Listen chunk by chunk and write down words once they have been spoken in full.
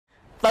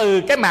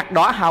từ cái mặt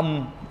đỏ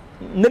hồng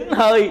nín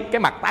hơi, cái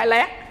mặt tái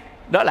lét,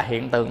 đó là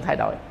hiện tượng thay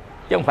đổi,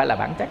 chứ không phải là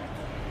bản chất.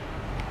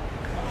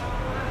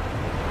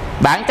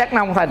 Bản chất nó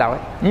không thay đổi.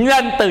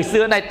 Nên từ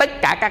xưa nay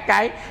tất cả các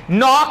cái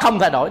nó không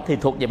thay đổi thì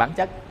thuộc về bản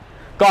chất.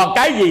 Còn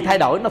cái gì thay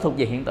đổi nó thuộc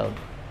về hiện tượng.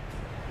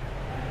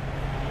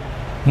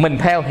 Mình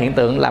theo hiện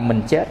tượng là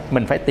mình chết.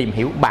 Mình phải tìm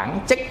hiểu bản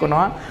chất của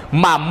nó.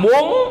 Mà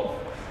muốn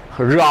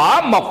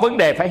rõ một vấn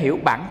đề phải hiểu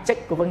bản chất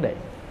của vấn đề.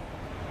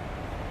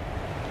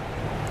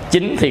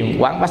 Chính thiền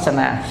quán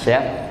Vipassana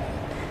sẽ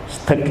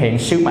thực hiện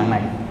sứ mạng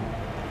này.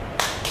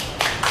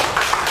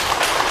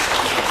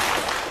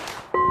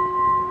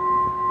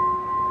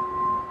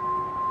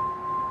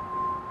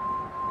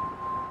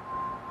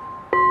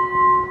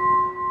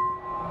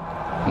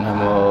 Nam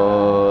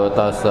mô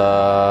tassa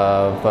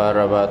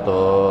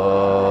bhagavato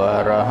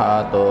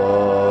arahato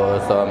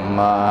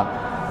samma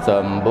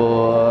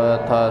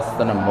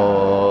sambuddhassa. Nam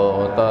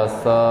mô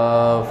tassa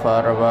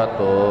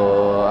bhagavato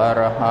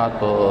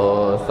arahato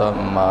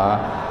samma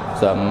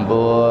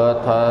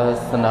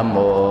sambuddhassa. Nam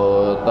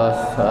mô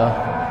tassa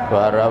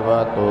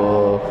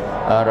bhagavato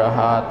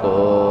arahato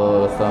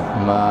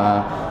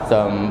samma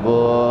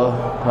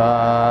sambuddhassa.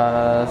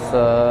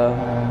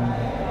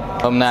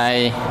 Hôm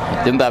nay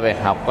chúng ta về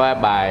học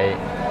bài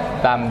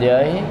tam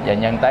giới và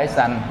nhân tái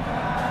sanh.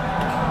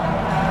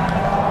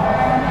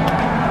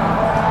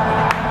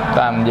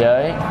 Tam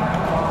giới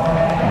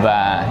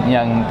và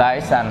nhân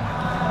tái sanh.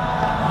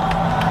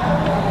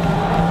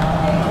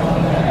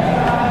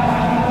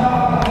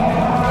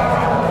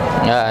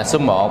 Số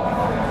 1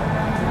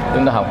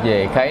 chúng ta học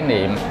về khái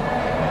niệm.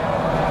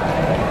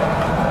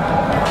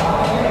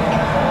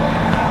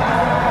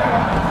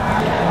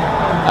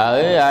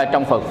 Ở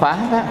trong Phật pháp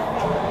á,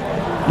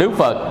 Đức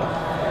Phật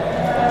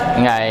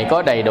Ngài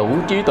có đầy đủ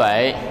trí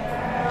tuệ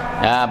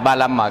ba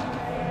la mật,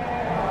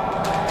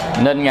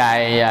 nên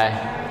Ngài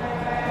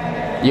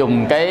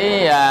dùng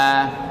cái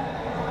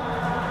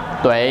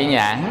tuệ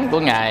nhãn của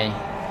Ngài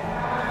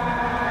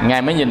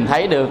mới nhìn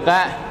thấy được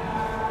á,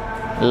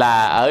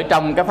 là ở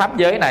trong cái pháp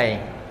giới này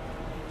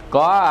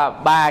có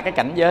 3 cái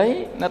cảnh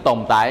giới nó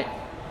tồn tại.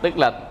 Tức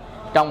là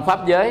trong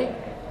pháp giới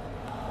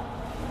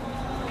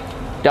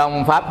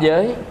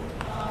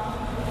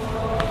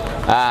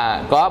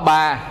có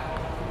 3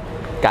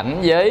 cảnh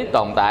giới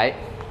tồn tại.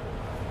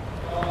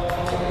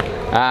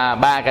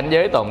 3 cảnh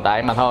giới tồn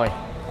tại mà thôi.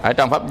 Ở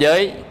trong pháp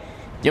giới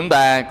chúng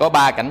ta có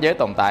 3 cảnh giới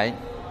tồn tại.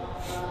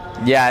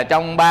 Và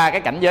trong 3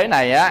 cái cảnh giới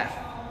này á,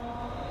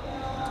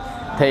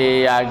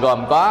 thì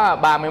gồm có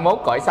 31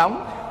 cõi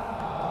sống.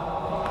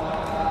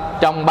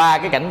 Trong 3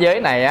 cái cảnh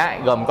giới này á,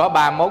 gồm có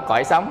 31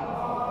 cõi sống.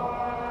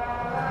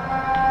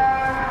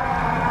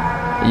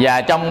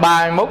 Và trong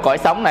 31 cõi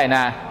sống này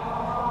nè,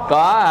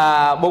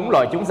 có 4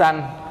 loài chúng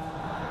sanh.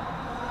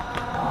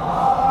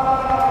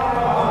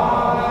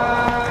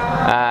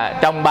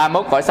 Trong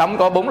 31 cõi sống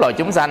có 4 loài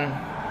chúng sanh.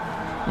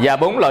 Và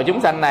 4 loài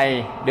chúng sanh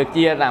này được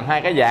chia làm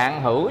 2 cái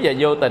dạng, hữu và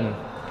vô tình.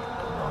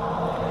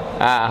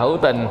 Hữu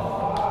tình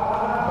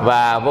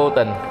và vô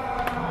tình.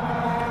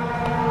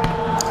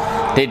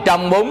 Thì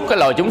trong 4 cái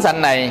loài chúng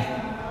sanh này,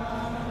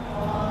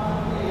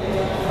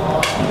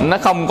 nó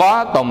không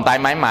có tồn tại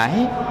mãi mãi.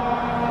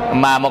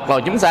 Mà một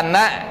loài chúng sanh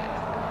á,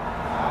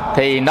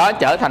 thì nó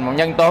trở thành một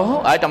nhân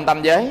tố ở trong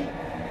tam giới.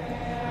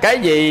 Cái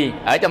gì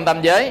ở trong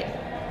tam giới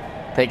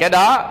thì cái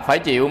đó phải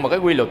chịu một cái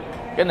quy luật.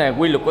 Cái này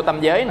quy luật của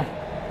tam giới nè.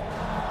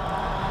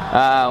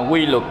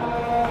 Quy luật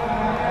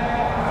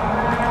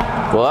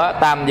của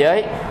tam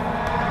giới.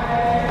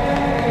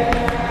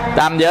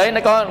 Tam giới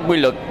nó có quy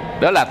luật,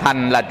 đó là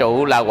thành, là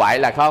trụ, là hoại,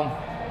 là không.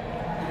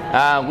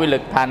 Quy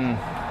luật thành,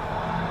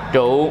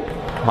 trụ,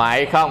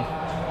 hoại, không.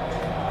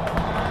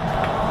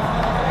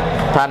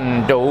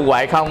 Thành, trụ,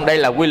 hoại, không. Đây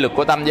là quy luật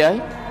của tam giới.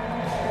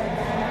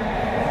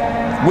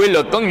 Quy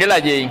luật có nghĩa là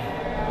gì?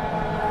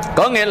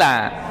 Có nghĩa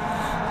là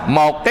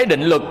một cái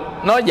định luật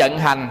nó vận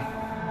hành,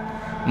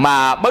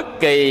 mà bất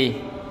kỳ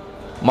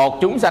một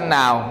chúng sanh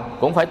nào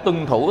cũng phải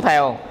tuân thủ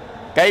theo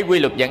cái quy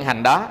luật vận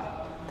hành đó.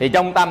 Thì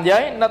trong tam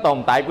giới nó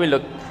tồn tại quy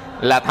luật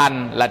là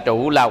thành, là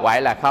trụ, là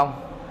hoại, là không.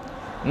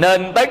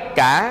 Nên tất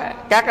cả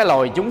các cái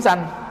loài chúng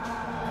sanh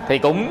thì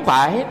cũng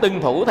phải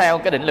tuân thủ theo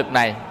cái định luật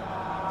này.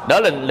 Đó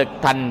là định luật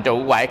thành,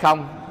 trụ, hoại,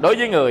 không. Đối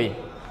với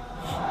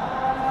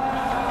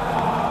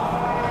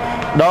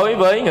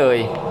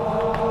người,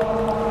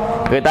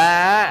 người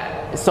ta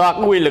so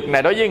cái quy luật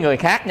này đối với người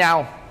khác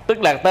nhau,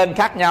 tức là tên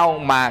khác nhau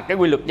mà cái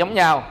quy luật giống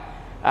nhau.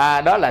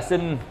 Đó là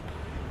sinh,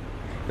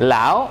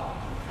 lão,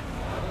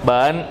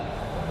 bệnh,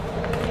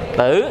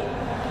 tử.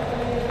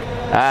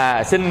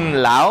 Sinh,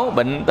 lão,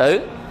 bệnh,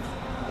 tử.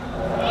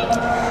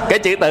 Cái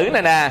chữ tử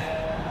này nè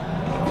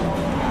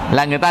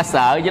là người ta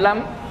sợ dữ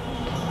lắm.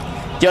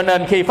 Cho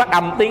nên khi phát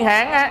âm tiếng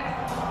Hán á,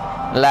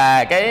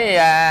 là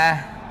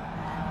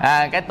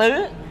cái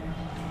tứ.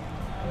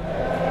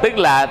 Tức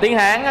là tiếng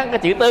Hán á, cái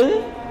chữ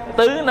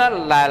tứ, nó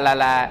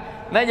là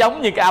nó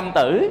giống như cái âm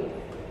tử.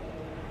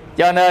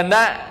 Cho nên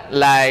đó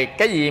là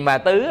cái gì mà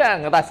tứ á,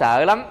 người ta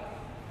sợ lắm.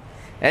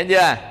 Hiểu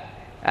chưa?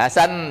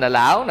 Sanh là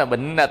lão, là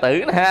bệnh là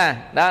tử ha.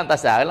 Đó người ta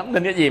sợ lắm,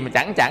 nên cái gì mà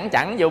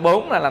chẳng vô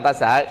 4 là người ta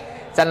sợ.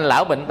 Sanh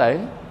lão bệnh tử.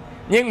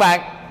 Nhưng mà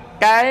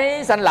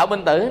cái sanh lão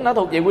bệnh tử nó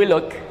thuộc về quy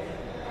luật,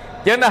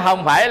 chứ nó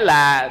không phải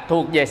là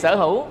thuộc về sở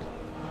hữu.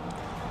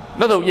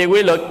 Nó thuộc về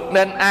quy luật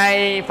nên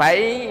ai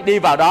phải đi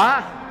vào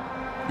đó.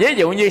 Ví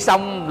dụ như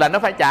sông là nó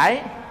phải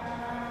chảy,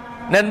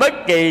 nên bất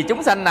kỳ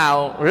chúng sanh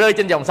nào rơi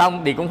trên dòng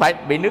sông thì cũng phải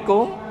bị nước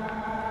cuốn,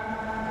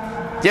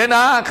 chứ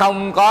nó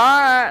không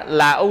có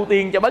là ưu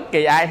tiên cho bất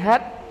kỳ ai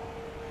hết.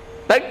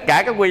 Tất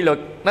cả các quy luật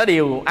nó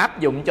đều áp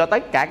dụng cho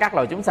tất cả các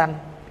loài chúng sanh,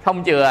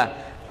 không chừa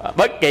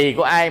bất kỳ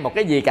của ai một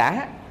cái gì cả.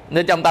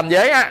 Nên trong tam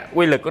giới á,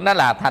 quy luật của nó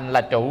là thành,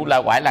 là trụ,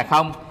 là hoại, là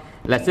không,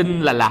 là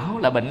sinh, là lão,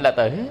 là bệnh, là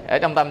tử ở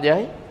trong tam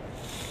giới.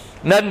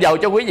 Nên dầu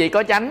cho quý vị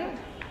có tránh,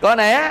 có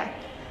né,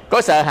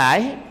 có sợ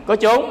hãi, có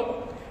trốn,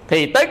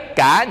 thì tất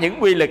cả những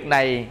quy luật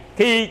này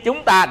khi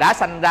chúng ta đã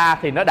sanh ra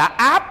thì nó đã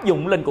áp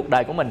dụng lên cuộc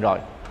đời của mình rồi.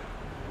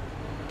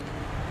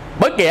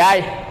 Bất kỳ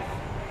ai,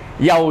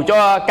 dầu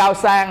cho cao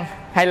sang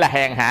hay là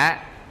hèn hạ,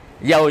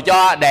 dầu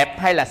cho đẹp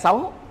hay là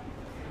xấu,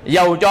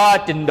 dầu cho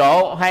trình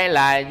độ hay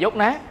là dốt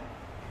nát,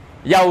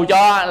 dầu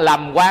cho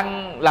làm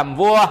quan làm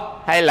vua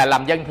hay là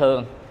làm dân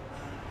thường,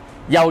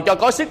 dầu cho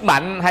có sức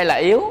mạnh hay là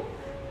yếu,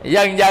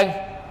 vân vân,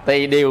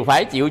 thì đều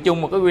phải chịu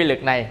chung một cái quy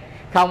luật này.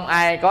 Không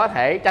ai có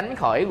thể tránh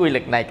khỏi quy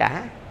luật này cả.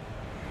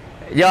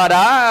 Do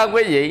đó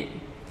quý vị,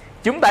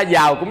 chúng ta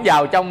giàu cũng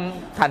giàu trong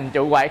thành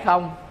trụ hoại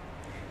không,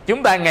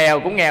 chúng ta nghèo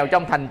cũng nghèo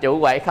trong thành trụ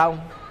hoại không,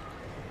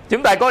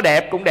 chúng ta có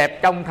đẹp cũng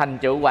đẹp trong thành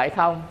trụ hoại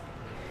không,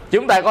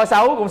 chúng ta có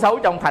xấu cũng xấu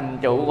trong thành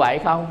trụ hoại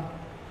không,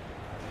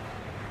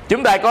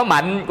 chúng ta có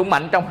mạnh cũng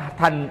mạnh trong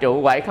thành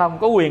trụ hoại không,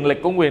 có quyền lực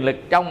cũng quyền lực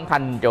trong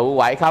thành trụ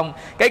hoại không.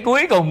 Cái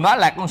cuối cùng đó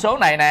là con số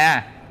này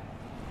nè,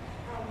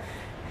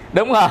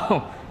 đúng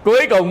không?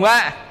 Cuối cùng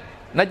á,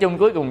 nói chung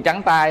cuối cùng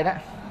trắng tay đó.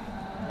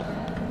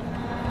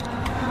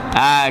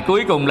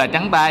 Cuối cùng là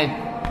trắng tay.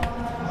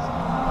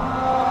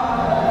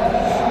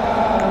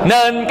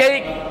 Nên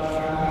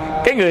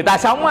cái người ta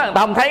sống á, người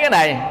ta không thấy cái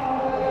này,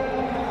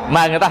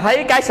 mà người ta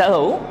thấy cái sở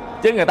hữu,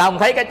 chứ người ta không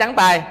thấy cái trắng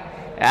tay.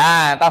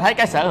 Ta thấy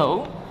cái sở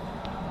hữu.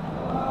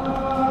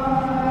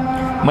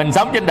 Mình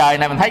sống trên đời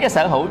này mình thấy cái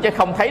sở hữu chứ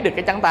không thấy được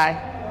cái trắng tay.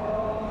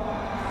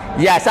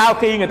 Và sau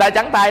khi người ta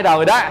trắng tay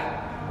rồi đó,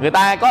 người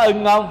ta có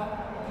ưng không?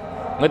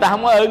 Người ta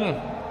không có ưng.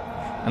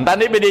 Người ta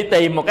đi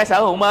tìm một cái sở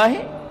hữu mới.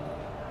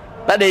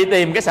 Ta đi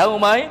tìm cái sở hữu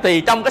mới,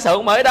 thì trong cái sở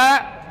hữu mới đó,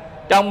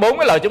 trong 4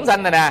 cái loài chúng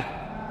sanh này nè,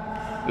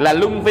 là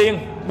luân phiên,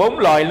 4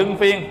 loài luân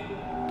phiên,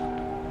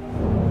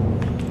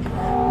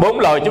 4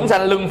 loài chúng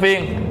sanh luân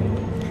phiên,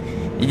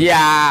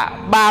 và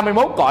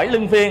 31 cõi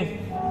luân phiên.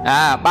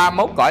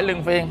 31 cõi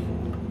luân phiên.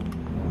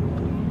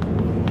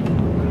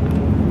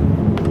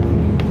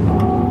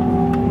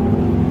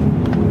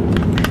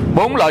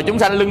 Bốn loài chúng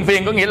sanh luân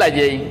phiên có nghĩa là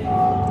gì?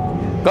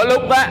 Có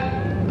lúc á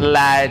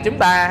là chúng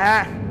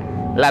ta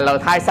là loài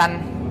thai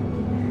sanh,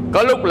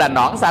 có lúc là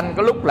nõn sanh,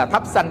 có lúc là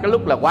thấp sanh, có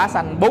lúc là quá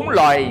sanh. 4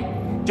 loài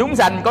chúng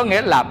sanh có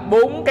nghĩa là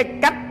 4 cái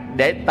cách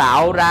để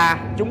tạo ra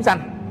chúng sanh.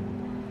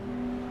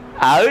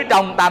 Ở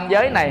trong tam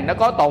giới này nó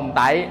có tồn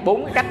tại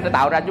 4 cái cách để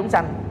tạo ra chúng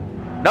sanh.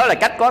 Đó là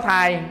cách có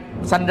thai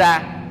sanh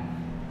ra,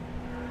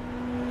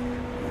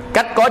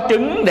 cách có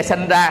trứng để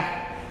sanh ra,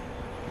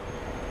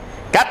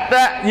 cách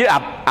dưới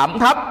ẩm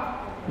thấp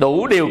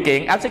đủ điều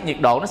kiện áp suất nhiệt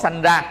độ nó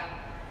sanh ra,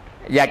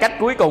 và cách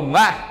cuối cùng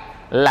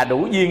là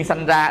đủ duyên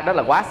sanh ra, đó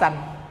là quá sanh.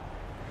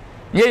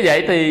 Như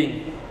vậy thì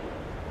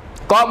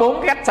có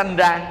 4 cách sanh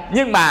ra,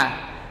 nhưng mà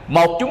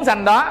một chúng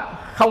sanh đó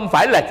không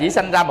phải là chỉ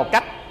sanh ra một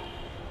cách.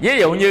 Ví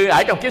dụ như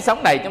ở trong kiếp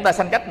sống này chúng ta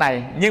sanh cách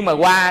này, nhưng mà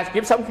qua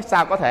kiếp sống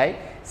sau có thể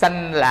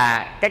sanh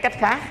là cái cách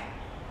khác.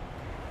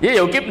 Ví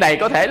dụ kiếp này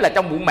có thể là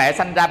trong bụng mẹ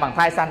sanh ra bằng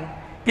thai sanh,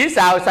 kiếp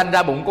sau sanh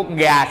ra bụng con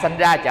gà sanh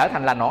ra trở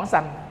thành là nõn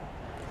sanh.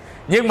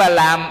 Nhưng mà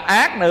làm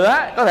ác nữa,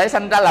 có thể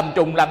sanh ra làm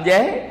trùng làm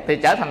dế thì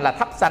trở thành là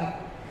thấp sanh.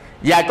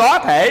 Và có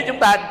thể chúng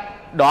ta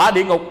đọa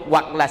địa ngục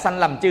hoặc là sanh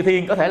làm chư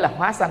thiên, có thể là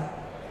hóa sanh,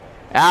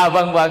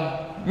 vân vân.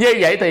 Như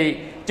vậy thì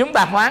chúng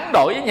ta hoán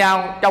đổi với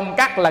nhau trong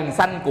các lần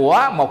sanh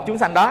của một chúng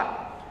sanh đó.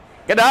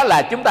 Cái đó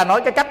là chúng ta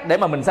nói cái cách để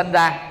mà mình sanh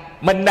ra.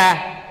 Mình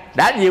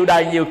đã nhiều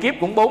đời nhiều kiếp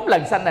cũng 4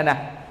 lần sanh này nè,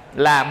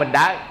 là mình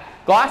đã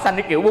có sanh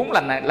cái kiểu 4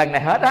 lần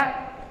này hết á.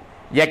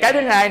 Và cái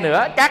thứ hai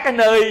nữa, các cái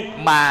nơi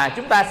mà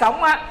chúng ta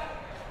sống á,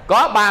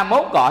 có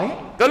 31 cõi.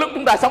 Có lúc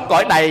chúng ta sống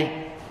cõi này,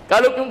 có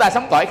lúc chúng ta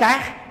sống cõi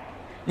khác.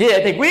 Như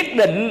vậy thì quyết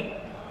định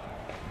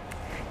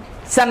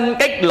sanh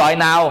cái loại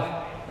nào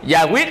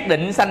và quyết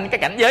định sanh cái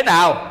cảnh giới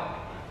nào,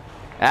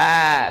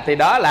 thì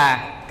đó là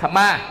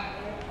karma.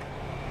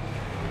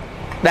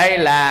 Đây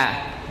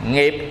là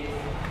nghiệp,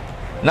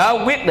 nó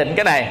quyết định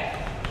cái này.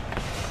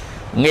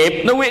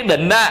 Nghiệp nó quyết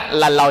định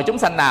là loài chúng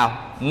sanh nào,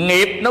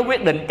 nghiệp nó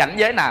quyết định cảnh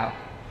giới nào,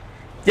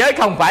 chứ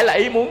không phải là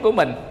ý muốn của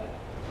mình.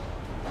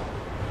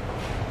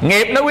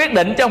 Nghiệp nó quyết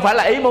định chứ không phải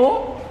là ý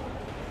muốn.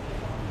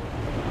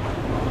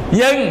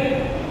 Nhưng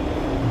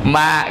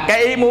mà cái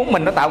ý muốn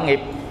mình nó tạo nghiệp.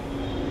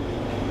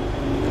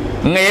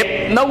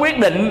 Nghiệp nó quyết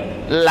định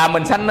là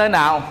mình sanh nơi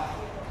nào,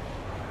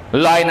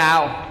 loài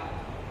nào,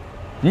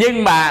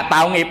 nhưng mà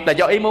tạo nghiệp là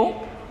do ý muốn.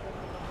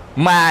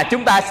 mà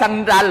chúng ta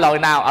sanh ra loài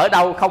nào ở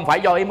đâu không phải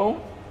do ý muốn,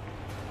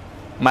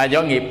 mà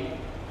do nghiệp.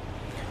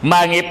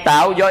 Mà nghiệp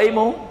tạo do ý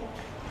muốn,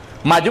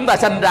 mà chúng ta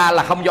sanh ra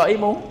là không do ý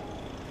muốn.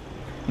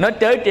 Nó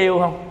trớ trêu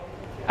không?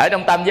 Ở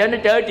trong tam giới nó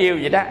trớ trêu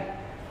vậy đó.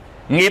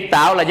 Nghiệp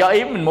tạo là do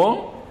ý mình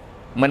muốn,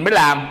 mình mới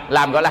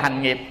làm gọi là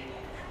hành nghiệp.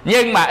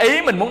 Nhưng mà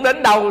ý mình muốn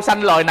đến đâu,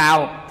 sanh loài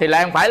nào thì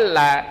lại không phải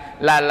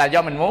là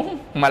do mình muốn,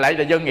 mà lại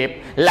là do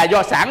nghiệp, là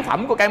do sản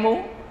phẩm của cái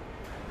muốn,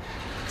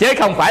 chứ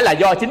không phải là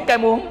do chính cái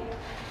muốn.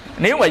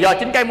 Nếu mà do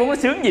chính cái muốn nó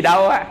sướng gì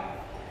đâu á.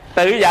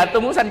 Từ giờ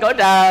tôi muốn sanh cõi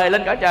trời,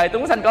 lên cõi trời. Tôi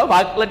muốn sanh cõi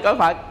Phật, lên cõi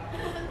Phật.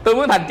 Tôi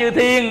muốn thành chư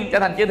thiên, trở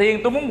thành chư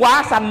thiên. Tôi muốn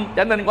quá sanh,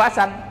 trở nên quá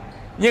sanh.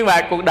 Nhưng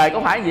mà cuộc đời có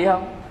phải vậy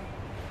không?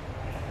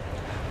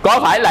 Có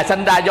phải là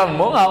sanh ra do mình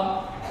muốn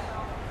không?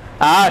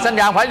 Sanh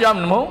ra không phải do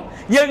mình muốn.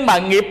 Nhưng mà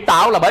nghiệp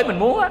tạo là bởi mình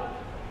muốn á.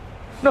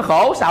 Nó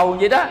khổ sầu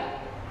vậy đó.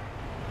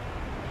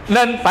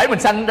 Nên phải mình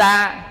sanh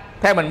ra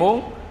theo mình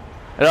muốn,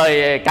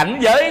 rồi cảnh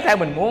giới theo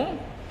mình muốn.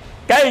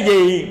 Cái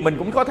gì mình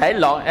cũng có thể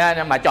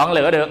mà chọn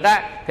lựa được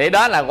á, thì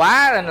đó là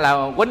quá là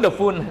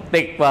wonderful,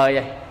 tuyệt vời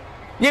vậy.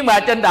 Nhưng mà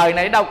trên đời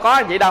này đâu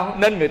có vậy đâu.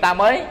 Nên người ta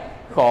mới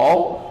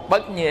khổ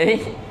bất nhị,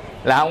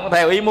 là không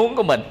theo ý muốn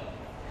của mình.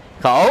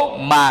 Khổ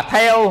mà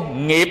theo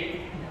nghiệp,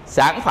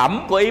 sản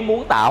phẩm của ý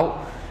muốn tạo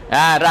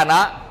ra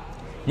nó.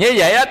 Như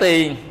vậy á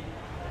thì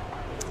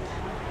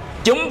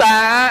chúng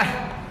ta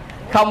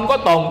không có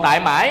tồn tại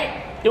mãi.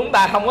 Chúng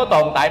ta không có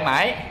tồn tại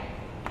mãi.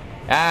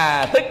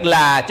 Tức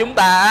là chúng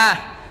ta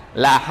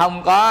là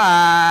không có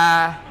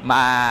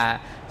mà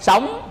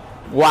sống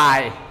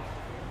hoài.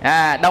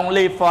 Don't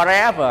live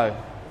forever.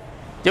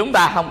 Chúng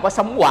ta không có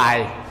sống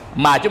hoài,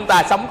 mà chúng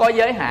ta sống có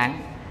giới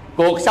hạn.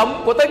 Cuộc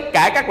sống của tất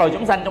cả các loài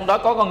chúng sanh, trong đó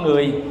có con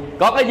người,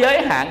 có cái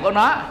giới hạn của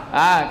nó,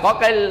 có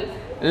cái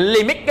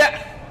limit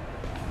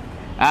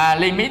á,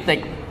 limited.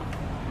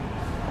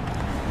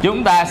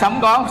 Chúng ta sống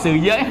có sự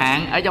giới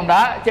hạn ở trong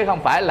đó, chứ không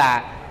phải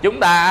là chúng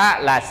ta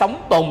là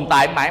sống tồn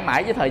tại mãi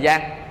mãi với thời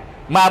gian,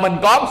 mà mình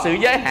có một sự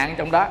giới hạn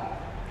trong đó.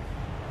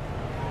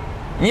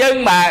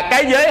 Nhưng mà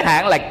cái giới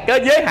hạn là cái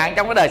giới hạn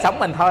trong cái đời sống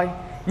mình thôi.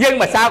 Nhưng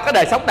mà sau cái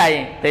đời sống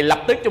này thì lập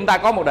tức chúng ta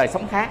có một đời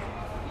sống khác.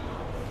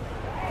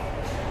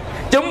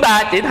 Chúng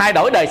ta chỉ thay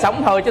đổi đời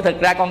sống thôi, chứ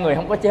thực ra con người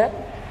không có chết.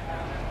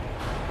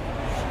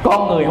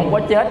 Con người không có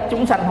chết,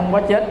 chúng sanh không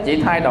có chết,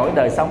 chỉ thay đổi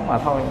đời sống mà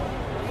thôi.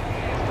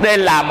 Đây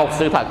là một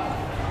sự thật.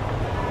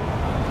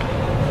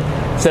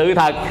 Sự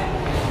thật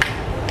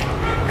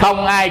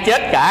không ai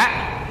chết cả,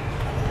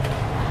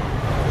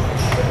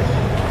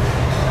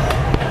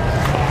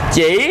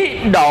 chỉ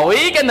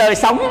đổi cái nơi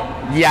sống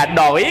và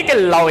đổi cái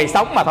loài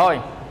sống mà thôi.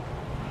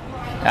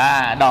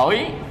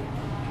 Đổi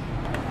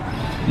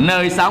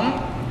nơi sống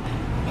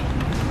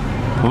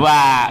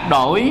và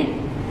đổi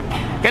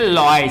cái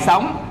loài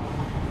sống,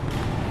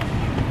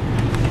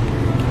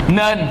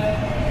 nên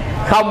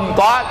không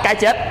có cái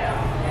chết.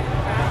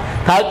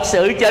 Thật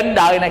sự trên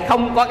đời này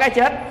không có cái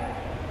chết,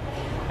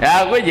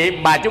 quý vị,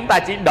 mà chúng ta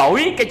chỉ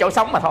đổi cái chỗ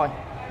sống mà thôi.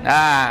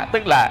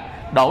 Tức là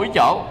đổi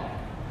chỗ,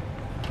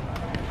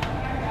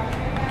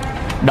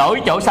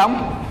 đổi chỗ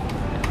sống.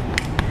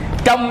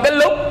 Trong cái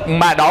lúc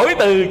mà đổi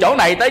từ chỗ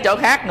này tới chỗ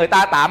khác, người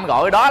ta tạm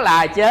gọi đó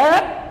là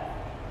chết.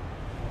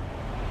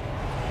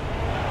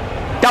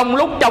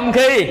 Trong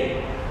khi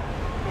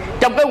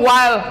trong cái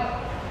while,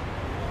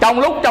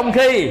 trong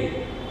khi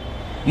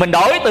mình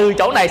đổi từ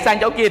chỗ này sang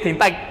chỗ kia thì người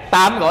ta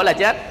tạm gọi là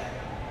chết.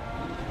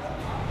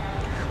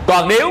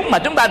 Còn nếu mà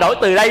chúng ta đổi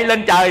từ đây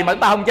lên trời mà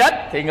chúng ta không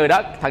chết thì người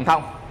đó thần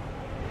thông.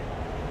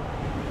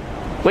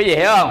 Quý vị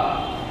hiểu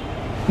không?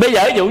 Bây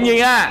giờ ví dụ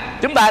như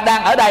chúng ta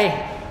đang ở đây,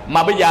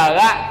 mà bây giờ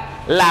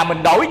là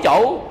mình đổi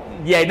chỗ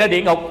về nơi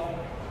địa ngục,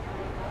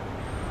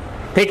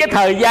 thì cái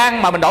thời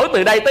gian mà mình đổi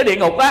từ đây tới địa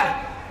ngục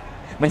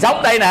mình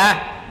sống đây nè,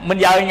 mình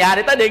dời nhà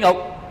để tới địa ngục,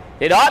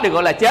 thì đó được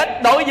gọi là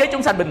chết đối với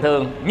chúng sanh bình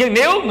thường. Nhưng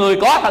nếu người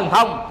có thần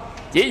thông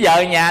chỉ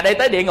dời nhà đây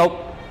tới địa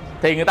ngục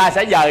thì người ta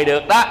sẽ dời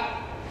được đó.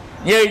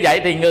 Như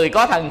vậy thì người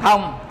có thần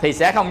thông thì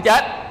sẽ không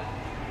chết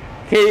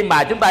khi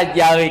mà chúng ta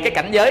dời cái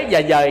cảnh giới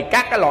và dời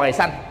các cái loài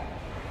sanh.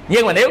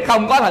 Nhưng mà nếu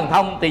không có thần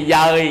thông thì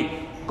dời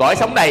cõi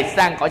sống này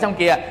sang cõi sống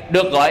kia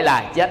được gọi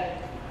là chết.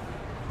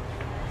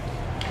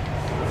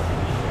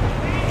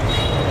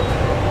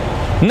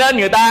 Nên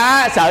người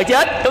ta sợ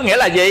chết có nghĩa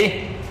là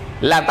gì?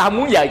 Là người ta không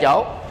muốn dời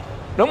chỗ,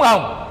 đúng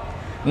không?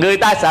 Người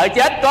ta sợ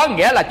chết có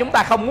nghĩa là chúng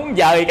ta không muốn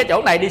dời cái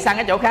chỗ này đi sang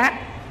cái chỗ khác,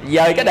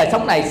 dời cái đời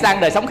sống này sang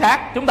đời sống khác.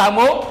 Chúng ta không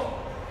muốn.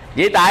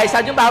 Vậy tại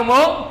sao chúng ta không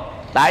muốn?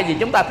 Tại vì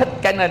chúng ta thích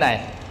cái nơi này,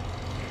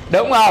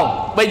 đúng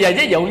không? Bây giờ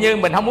ví dụ như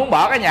mình không muốn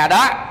bỏ cái nhà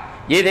đó,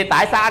 vậy thì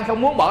tại sao anh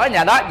không muốn bỏ cái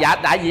nhà đó? Dạ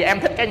tại vì em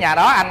thích cái nhà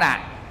đó anh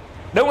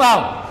đúng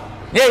không?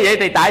 Như vậy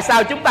thì tại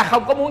sao chúng ta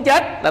không có muốn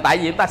chết? Là tại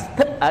vì chúng ta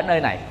thích ở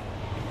nơi này.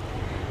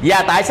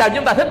 Và tại sao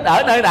chúng ta thích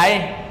ở nơi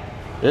này?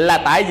 Là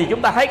tại vì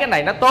chúng ta thấy cái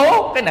này nó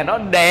tốt, cái này nó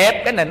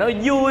đẹp, cái này nó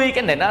vui,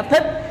 cái này nó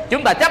thích.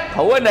 Chúng ta chấp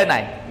thủ ở nơi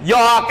này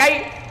do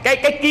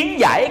cái kiến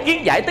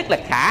giải tức là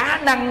khả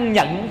năng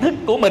nhận thức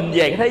của mình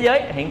về cái thế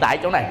giới hiện tại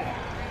chỗ này.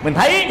 Mình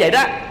thấy vậy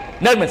đó,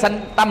 nên mình sanh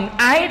tâm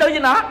ái đối với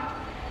nó.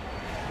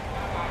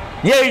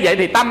 Như vậy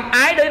thì tâm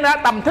ái đối với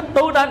nó, tâm thích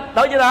thú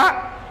đối với nó.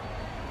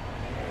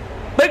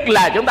 tức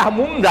là chúng ta không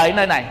muốn rời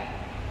nơi này.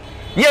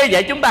 Như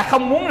vậy chúng ta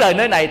không muốn rời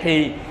nơi này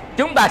thì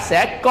chúng ta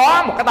sẽ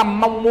có một cái tâm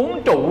mong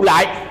muốn trụ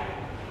lại.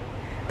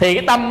 Thì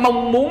cái tâm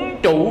mong muốn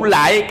trụ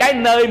lại cái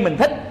nơi mình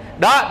thích,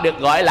 đó được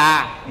gọi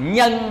là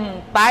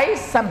nhân tái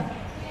sanh.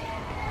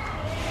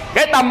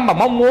 Cái tâm mà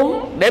mong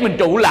muốn để mình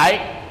trụ lại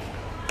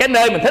cái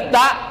nơi mình thích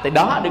đó, thì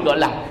đó được gọi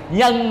là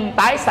nhân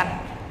tái sanh.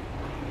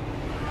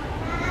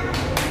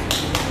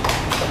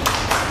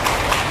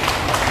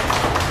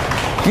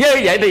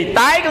 Như vậy thì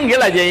tái có nghĩa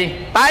là gì?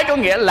 Tái có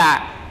nghĩa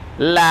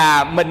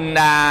là mình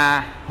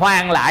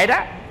hoàn lại đó.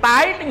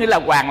 Tái có nghĩa là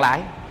hoàn lại,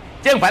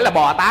 chứ không phải là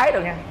bò tái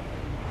đâu nha.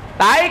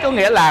 Tái có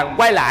nghĩa là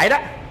quay lại đó.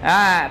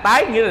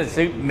 Tái nghĩa là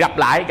sự gặp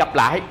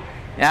lại.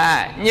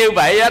 Như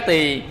vậy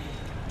thì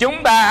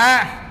chúng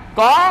ta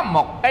có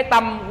một cái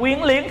tâm quyến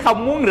luyến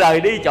không muốn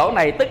rời đi chỗ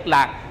này, tức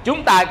là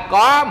chúng ta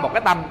có một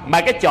cái tâm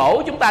mà cái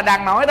chỗ chúng ta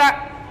đang nói đó,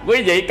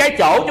 quý vị, cái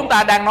chỗ chúng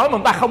ta đang nói mà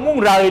chúng ta không muốn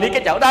rời đi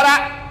cái chỗ đó đó,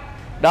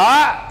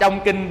 đó trong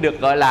kinh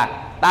được gọi là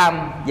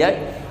tam giới.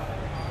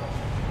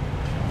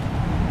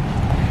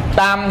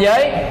 Tam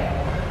giới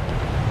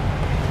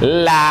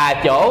là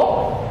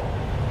chỗ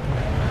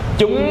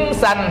chúng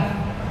sanh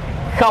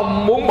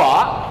không muốn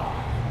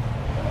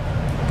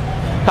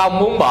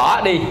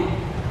bỏ đi.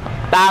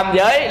 Tam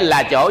giới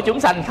là chỗ chúng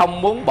sanh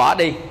không muốn bỏ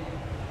đi.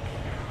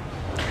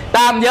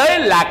 Tam giới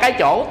là cái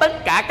chỗ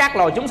tất cả các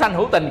loài chúng sanh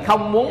hữu tình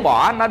không muốn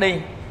bỏ nó đi,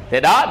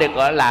 thì đó được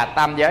gọi là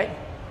tam giới.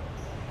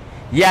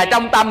 Và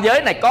trong tam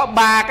giới này có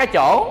 3 cái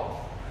chỗ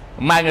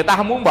mà người ta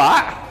không muốn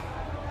bỏ.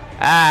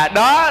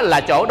 Đó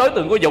là chỗ đối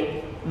tượng của dục,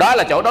 đó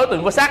là chỗ đối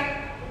tượng của sắc,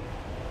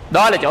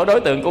 đó là chỗ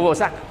đối tượng của vô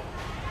sắc.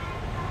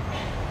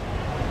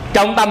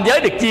 Trong tam giới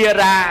được chia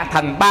ra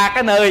thành 3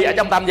 cái nơi ở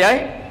trong tam giới.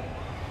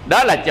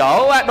 Đó là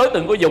chỗ đối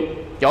tượng của dục,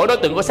 chỗ đối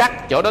tượng của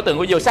sắc, chỗ đối tượng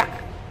của vô sắc.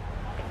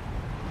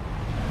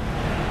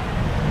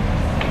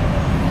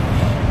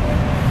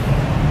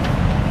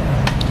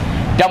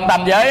 Trong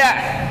tam giới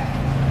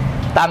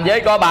tam giới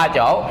có 3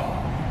 chỗ.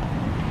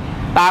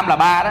 Tam là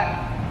 3 đó.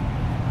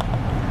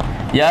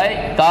 Giới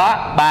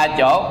có 3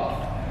 chỗ.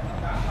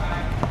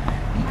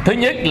 Thứ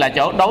nhất là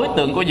chỗ đối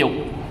tượng của dục,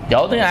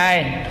 chỗ thứ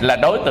hai là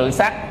đối tượng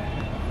sắc,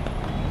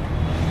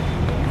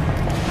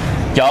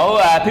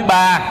 chỗ thứ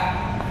ba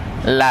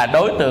là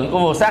đối tượng của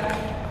vô sắc.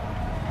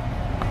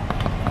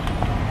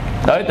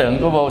 Đối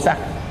tượng của vô sắc.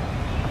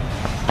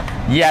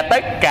 Và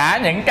tất cả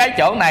những cái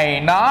chỗ này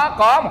nó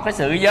có một cái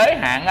sự giới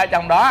hạn ở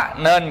trong đó,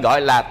 nên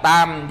gọi là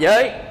tam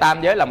giới.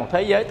 Tam giới là một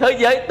thế giới. Thế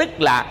giới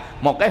tức là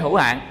một cái hữu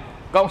hạn,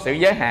 có một sự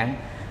giới hạn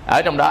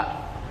ở trong đó.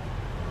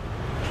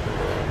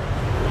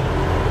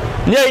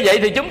 Như vậy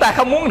thì chúng ta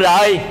không muốn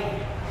rời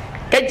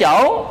cái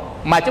chỗ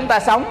mà chúng ta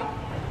sống.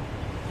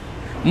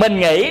 Mình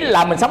nghĩ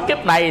là mình sống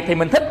kiếp này thì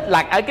mình thích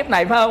là ở kiếp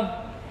này, phải không?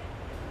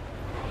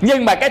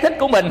 Nhưng mà cái thích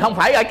của mình không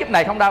phải ở kiếp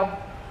này không đâu.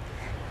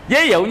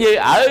 Ví dụ như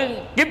ở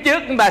kiếp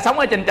trước chúng ta sống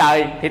ở trên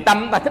trời thì tâm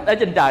chúng ta thích ở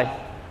trên trời.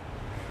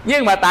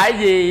 Nhưng mà tại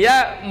vì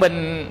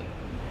mình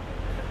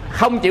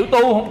không chịu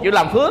tu, không chịu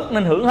làm phước,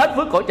 nên hưởng hết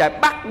phước cõi trời,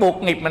 bắt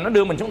buộc nghiệp mình nó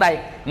đưa mình xuống đây.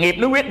 Nghiệp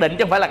nó quyết định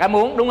chứ không phải là cái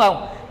muốn, đúng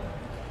không?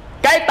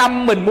 Cái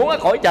tâm mình muốn ở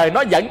cõi trời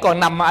nó vẫn còn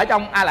nằm ở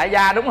trong A Lại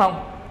Gia, đúng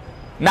không?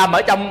 Nằm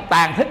ở trong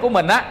tàn thức của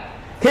mình á.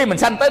 Khi mình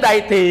sanh tới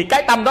đây thì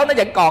cái tâm đó nó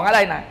vẫn còn ở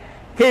đây nè.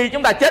 Khi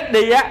chúng ta chết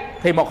đi á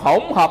thì một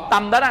hỗn hợp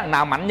tâm đó,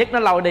 nào mạnh nhất nó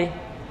lôi đi.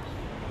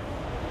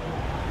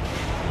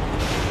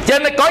 Cho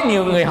nên có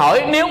nhiều người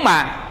hỏi, nếu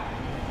mà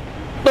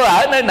tôi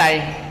ở nơi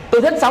này,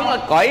 tôi thích sống ở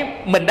cõi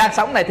mình đang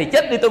sống này, thì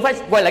chết đi tôi phải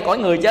quay lại cõi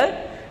người chứ,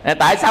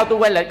 tại sao tôi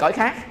quay lại cõi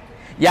khác?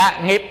 Và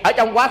nghiệp ở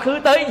trong quá khứ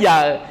tới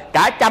giờ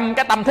cả trăm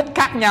cái tâm thích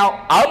khác nhau,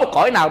 ở một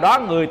cõi nào đó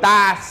người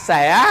ta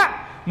sẽ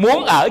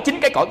muốn ở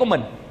chính cái cõi của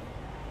mình.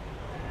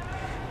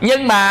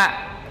 Nhưng mà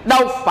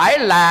đâu phải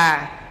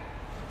là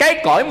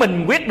cái cõi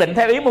mình quyết định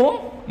theo ý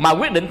muốn, mà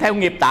quyết định theo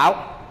nghiệp tạo.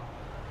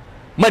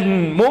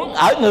 Mình muốn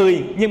ở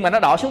người nhưng mà nó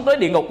đọa xuống tới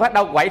địa ngục hết,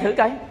 đâu quậy thử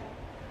cái.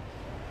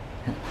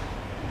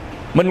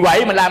 Mình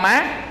quậy mình làm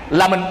ác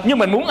là mình, nhưng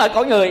mình muốn ở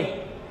cõi người,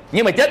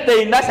 nhưng mà chết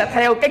đi nó sẽ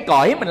theo cái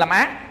cõi mình làm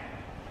ác.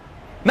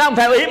 Nó không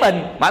theo ý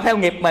mình mà theo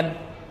nghiệp mình.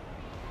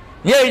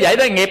 Như vậy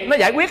đó, nghiệp nó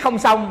giải quyết không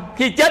xong,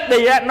 khi chết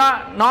đi á,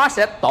 nó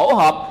sẽ tổ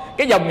hợp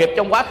cái dòng nghiệp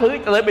trong quá khứ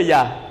cho tới bây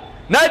giờ,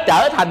 nó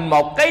trở thành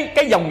một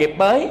cái dòng nghiệp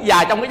mới.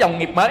 Và trong cái dòng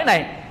nghiệp mới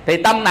này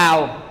thì tâm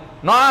nào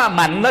nó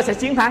mạnh nó sẽ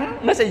chiến thắng,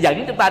 nó sẽ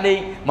dẫn chúng ta đi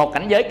một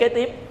cảnh giới kế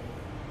tiếp.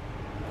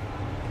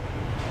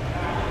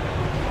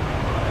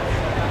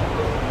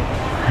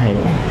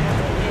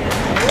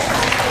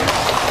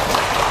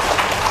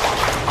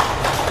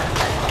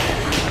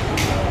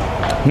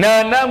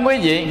 Nên đó quý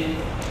vị,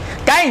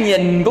 cái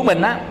nhìn của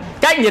mình á,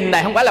 cái nhìn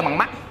này không phải là bằng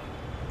mắt.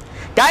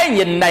 Cái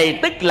nhìn này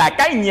tức là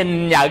cái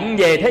nhìn nhận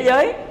về thế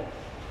giới.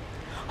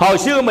 Hồi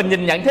xưa mình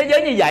nhìn nhận thế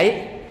giới như vậy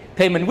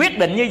thì mình quyết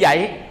định như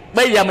vậy.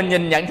 Bây giờ mình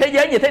nhìn nhận thế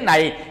giới như thế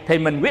này thì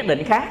mình quyết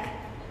định khác.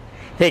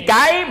 Thì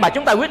cái mà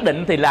chúng ta quyết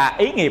định thì là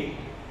ý nghiệp.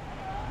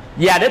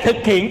 Và để thực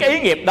hiện cái ý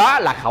nghiệp đó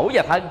là khẩu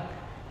và thân.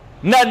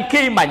 Nên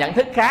khi mà nhận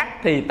thức khác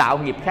thì tạo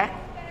nghiệp khác.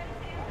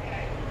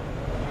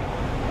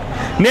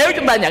 Nếu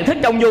chúng ta nhận thức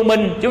trong vô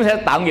minh, chúng ta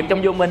sẽ tạo nghiệp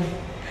trong vô minh.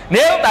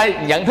 Nếu ta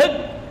nhận thức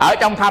ở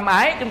trong tham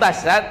ái, chúng ta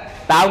sẽ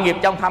tạo nghiệp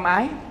trong tham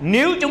ái.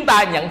 Nếu chúng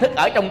ta nhận thức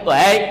ở trong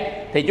tuệ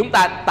thì chúng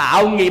ta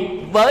tạo nghiệp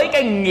với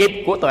cái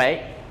nghiệp của tuệ.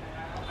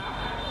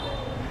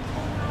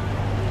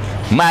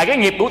 Mà cái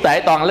nghiệp của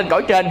tuệ toàn lên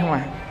cõi trên không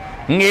à.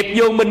 Nghiệp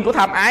vô minh của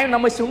tham ái nó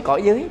mới xuống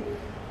cõi dưới.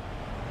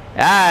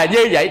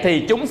 Như vậy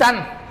thì chúng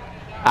sanh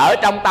ở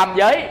trong tam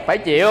giới phải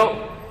chịu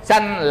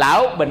sanh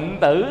lão bệnh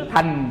tử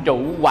thành trụ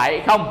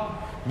hoại không,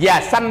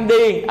 và sanh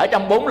đi ở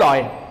trong 4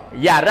 loài,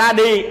 và ra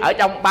đi ở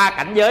trong 3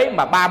 cảnh giới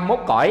mà 31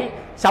 cõi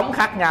sống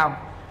khác nhau.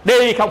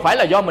 Đi không phải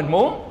là do mình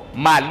muốn,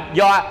 mà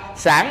do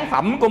sản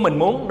phẩm của mình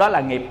muốn, đó là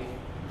nghiệp.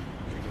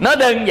 Nó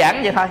đơn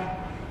giản vậy thôi.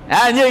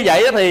 Như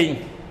vậy thì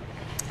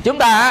chúng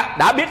ta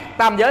đã biết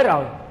tam giới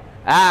rồi,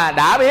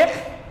 đã biết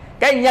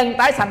cái nhân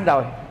tái sanh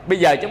rồi. Bây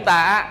giờ chúng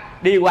ta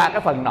đi qua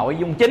cái phần nội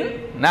dung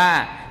chính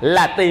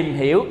là tìm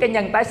hiểu cái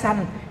nhân tái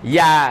sanh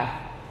và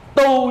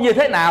tu như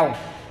thế nào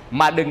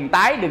mà đừng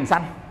tái đừng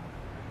sanh.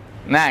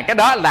 Cái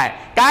đó là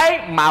cái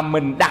mà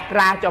mình đặt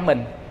ra cho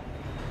mình,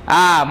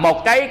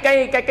 một cái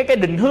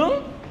định hướng,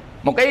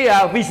 một cái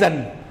vision,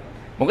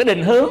 một cái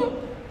định hướng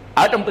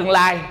ở trong tương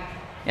lai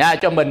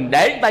cho mình,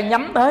 để chúng ta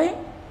nhắm tới,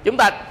 chúng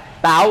ta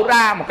tạo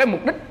ra một cái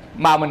mục đích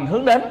mà mình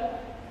hướng đến.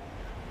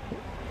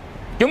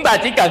 Chúng ta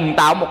chỉ cần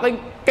tạo một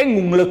cái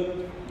nguồn lực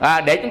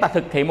để chúng ta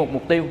thực hiện một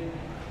mục tiêu.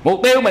 Mục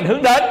tiêu mình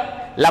hướng đến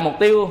là mục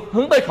tiêu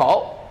hướng tới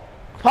khổ,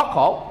 thoát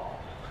khổ,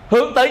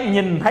 hướng tới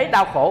nhìn thấy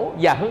đau khổ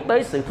và hướng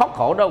tới sự thoát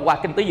khổ đó qua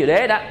kinh tứ diệu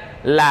đế, đó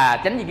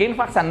là chánh tri kiến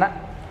phát sanh đó.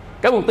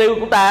 Cái mục tiêu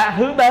của ta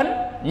hướng đến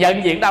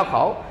nhận diện đau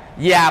khổ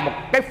và một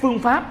cái phương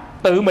pháp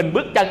tự mình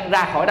bước chân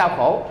ra khỏi đau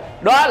khổ,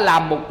 đó là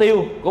mục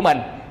tiêu của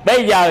mình.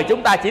 Bây giờ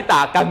chúng ta chỉ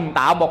cần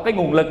tạo một cái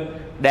nguồn lực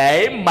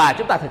để mà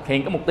chúng ta thực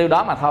hiện cái mục tiêu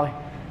đó mà thôi.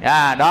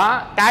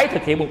 Đó, cái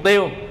thực hiện mục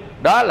tiêu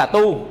đó là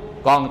tu.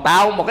 Còn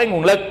tạo một cái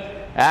nguồn lực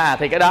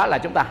thì cái đó là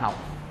chúng ta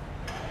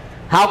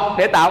học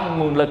để tạo một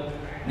nguồn lực,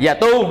 và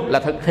tu là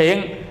thực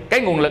hiện cái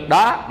nguồn lực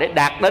đó để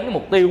đạt đến cái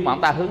mục tiêu mà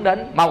chúng ta hướng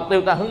đến. Mà mục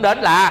tiêu ta hướng đến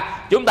là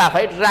chúng ta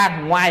phải ra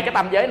ngoài cái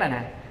tam giới này nè.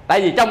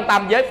 Tại vì trong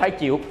tam giới phải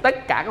chịu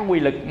tất cả các quy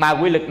lực, mà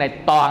quy lực này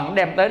toàn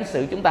đem đến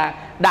sự chúng ta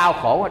đau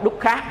khổ, đúc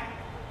khác,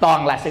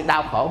 toàn là sự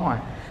đau khổ mà.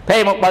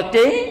 Thì một bậc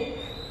trí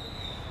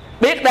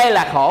biết đây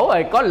là khổ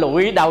rồi, có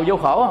lụi đầu vô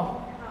khổ không?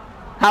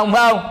 Không,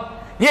 phải không?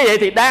 Như vậy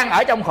thì đang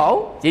ở trong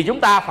khổ thì chúng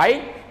ta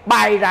phải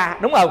bay ra,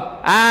 đúng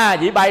không?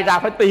 Chỉ bay ra,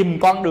 phải tìm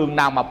con đường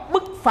nào mà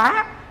bứt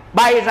phá,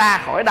 bay ra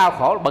khỏi đau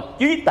khổ. Bậc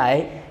trí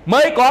tệ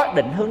mới có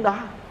định hướng đó,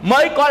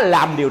 mới có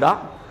làm điều đó.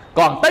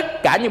 Còn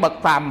tất cả những bậc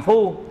phàm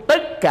phu,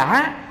 tất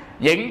cả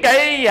những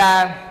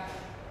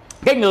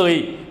cái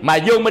người mà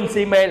vô minh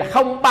si mê là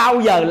không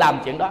bao giờ làm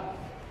chuyện đó.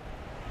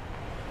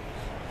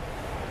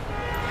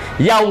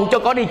 Dầu cho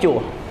có đi chùa,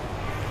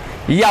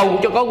 dầu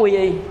cho có quy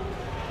y.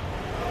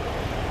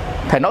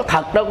 Thầy nói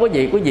thật đó quý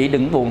vị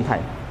đừng buồn thầy.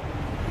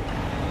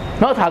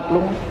 Nói thật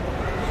luôn,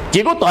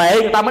 chỉ có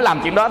tuệ người ta mới làm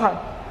chuyện đó thôi.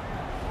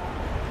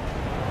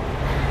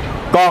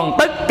 Còn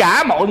tất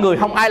cả mọi người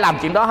không ai làm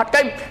chuyện đó hết.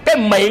 Cái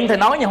miệng thì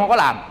nói nhưng không có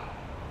làm.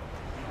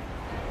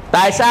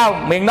 Tại sao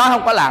miệng nói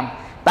không có làm?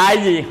 Tại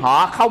vì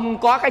họ không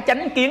có cái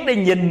chánh kiến để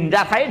nhìn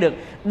ra thấy được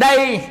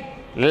đây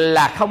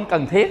là không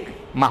cần thiết,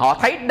 mà họ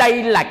thấy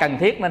đây là cần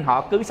thiết, nên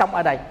họ cứ sống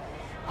ở đây.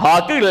 Họ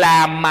cứ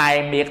làm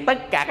mài miệt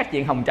tất cả các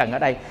chuyện hồng trần ở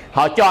đây,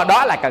 họ cho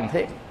đó là cần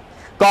thiết.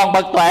 Còn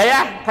bậc tuệ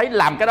á, thấy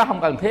làm cái đó không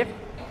cần thiết,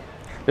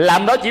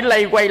 làm đó chỉ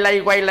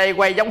lây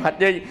quay giống hệt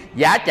như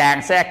giả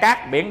tràng xe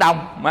cát biển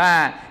Đông,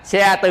 mà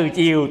xe từ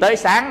chiều tới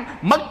sáng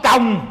mất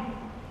công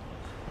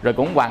rồi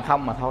cũng hoàn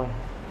không mà thôi,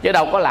 chứ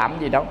đâu có làm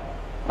gì đâu.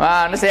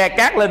 Nó xe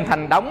cát lên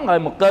thành đống, rồi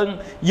một cơn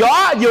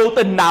gió vô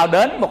tình nào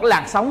đến, một cái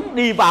làn sóng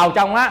đi vào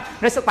trong á,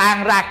 nó sẽ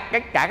tan ra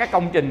cả các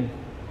công trình.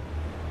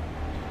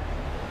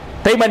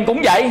 Thì mình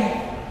cũng vậy.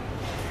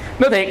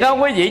 Nói thiệt đó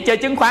quý vị, chơi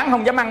chứng khoán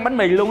không dám ăn bánh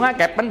mì luôn á,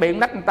 kẹp bánh mì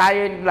nách tay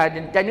là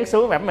chai nước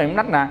suối, bánh mì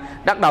nách nè,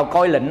 bắt đầu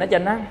coi lệnh ở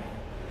trên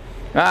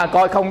đó,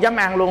 coi không dám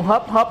ăn luôn,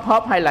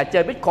 hớp. Hay là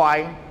chơi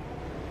Bitcoin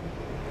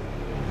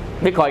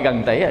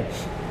gần tỷ rồi.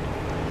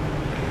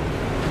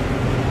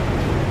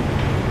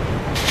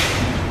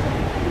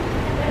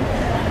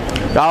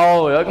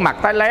 Trời ơi, cái mặt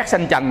tái lét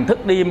xanh trần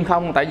thức đêm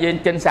không, tại vì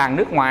trên sàn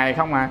nước ngoài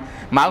không à.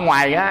 Mà ở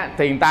ngoài á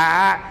thì người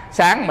ta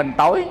sáng mình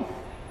tối,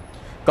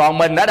 còn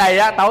mình ở đây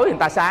á tối người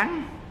ta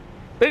sáng,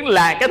 tức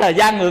là cái thời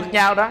gian ngược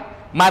nhau đó.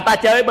 Mà ta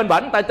chơi bên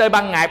bển, ta chơi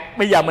ban ngày,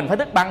 bây giờ mình phải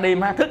thức ban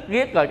đêm ha, thức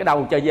riết rồi cái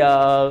đầu chờ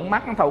giờ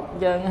mắt nó thụt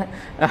chứ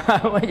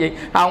quý vị,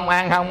 không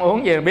ăn không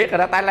uống gì biết rồi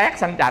đó, tái lét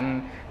xanh trành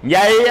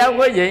vậy á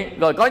quý vị.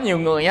 Rồi có nhiều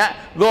người á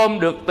gom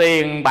được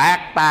tiền bạc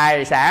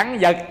tài sản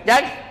vật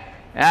chất,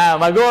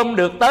 mà gom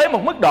được tới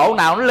một mức độ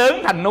nào nó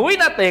lớn thành núi,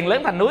 nó tiền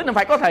lớn thành núi, nó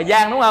phải có thời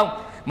gian, đúng không?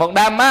 Một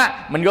năm á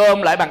mình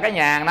gom lại bằng cái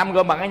nhà, năm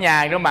gom bằng cái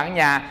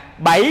nhà,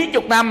 70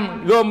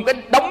 năm gom cái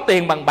đống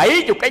tiền bằng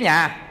 70 cái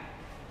nhà,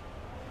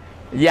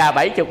 và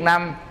 70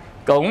 năm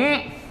cũng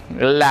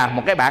là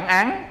một cái bản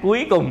án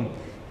cuối cùng,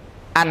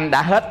 anh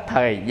đã hết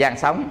thời gian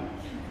sống.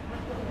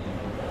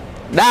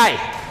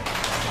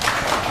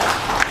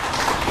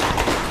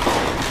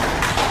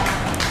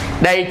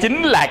 Đây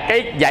chính là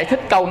cái giải thích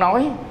câu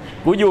nói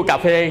của vua cà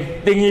phê: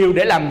 tiền nhiều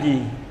để làm gì,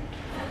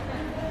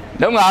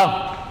 đúng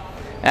không?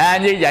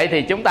 Như vậy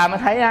thì chúng ta mới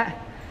thấy á,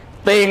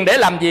 tiền để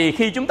làm gì?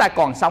 Khi chúng ta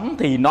còn sống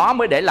thì nó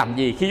mới để làm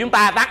gì. Khi chúng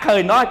ta tắt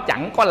hơi nó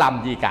chẳng có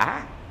làm gì cả.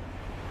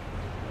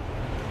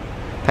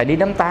 Thầy đi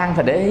đám tang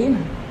thầy để ý nè,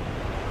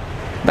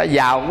 ta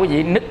giàu quý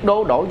vị nứt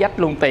đổ vách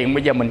luôn. tiền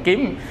bây giờ mình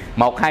kiếm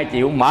 1-2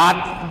 triệu mệt,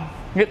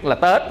 nhất là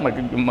Tết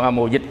mà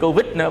mùa dịch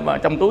Covid nữa, mà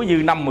trong túi dư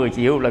 5-10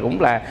 triệu là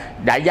cũng là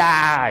đại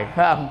gia rồi,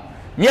 phải không?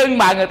 Nhưng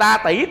mà người ta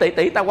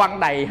tỷ ta quăng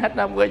đầy hết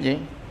đó quý vị.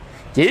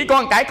 Chỉ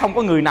có một cái không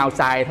có người nào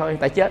xài thôi,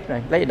 ta chết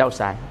rồi, lấy gì đâu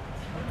xài.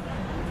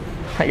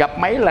 Thầy gặp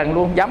mấy lần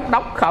luôn, giám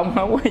đốc không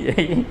hả quý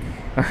vị?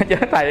 Chứ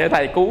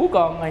thầy cứu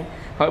con ơi,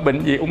 hỏi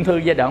bệnh gì ung thư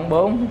giai đoạn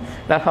 4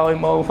 là thôi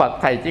mô Phật,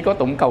 thầy chỉ có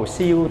tụng cầu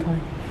siêu thôi.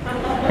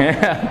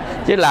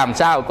 Chứ làm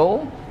sao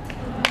cứu.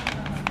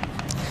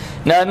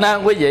 Nên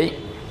quý vị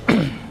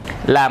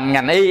làm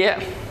ngành y á,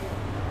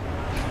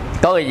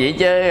 có quý vị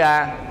chứ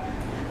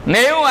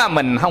nếu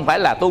mình không phải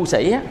là tu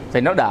sĩ á,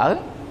 thì nó đỡ.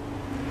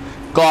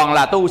 Còn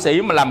là tu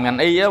sĩ mà làm ngành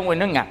y á,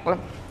 nó ngặt lắm.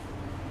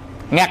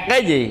 Ngặt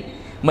cái gì?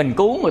 Mình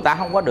cứu người ta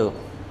không có được,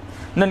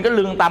 nên cái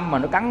lương tâm mà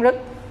nó cắn rứt.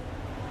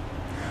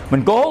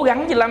 Mình cố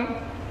gắng chứ lắm,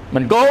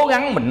 mình cố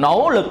gắng, mình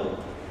nỗ lực.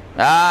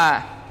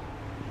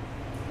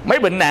 Mấy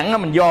bệnh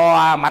nặng mình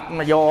dò mạch,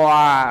 mà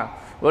dò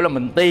gọi là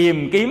mình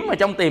tìm kiếm. Ở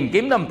trong tìm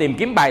kiếm đó mình tìm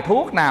kiếm bài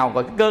thuốc nào,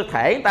 rồi cái cơ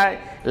thể người ta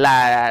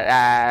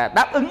là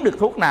đáp ứng được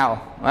thuốc nào,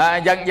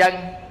 vân.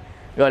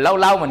 Rồi lâu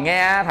lâu mình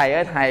nghe thầy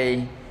ơi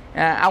thầy,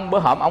 ông bữa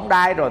hổm ổng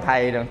đai rồi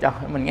thầy, rồi trời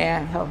mình nghe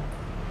thôi.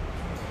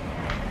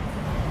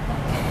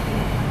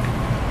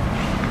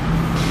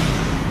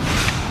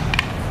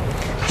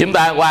 Chúng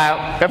ta qua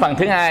cái phần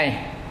thứ hai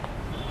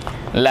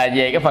là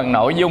về cái phần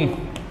nội dung.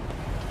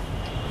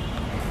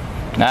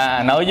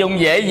 Nội dung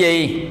về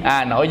gì?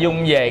 Nội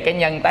dung về cái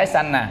nhân tái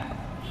sanh nè,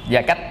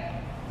 và cách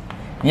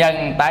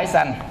nhân tái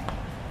sanh,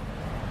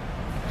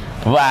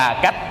 và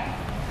cách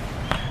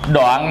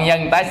đoạn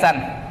nhân tái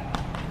sanh.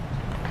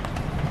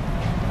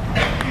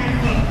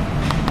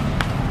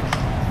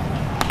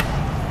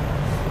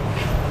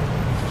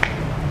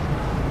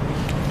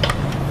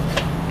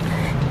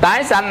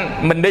 Tái sanh,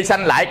 mình đi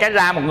sanh lại cái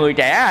ra một người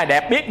trẻ rồi,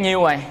 đẹp biết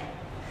nhiêu rồi,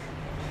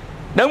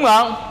 đúng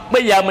không?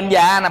 Bây giờ mình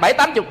già là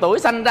 70-80 tuổi,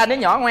 sanh ra đứa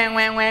nhỏ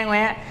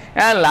ngoe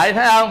lại,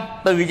 thấy không?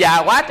 Từ già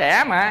quá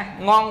trẻ mà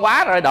ngon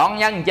quá rồi, đoạn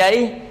nhân làm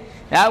chi?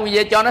 Bây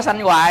giờ cho nó sanh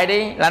hoài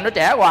đi, làm nó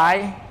trẻ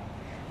hoài,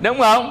 đúng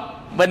không?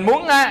 Mình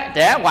muốn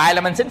trẻ hoài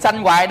là mình xin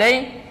sanh hoài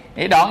đi,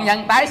 thì đoạn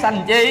nhân tái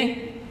sanh chi?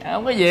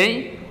 Không có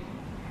gì.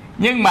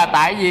 Nhưng mà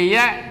tại vì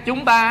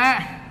chúng ta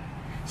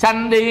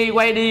sanh đi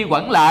quay đi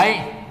quẩn lại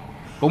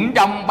cũng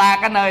trong 3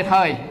 cái nơi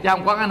thôi, chứ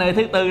không có cái nơi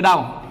thứ tư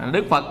đâu.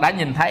 Đức Phật đã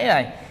nhìn thấy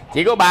rồi,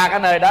 chỉ có 3 cái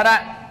nơi đó đó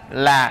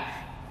là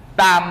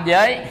tam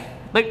giới,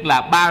 tức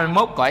là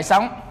 31 cõi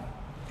sống.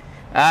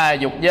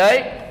 Dục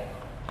giới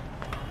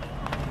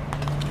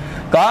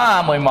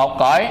có 11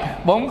 cõi,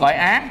 4 cõi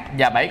ác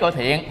và 7 cõi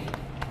thiện.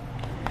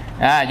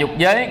 Dục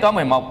giới có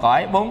 11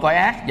 cõi, 4 cõi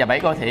ác và 7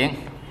 cõi thiện.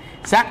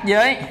 Sắc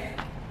giới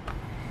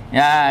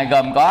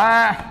gồm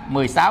có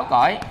 16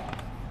 cõi,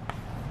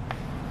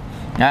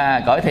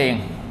 cõi thiền.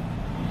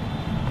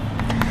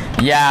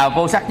 Và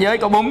vô sắc giới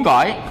có 4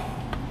 cõi,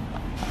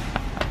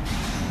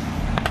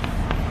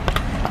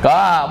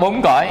 có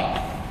 4 cõi,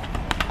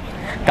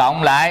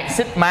 cộng lại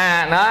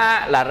Sigma nó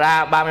là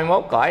ra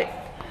 31 cõi.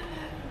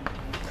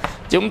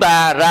 Chúng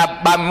ta ra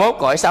 31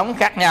 cõi sống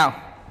khác nhau.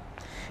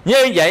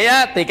 Như vậy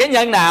thì cái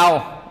nhân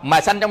nào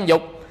mà sanh trong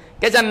dục,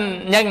 cái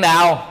nhân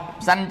nào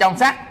sanh trong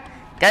sắc,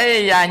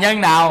 cái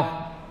nhân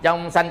nào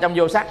sanh trong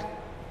vô sắc.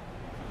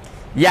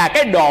 Và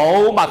cái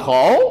độ mà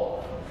khổ,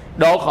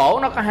 độ khổ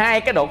nó có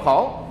 2 cái độ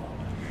khổ.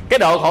 Cái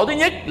độ khổ thứ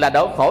nhất là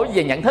độ khổ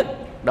về nhận thức,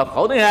 độ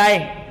khổ thứ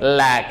hai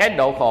là cái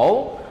độ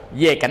khổ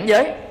về cảnh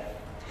giới.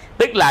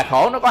 Tức là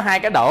khổ nó có 2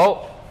 cái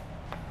độ.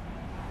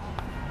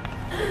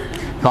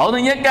 Khổ thứ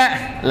nhất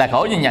là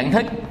khổ về nhận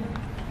thức.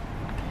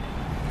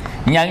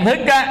 Nhận thức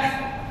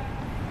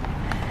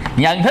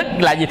nhận thức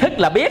là gì? Thức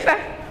là biết đó.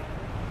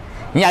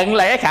 Nhận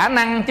là cái khả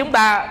năng chúng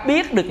ta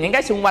biết được những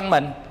cái xung quanh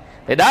mình,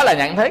 thì đó là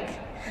nhận thức.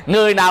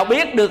 Người nào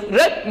biết được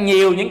rất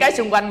nhiều những cái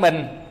xung quanh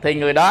mình thì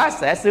người đó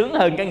sẽ sướng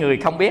hơn cái người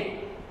không biết.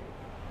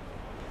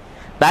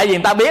 Tại vì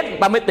người ta biết, người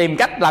ta mới tìm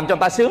cách làm cho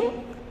người ta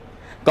sướng.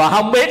 Còn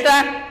không biết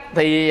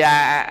thì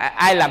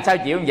ai làm sao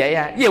chịu như vậy.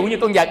 Ví dụ như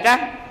con vật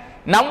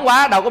nóng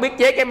quá đâu có biết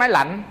chế cái máy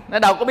lạnh, nó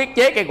đâu có biết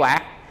chế cây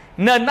quạt,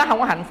 nên nó không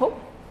có hạnh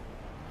phúc.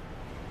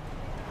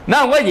 Nó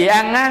không có gì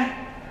ăn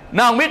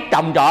nó không biết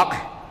trồng trọt,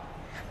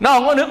 nó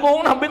không có nước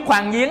uống, nó không biết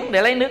khoan giếng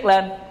để lấy nước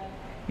lên.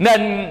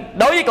 Nên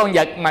đối với con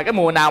vật mà cái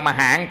mùa nào mà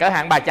hạn cỡ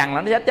hạn Bà Chằn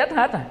là nó chết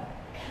hết rồi,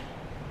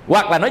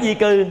 hoặc là nó di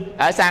cư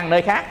ở sang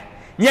nơi khác.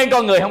 Nhưng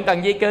con người không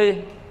cần di cư,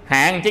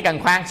 hạn chỉ cần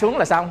khoan xuống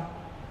là xong.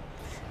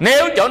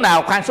 Nếu chỗ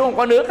nào khoan xuống không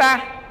có nước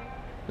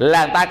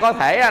là người ta có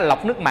thể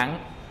lọc nước mặn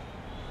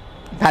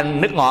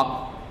thành nước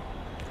ngọt.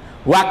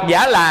 Hoặc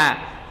giả là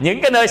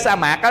những cái nơi sa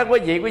mạc quý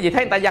vị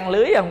thấy người ta giăng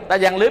lưới không? Ta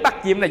giăng lưới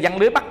bắt chim là giăng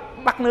lưới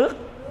bắt nước.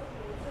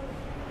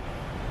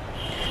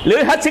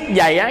 Lưới hết sức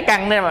dày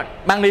căng nên mà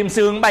ban đêm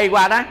sương bay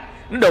qua đó,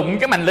 nó đụng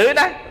cái mành lưới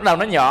đó, bắt đầu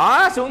nó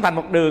nhỏ xuống thành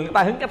một đường, người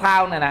ta hứng cái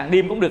thao này nè,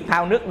 đêm cũng được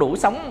thao nước đủ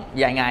sống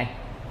vài ngày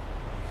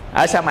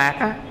ở sa mạc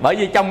á. Bởi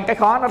vì trong cái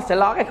khó nó sẽ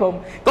ló cái khôn.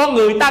 Con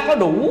người ta có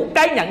đủ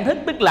cái nhận thức,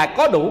 tức là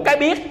có đủ cái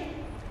biết.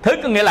 Thức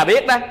có nghĩa là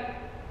biết đó,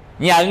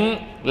 nhận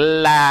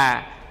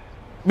là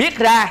biết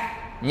ra,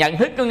 nhận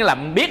thức có nghĩa là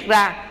biết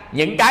ra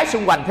những cái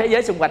xung quanh, thế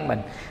giới xung quanh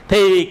mình.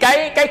 Thì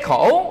cái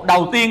khổ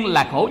đầu tiên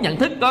là khổ nhận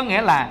thức, có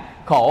nghĩa là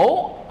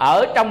khổ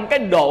ở trong cái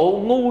độ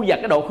ngu và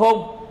cái độ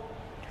khôn.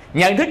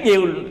 Nhận thức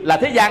nhiều là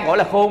thế gian gọi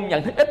là khôn,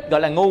 nhận thức ít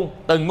gọi là ngu,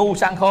 từ ngu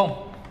sang khôn,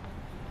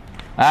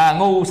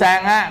 ngu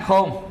sang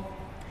khôn.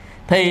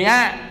 Thì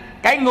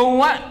cái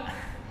ngu á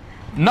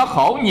nó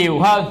khổ nhiều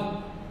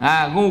hơn,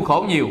 ngu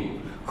khổ nhiều,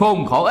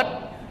 khôn khổ ít.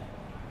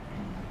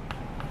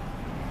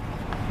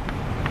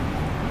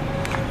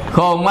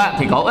 Khôn á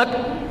thì khổ ít,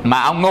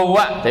 mà ông ngu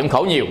á thì ông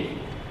khổ nhiều.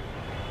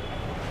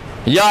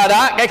 Do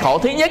đó cái khổ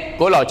thứ nhất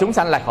của loài chúng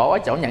sanh là khổ ở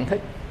chỗ nhận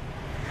thức.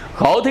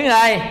 Khổ thứ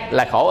hai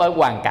là khổ ở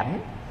hoàn cảnh,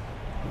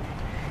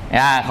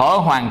 khổ ở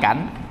hoàn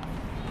cảnh.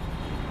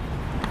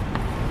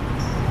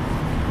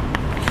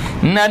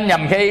 Nên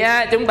nhầm khi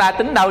chúng ta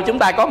tính đâu chúng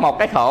ta có một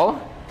cái khổ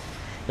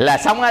là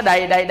sống ở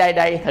đây.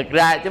 Thực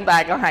ra chúng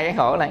ta có hai cái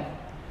khổ này.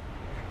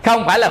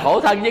 Không phải là khổ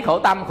thân với khổ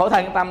tâm. Khổ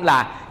thân tâm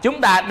là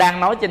chúng ta đang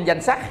nói trên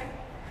danh sắc.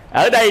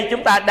 Ở đây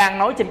chúng ta đang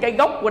nói trên cái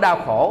gốc của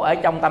đau khổ ở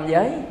trong tâm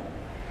giới,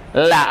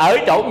 là ở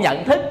chỗ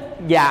nhận thức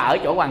và ở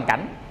chỗ hoàn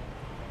cảnh.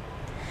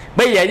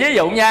 Bây giờ ví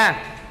dụ nha,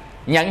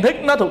 nhận thức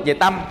nó thuộc về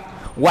tâm,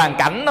 hoàn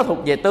cảnh nó thuộc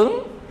về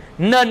tướng,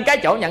 nên cái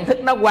chỗ nhận thức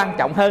nó quan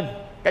trọng hơn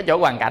cái chỗ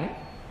hoàn cảnh.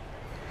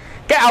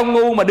 Cái ông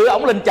ngu mà đưa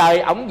ổng lên trời,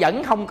 ổng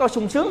vẫn không có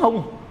sung sướng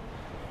hung.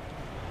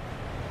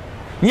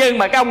 Nhưng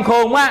mà cái ông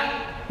khôn á,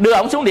 đưa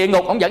ổng xuống địa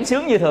ngục, ổng vẫn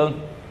sướng như thường.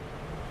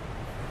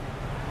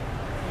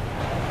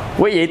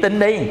 Quý vị tin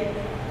đi.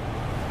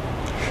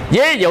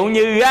 Ví dụ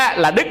như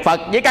là Đức Phật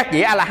với các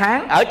vị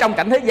A-la-hán ở trong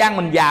cảnh thế gian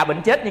mình già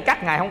bệnh chết, nhưng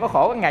các ngài không có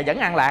khổ, các ngài vẫn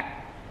an lạc.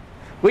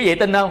 Quý vị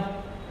tin không?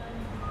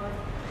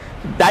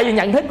 Tại vì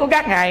nhận thức của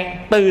các ngài,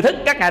 từ thức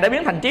các ngài đã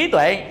biến thành trí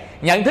tuệ.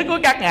 Nhận thức của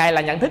các ngài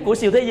là nhận thức của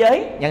siêu thế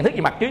giới, nhận thức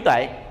về mặt trí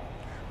tuệ.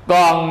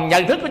 Còn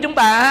nhận thức của chúng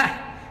ta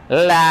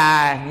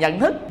là nhận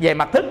thức về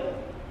mặt thức,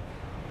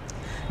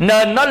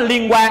 nên nó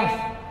liên quan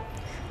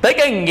tới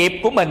cái nghiệp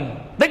của mình.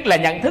 Tức là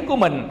nhận thức của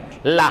mình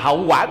là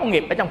hậu quả của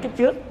nghiệp ở trong kiếp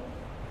trước.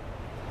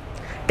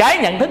 Cái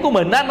nhận thức của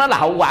mình đó, nó là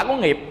hậu quả của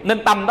nghiệp,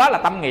 nên tâm đó là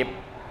tâm nghiệp.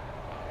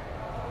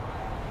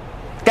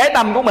 Cái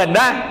tâm của mình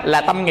đó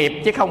là tâm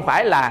nghiệp, chứ không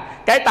phải là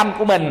cái tâm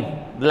của mình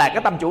là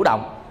cái tâm chủ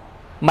động,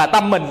 mà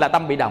tâm mình là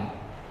tâm bị động.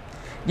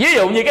 Ví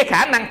dụ như cái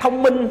khả năng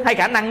thông minh hay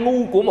khả năng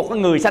ngu của một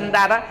con người sanh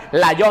ra đó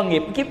là do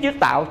nghiệp kiếp trước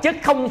tạo, chứ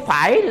không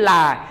phải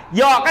là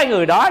do cái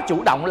người đó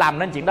chủ động làm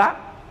nên chuyện đó.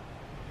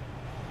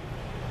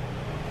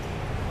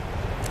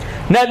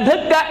 Nên thức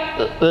đó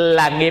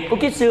là nghiệp của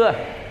kiếp xưa.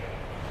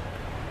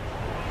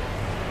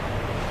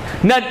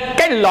 Nên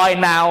cái loài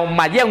nào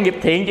mà gieo nghiệp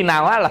thiện chừng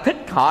nào là thức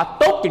họ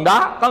tốt chừng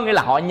đó, có nghĩa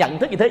là họ nhận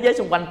thức về thế giới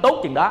xung quanh tốt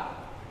chừng đó.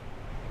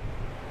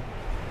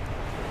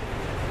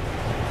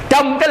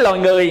 Trong cái loài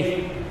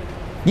người,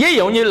 ví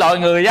dụ như loài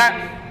người á,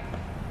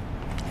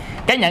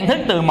 cái nhận thức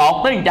từ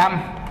 1 tới 100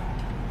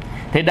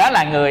 thì đó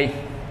là người.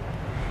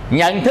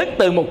 Nhận thức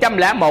từ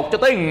 101 cho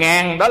tới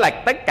 1000 đó là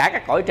tất cả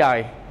các cõi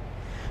trời.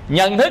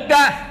 Nhận thức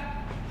á,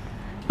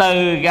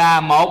 từ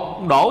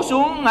 1 đổ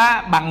xuống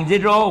bằng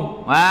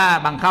 0,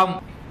 bằng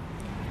 0.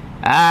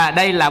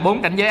 Đây là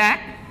 4 cảnh giới ác.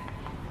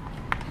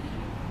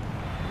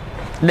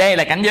 Đây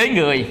là cảnh giới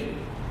người.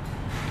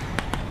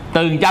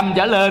 Từ 100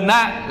 trở lên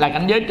đó là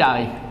cảnh giới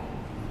trời.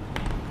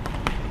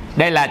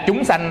 Đây là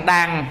chúng sanh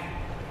đang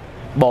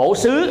bổ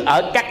xứ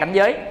ở các cảnh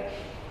giới.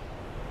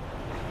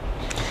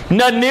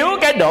 Nên nếu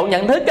cái độ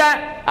nhận thức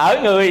ở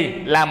người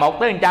là 1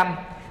 tới 100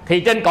 thì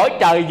trên cõi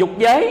trời dục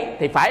giới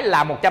thì phải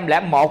là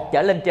 101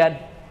 trở lên trên,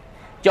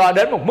 cho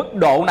đến một mức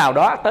độ nào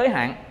đó tới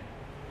hạn.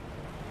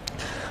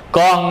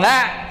 Còn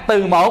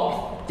từ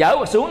 1 trở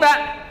xuống đó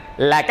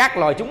là các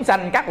loài chúng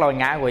sanh, các loài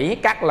ngạ quỷ,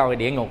 các loài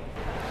địa ngục.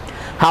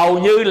 Hầu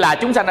như là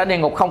chúng sanh ở địa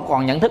ngục không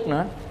còn nhận thức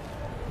nữa.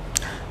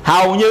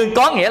 Hầu như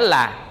có nghĩa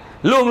là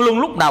luôn luôn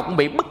lúc nào cũng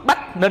bị bức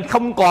bách, nên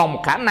không còn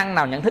một khả năng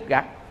nào nhận thức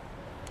cả.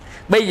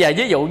 Bây giờ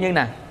ví dụ như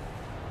nè,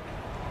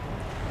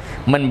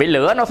 mình bị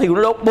lửa nó thiêu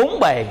đốt 4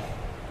 bề,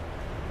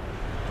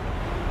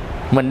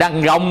 mình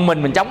đang gồng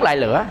mình chống lại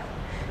lửa,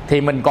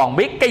 thì mình còn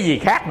biết cái gì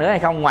khác nữa hay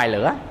không ngoài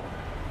lửa?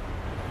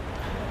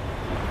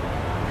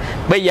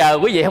 Bây giờ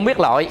quý vị không biết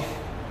lội,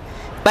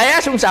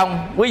 té xuống sông,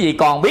 quý vị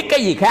còn biết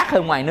cái gì khác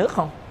hơn ngoài nước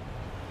không?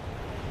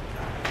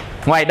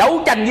 Ngoài đấu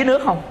tranh với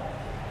nước không?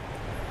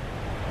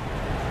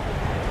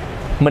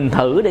 Mình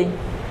thử đi.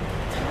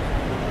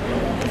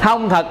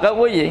 Không, thật đó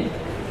quý vị.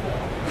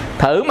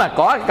 Thử mà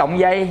có cái cọng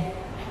dây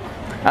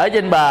ở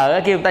trên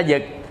bờ kêu người ta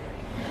giật,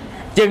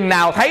 chừng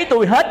nào thấy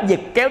tôi hết giật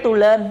kéo tôi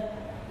lên.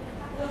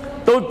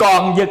 Tôi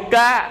còn giật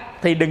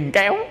thì đừng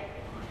kéo.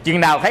 Chừng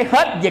nào thấy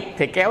hết giật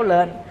thì kéo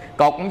lên.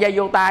 Cột con dây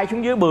vô tay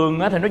xuống dưới bường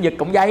thì nó giật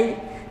cọng dây.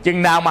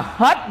 Chừng nào mà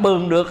hết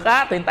bường được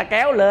thì người ta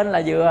kéo lên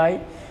là vừa rồi,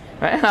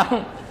 phải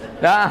không?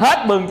 Đó,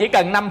 hết bường chỉ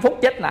cần 5 phút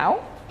chết não.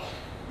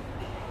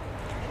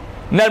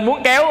 Nên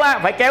muốn kéo á,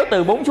 phải kéo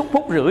từ 4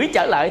 phút rưỡi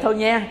trở lại thôi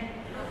nha.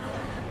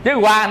 Chứ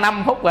qua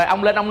 5 phút rồi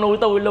ông lên ông nuôi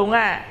tôi luôn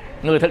á,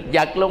 người thực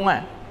vật luôn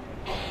á.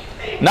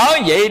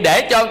 Nói vậy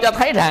để cho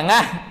thấy rằng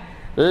á,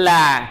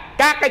 là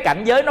các cái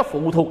cảnh giới nó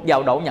phụ thuộc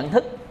vào độ nhận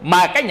thức,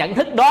 mà cái nhận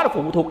thức đó nó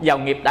phụ thuộc vào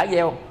nghiệp đã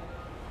gieo.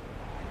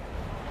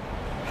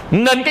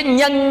 Nên cái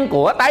nhân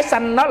của tái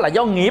sanh nó là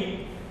do nghiệp,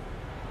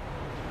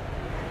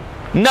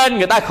 nên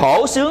người ta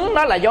khổ sướng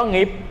nó là do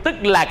nghiệp. Tức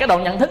là cái độ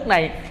nhận thức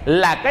này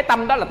là cái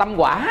tâm, đó là tâm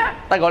quả,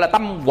 ta gọi là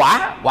tâm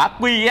quả, quả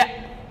quy á.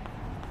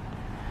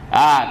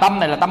 Tâm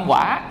này là tâm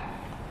quả,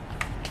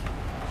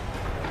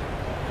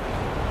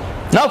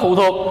 nó phụ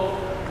thuộc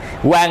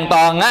hoàn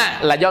toàn á,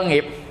 là do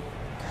nghiệp.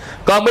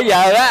 Còn bây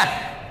giờ á,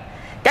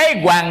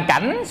 cái hoàn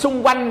cảnh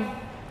xung quanh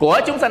của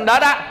chúng sanh đó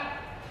đó,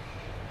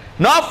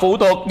 nó phụ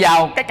thuộc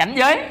vào cái cảnh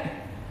giới.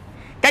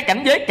 Cái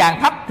cảnh giới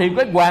càng thấp thì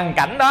cái hoàn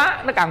cảnh đó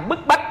nó càng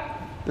bức bách,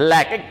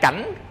 là cái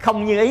cảnh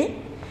không như ý.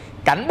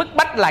 Cảnh bức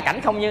bách là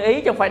cảnh không như ý,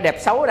 chứ không phải đẹp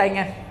xấu ở đây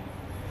nha,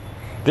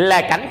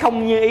 là cảnh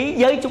không như ý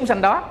với chúng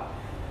sanh đó.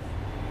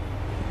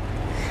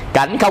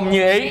 Cảnh không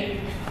như ý,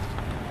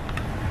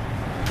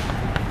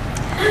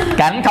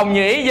 cảnh không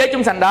như ý với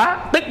chúng sanh đó,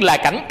 tức là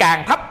cảnh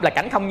càng thấp là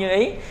cảnh không như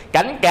ý,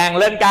 cảnh càng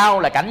lên cao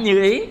là cảnh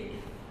như ý.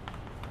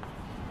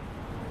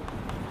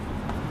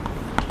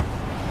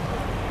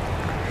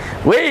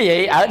 Quý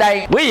vị ở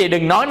đây, quý vị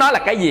đừng nói nó là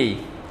cái gì,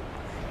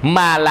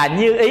 mà là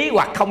như ý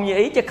hoặc không như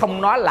ý, chứ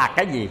không nói là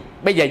cái gì.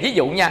 Bây giờ ví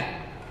dụ nha,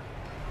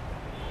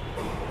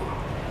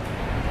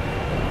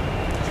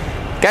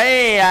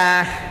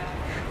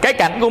 cái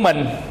cảnh của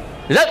mình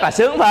rất là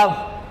sướng phải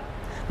không?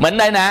 Mình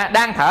đây nè,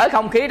 đang thở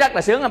không khí rất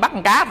là sướng, bắt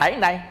con cá thảy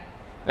đây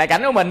là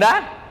cảnh của mình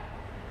đó.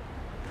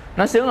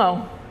 Nó sướng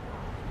không?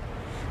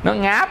 Nó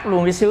ngáp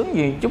luôn, cái sướng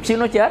gì, chút xíu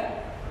nó chết.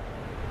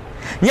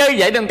 Như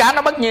vậy con cá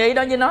nó bất như ý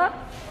đó với nó.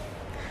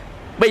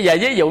 Bây giờ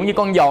ví dụ như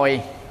con dòi,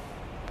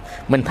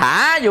 mình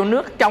thả vô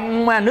nước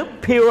trong, nước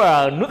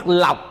pure, nước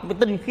lọc,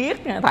 tinh khiết,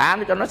 thả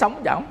cho nó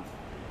sống chồng,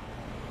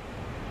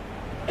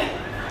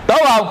 tốt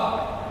không?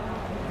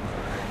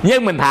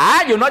 Nhưng mình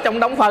thả vô nó trong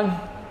đống phân,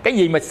 cái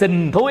gì mà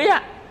xình thúi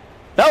á,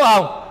 tốt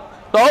không?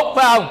 Tốt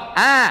phải không?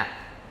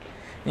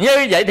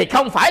 Như vậy thì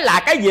không phải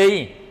là cái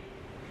gì,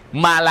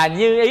 mà là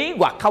như ý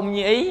hoặc không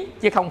như ý,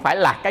 chứ không phải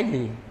là cái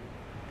gì.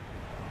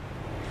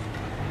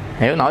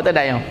 Hiểu nổi tới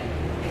đây không?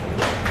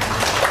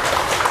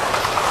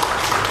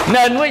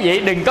 Nên quý vị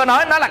đừng có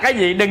nói nó là cái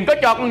gì. Đừng có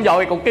cho con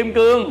dòi cục kim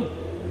cương,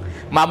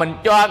 mà mình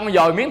cho con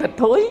dòi miếng thịt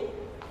thúi.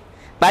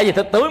 Tại vì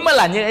thịt thúi mới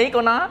là như ý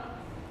của nó,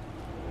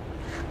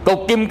 cục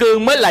kim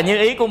cương mới là như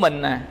ý của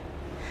mình nè.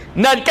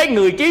 Nên cái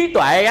người trí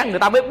tuệ á, người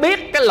ta mới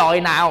biết cái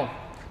loài nào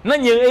nó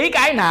như ý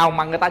cái nào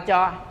mà người ta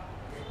cho.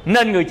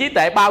 Nên người trí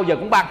tuệ bao giờ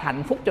cũng ban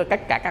hạnh phúc cho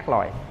tất cả các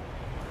loài.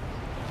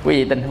 Quý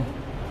vị tin không?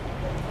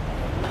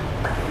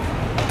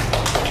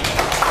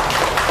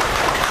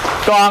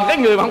 Còn cái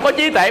người mà không có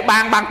trí tuệ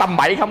ban tầm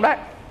bậy không đó.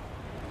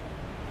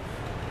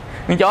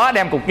 Con chó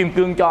đem cục kim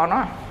cương cho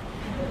nó,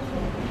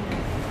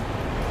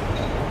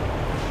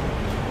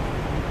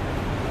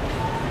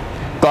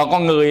 còn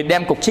con người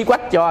đem cục xí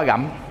quách cho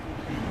gặm.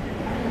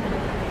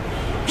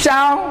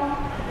 Sao?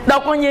 Đâu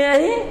có như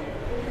ý.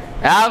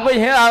 Quý vị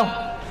hiểu không?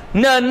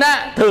 Nên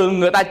á, thường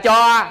người ta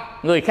cho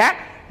người khác,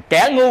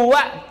 kẻ ngu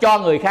á cho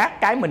người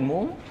khác cái mình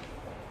muốn,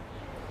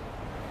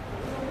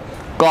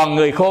 còn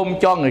người khôn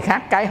cho người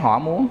khác cái họ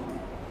muốn.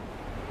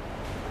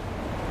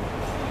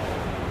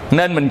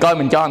 Nên mình coi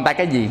mình cho người ta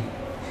cái gì,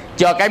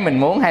 cho cái mình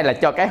muốn hay là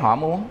cho cái họ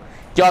muốn.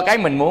 Cho cái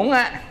mình muốn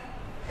á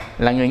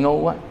là người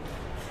ngu á,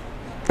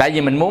 tại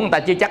vì mình muốn người ta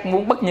chưa chắc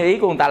muốn bất như ý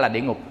của người ta là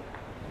địa ngục.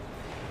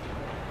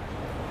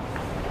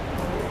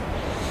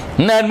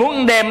 Nên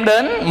muốn đem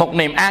đến một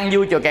niềm an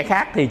vui cho kẻ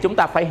khác thì chúng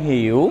ta phải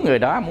hiểu người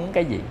đó muốn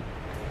cái gì,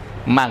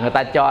 mà người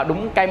ta cho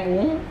đúng cái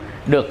muốn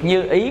được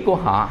như ý của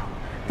họ.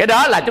 Cái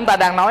đó là chúng ta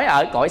đang nói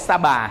ở cõi Sa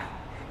Bà.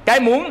 Cái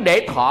muốn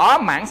để thỏa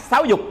mãn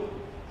sáu dục,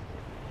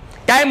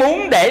 cái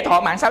muốn để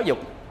thỏa mãn sáu dục.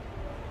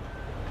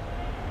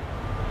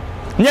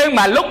 Nhưng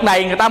mà lúc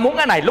này người ta muốn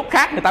cái này, lúc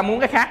khác người ta muốn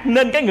cái khác.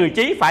 Nên cái người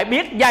trí phải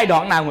biết giai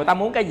đoạn nào người ta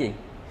muốn cái gì.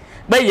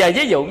 Bây giờ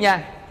ví dụ nha,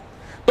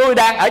 tôi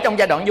đang ở trong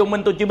giai đoạn vô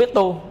minh, tôi chưa biết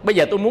tu. Bây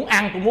giờ tôi muốn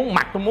ăn, tôi muốn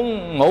mặc, tôi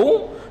muốn ngủ,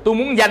 tôi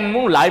muốn danh,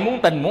 muốn lợi,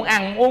 muốn tình, muốn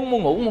ăn, muốn uống,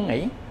 muốn ngủ, muốn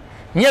nghỉ.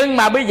 Nhưng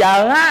mà bây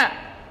giờ á,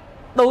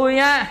 tôi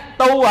á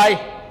tu rồi,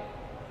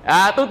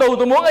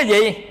 tôi muốn cái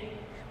gì?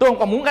 Tôi không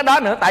còn muốn cái đó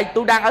nữa, tại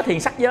tôi đang ở thiền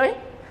sắc giới.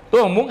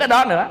 Tôi không muốn cái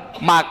đó nữa.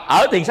 Mà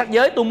ở thiền sắc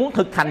giới tôi muốn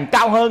thực hành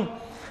cao hơn.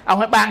 Ông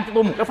hãy ban cho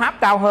tôi một cái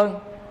pháp cao hơn.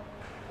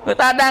 Người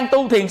ta đang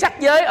tu thiền sắc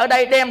giới, ở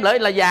đây đem lại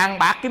là vàng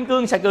bạc kim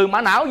cương xà cừ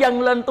mã não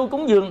dâng lên tôi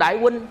cúng dường đại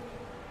huynh.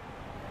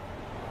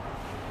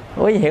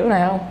 Quý vị hiểu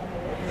này không?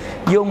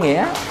 Vô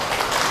nghĩa.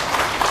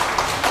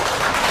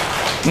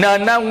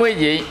 Nên đó quý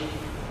vị,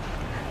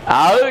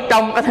 ở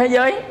trong cái thế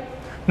giới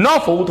nó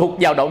phụ thuộc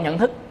vào độ nhận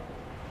thức.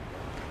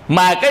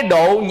 Mà cái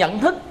độ nhận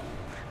thức,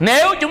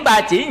 nếu chúng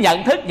ta chỉ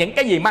nhận thức những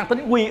cái gì mang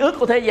tính quy ước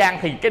của thế gian,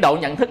 thì cái độ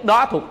nhận thức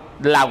đó thuộc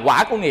là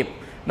quả của nghiệp,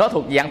 nó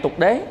thuộc dạng tục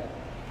đế.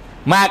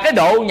 Mà cái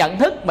độ nhận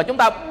thức mà chúng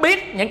ta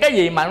biết những cái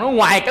gì mà nó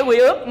ngoài cái quy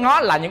ước, nó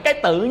là những cái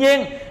tự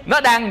nhiên,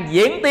 nó đang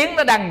diễn tiến,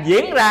 nó đang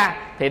diễn ra,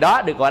 thì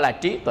đó được gọi là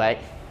trí tuệ.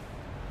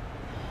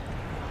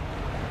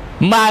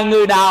 Mà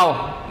người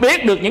nào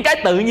biết được những cái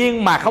tự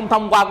nhiên mà không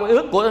thông qua quy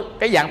ước của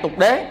cái dạng tục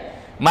đế,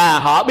 mà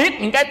họ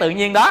biết những cái tự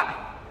nhiên đó,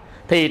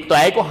 thì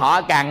tuệ của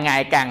họ càng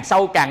ngày càng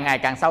sâu, càng ngày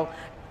càng sâu.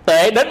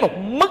 Tuệ đến một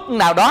mức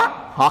nào đó,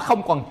 họ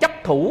không còn chấp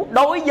thủ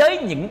đối với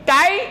những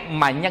cái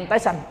mà nhân tái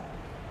sanh.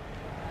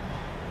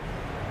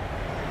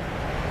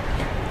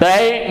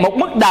 Tuệ một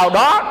mức nào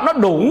đó nó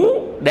đủ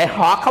để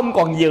họ không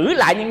còn giữ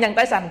lại những nhân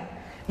tái sanh.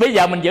 Bây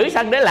giờ mình giữ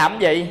sân để làm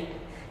gì?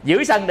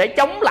 Giữ sân để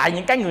chống lại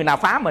những cái người nào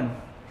phá mình.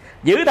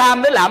 Giữ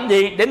tham để làm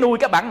gì? Để nuôi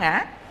cái bản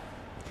ngã.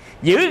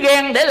 Giữ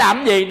ghen để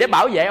làm gì? Để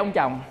bảo vệ ông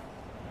chồng.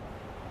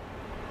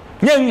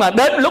 Nhưng mà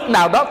đến lúc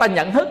nào đó ta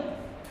nhận thức,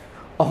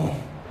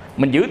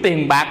 mình giữ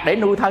tiền bạc để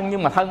nuôi thân,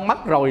 nhưng mà thân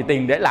mất rồi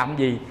tiền để làm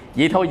gì?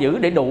 Vậy thôi giữ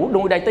để đủ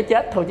nuôi đây tới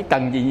chết thôi, chứ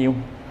cần gì nhiều.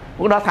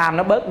 Lúc đó tham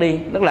nó bớt đi,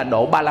 tức là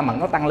độ ba la mật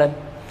nó tăng lên.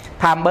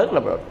 Tham bớt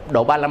là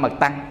độ ba la mật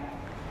tăng.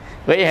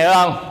 Quý vị hiểu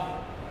không?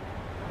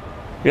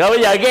 Rồi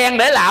bây giờ ghen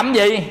để làm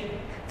gì?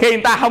 Khi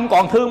người ta không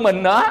còn thương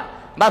mình nữa,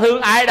 người ta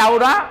thương ai đâu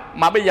đó,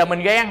 mà bây giờ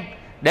mình ghen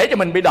để cho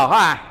mình bị đỏ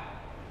à?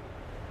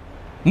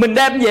 Mình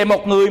đem về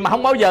một người mà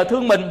không bao giờ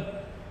thương mình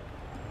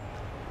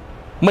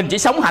chỉ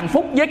sống hạnh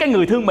phúc với cái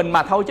người thương mình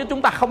mà thôi, chứ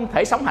chúng ta không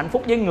thể sống hạnh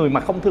phúc với người mà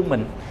không thương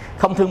mình.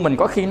 Không thương mình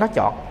có khi nó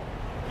chọt,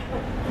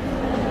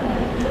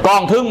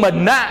 còn thương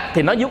mình á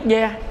thì nó vuốt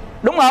ve,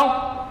 đúng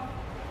không?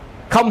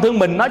 Không thương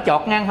mình nó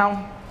chọt ngang hông.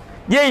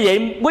 Vì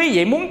vậy quý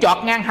vị muốn chọt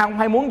ngang hông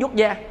hay muốn vuốt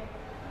ve?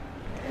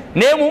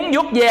 Nếu muốn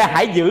vuốt ve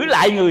hãy giữ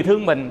lại người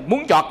thương mình.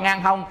 Muốn chọt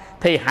ngang hông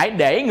thì hãy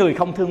để người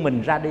không thương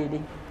mình ra đi.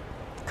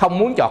 Không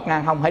muốn chọt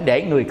ngang hông, hãy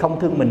để người không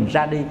thương mình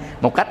ra đi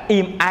một cách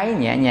im ái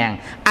nhẹ nhàng.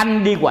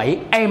 Anh đi quẩy,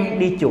 em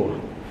đi chùa.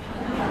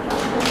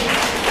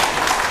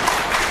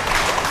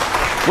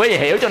 Quý vị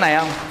hiểu chỗ này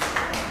không?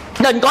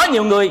 Nên có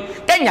nhiều người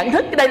cái nhận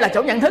thức, đây là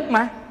chỗ nhận thức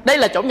mà. Đây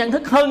là chỗ nhận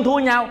thức hơn thua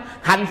nhau.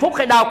 Hạnh phúc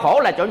hay đau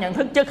khổ là chỗ nhận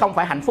thức, chứ không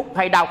phải hạnh phúc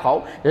hay đau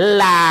khổ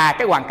là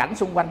cái hoàn cảnh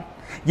xung quanh.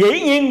 Dĩ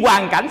nhiên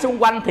hoàn cảnh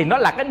xung quanh thì nó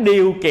là cái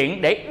điều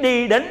kiện để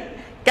đi đến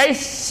cái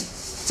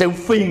sự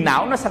phiền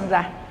não nó sanh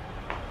ra.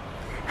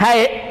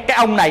 Hay cái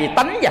ông này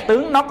tánh và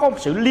tướng nó có một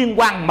sự liên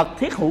quan mật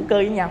thiết hữu cơ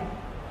với nhau.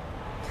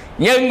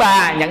 Nhưng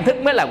mà nhận thức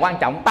mới là quan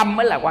trọng, tâm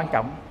mới là quan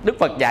trọng. Đức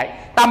Phật dạy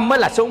tâm mới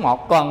là số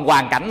 1, còn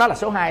hoàn cảnh nó là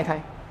số 2 thôi.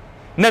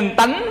 Nên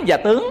tánh và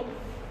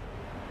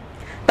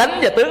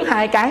tướng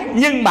hai cái,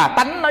 nhưng mà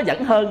tánh nó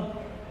vẫn hơn.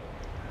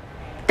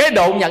 Cái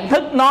độ nhận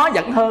thức nó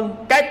vẫn hơn,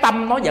 cái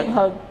tâm nó vẫn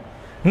hơn.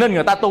 Nên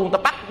người ta tu, người ta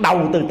bắt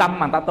đầu từ tâm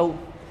mà người ta tu,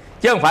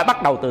 chứ không phải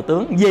bắt đầu từ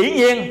tướng. Dĩ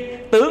nhiên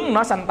tướng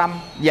nó sanh tâm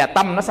và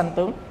tâm nó sanh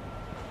tướng.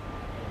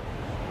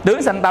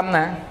 Tướng sanh tâm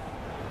nè,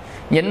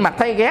 nhịn mặt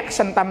thấy ghét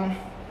sanh tâm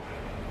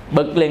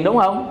bực liền, đúng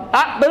không?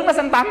 Đó, tướng nó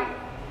sanh tâm.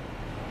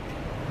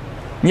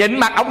 Nhịn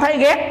mặt ông thấy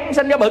ghét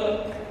sanh ra bực,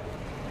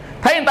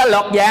 thấy người ta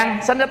lọt vàng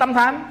sanh ra tâm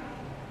tham.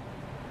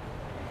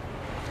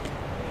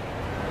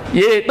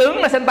 Vì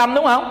tướng nó sanh tâm,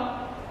 đúng không?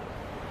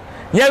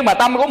 Nhưng mà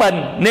tâm của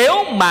mình, nếu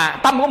mà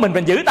tâm của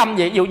mình giữ tâm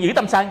gì? Ví dụ giữ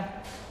tâm sân,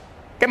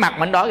 cái mặt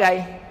mình đỏ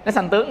gay, nó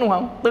sanh tướng, đúng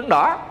không? Tướng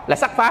đỏ là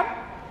sắc pháp.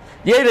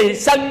 Vậy thì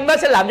sân nó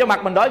sẽ làm cho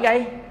mặt mình đỏ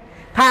gay,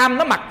 tham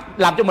nó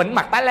làm cho mình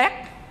mặt tái lét.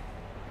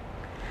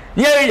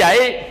 Như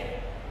vậy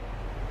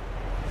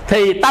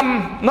thì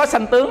tâm nó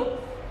sanh tướng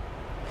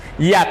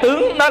và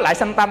tướng nó lại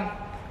sanh tâm.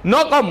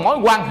 Nó có một mối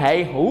quan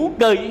hệ hữu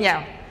cơ với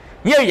nhau.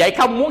 Như vậy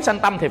không muốn sanh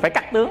tâm thì phải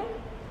cắt tướng.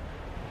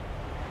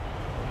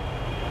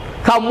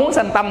 Không muốn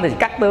sanh tâm thì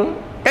cắt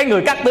tướng. Cái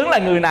người cắt tướng là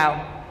người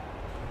nào?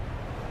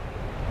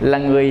 Là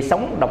người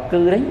sống độc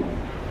cư đấy.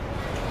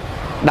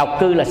 Độc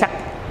cư là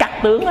cắt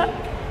tướng đó.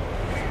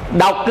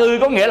 Độc cư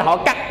có nghĩa là họ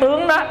cắt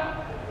tướng đó.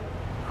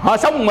 Họ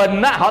sống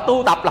mình á, họ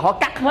tu tập là họ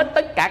cắt hết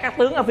tất cả các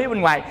tướng ở phía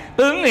bên ngoài.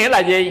 Tướng nghĩa là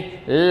gì?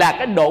 Là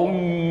cái độ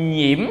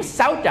nhiễm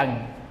 6 trần,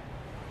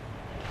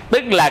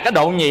 tức là cái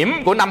độ nhiễm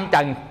của 5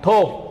 trần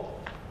thô.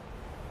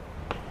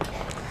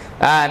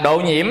 Độ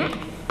nhiễm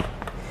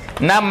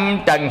 5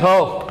 trần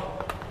thô.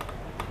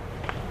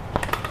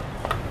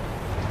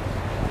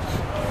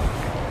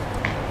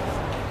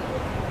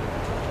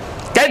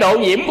 Cái độ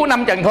nhiễm của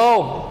 5 trần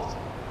thô,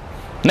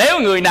 nếu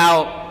người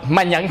nào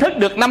mà nhận thức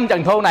được 5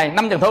 trần thô này,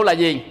 5 trần thô là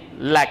gì?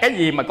 Là cái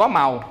gì mà có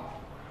màu,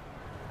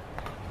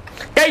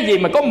 cái gì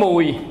mà có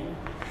mùi,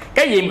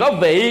 cái gì mà có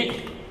vị,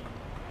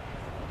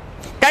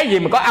 cái gì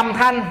mà có âm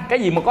thanh, cái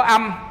gì mà có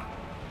âm,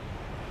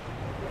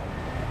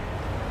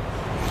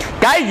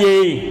 cái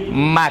gì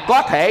mà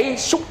có thể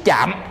xúc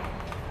chạm.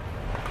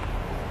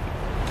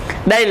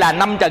 Đây là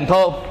 5 trần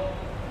thô.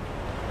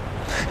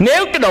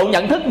 Nếu cái độ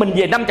nhận thức mình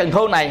về 5 trần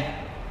thô này,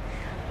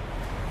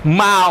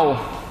 màu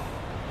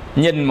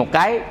nhìn một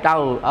cái,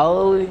 trời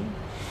ơi,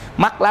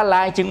 mắt lá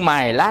lai, chân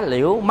mày lá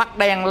liễu, mắt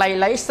đen lay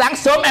lấy, sáng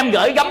sớm em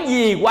gửi gắm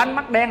gì của anh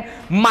mắt đen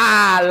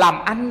mà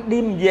làm anh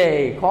đêm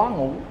về khó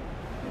ngủ.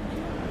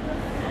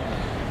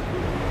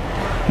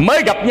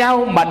 Mới gặp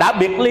nhau mà đã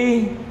biệt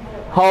ly,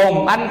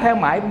 hồn anh theo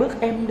mãi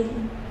bước em đi.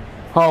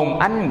 Hồn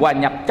anh hòa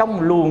nhập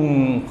trong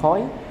luồng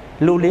khói,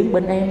 lưu luyến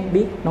bên em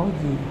biết nói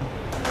gì.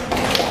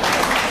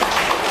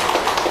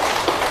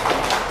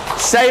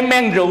 Say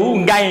men rượu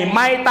ngày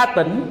mai ta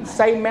tỉnh,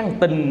 say men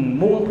tình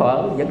muôn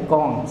thuở vẫn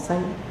còn say.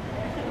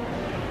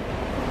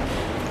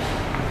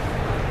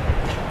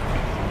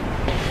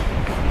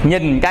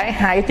 Nhìn cái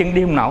hai cái chân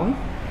đi không nổi.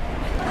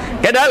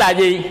 Cái đó là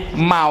gì?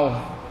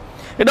 Màu.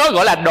 Cái đó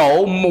gọi là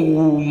độ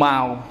mù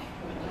màu.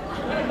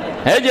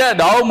 Hiểu chưa?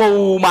 Độ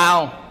mù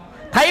màu.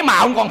 Thấy màu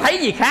không còn thấy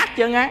gì khác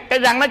chứ á. Cái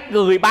răng nó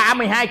cười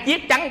 32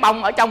 chiếc trắng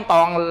bông, ở trong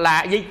toàn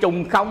là dây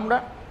trùng không đó.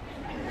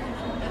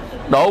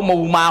 Độ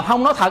mù màu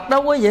không nói thật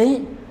đâu quý vị.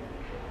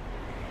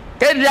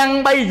 Cái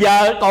răng bây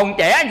giờ còn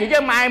trẻ vậy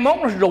chứ mai mốt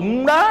nó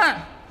rụng đó.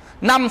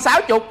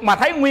 50-60 mà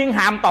thấy nguyên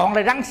hàm toàn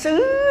là răng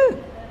sứ.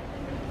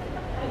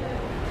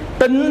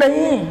 Tin đi,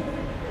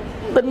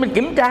 tin mình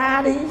kiểm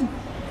tra đi.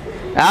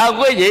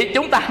 Quý vị,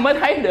 chúng ta mới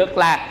thấy được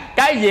là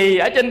cái gì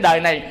ở trên đời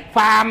này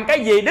phàm cái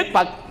gì. Đức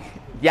Phật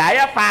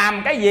dạy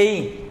phàm cái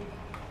gì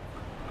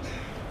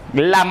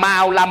là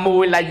màu, là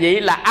mùi, là vị,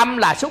 là âm,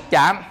 là xúc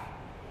chạm,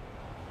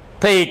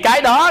 thì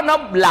cái đó nó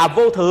là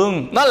vô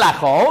thường, nó là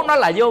khổ, nó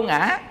là vô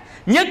ngã.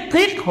 Nhất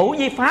thiết hữu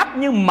vi pháp,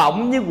 như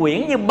mộng, như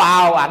quyển, như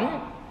bào ảnh,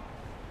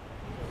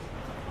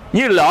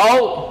 như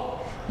lộ,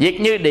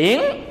 việc như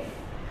điển,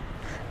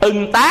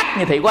 ưng tác,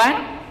 như thị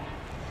quán.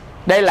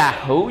 Đây là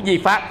hữu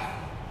vi pháp.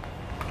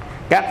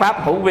 Các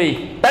pháp hữu vi,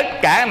 tất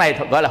cả cái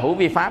này gọi là hữu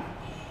vi pháp.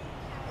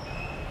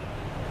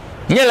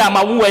 Như là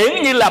mộng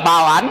quyển, như là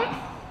bào ảnh,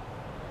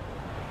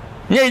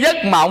 như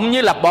giấc mộng,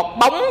 như là bọt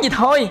bóng vậy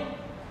thôi.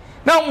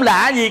 Nó không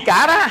lạ gì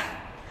cả đó.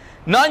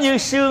 Nó như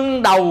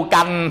sương đầu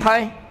cành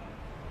thôi.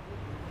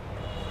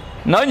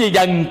 Nó như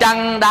dần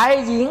trăng đáy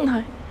giếng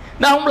thôi.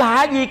 Nó không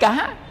lạ gì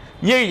cả.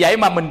 Như vậy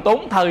mà mình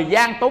tốn thời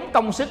gian, tốn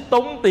công sức,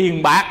 tốn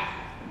tiền bạc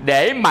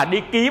để mà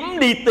đi kiếm,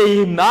 đi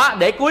tìm nó,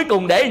 để cuối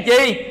cùng để làm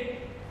chi?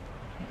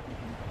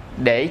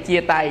 Để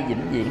chia tay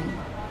vĩnh viễn.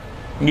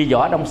 Như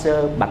Võ Đông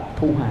Sơ, Bạch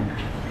Thu Hà.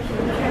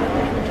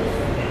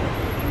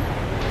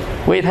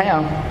 Quý thấy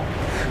không?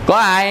 Có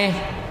ai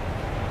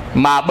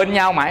mà bên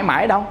nhau mãi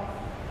mãi đâu.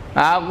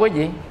 Quý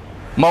vị,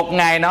 một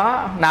ngày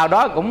nào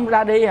đó cũng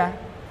ra đi à.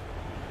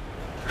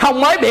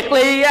 Không mới biệt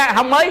ly,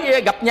 không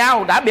mới gặp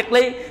nhau đã biệt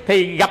ly,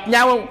 thì gặp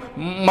nhau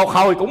một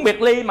hồi cũng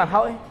biệt ly mà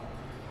thôi.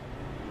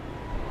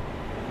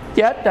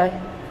 Chết rồi.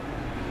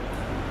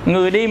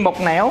 Người đi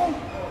một nẻo,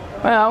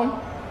 phải không?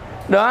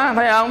 Đó,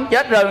 thấy không?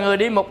 Chết rồi, người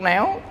đi một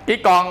nẻo. Chỉ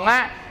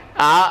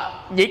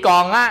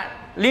còn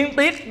liên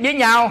tiếc với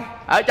nhau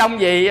ở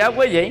trong gì á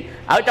quý vị?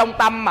 Ở trong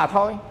tâm mà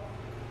thôi.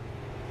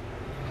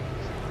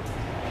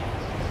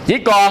 Chỉ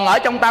còn ở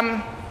trong tâm.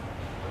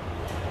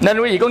 Nên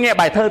quý vị có nghe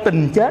bài thơ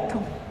Tình Chết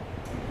không?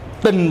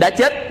 Tình đã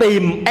chết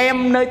tìm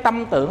em nơi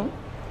tâm tưởng,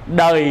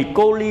 đời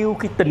cô liêu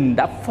khi tình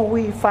đã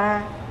phôi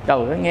pha. Trời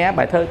ơi, nghe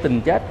bài thơ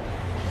Tình Chết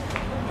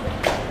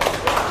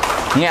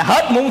nghe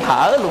hết muốn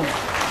thở luôn.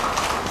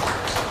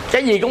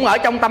 Cái gì cũng ở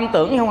trong tâm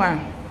tưởng không à.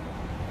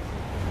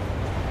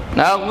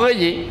 Đó quý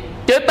vị.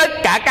 Chứ tất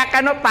cả các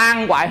cái nó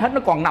tan hoại hết. Nó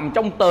còn nằm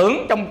trong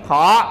tưởng, trong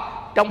thọ,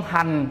 trong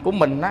hành của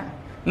mình á.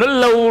 Nó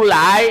lưu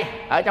lại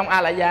ở trong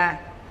A La Gia.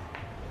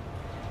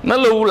 Nó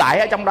lưu lại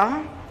ở trong đó.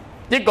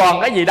 Chứ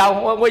còn cái gì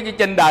đâu quý vị.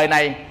 Trên đời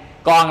này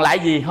còn lại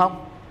gì không?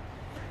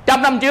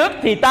 100 năm trước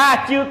thì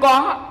ta chưa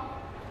có,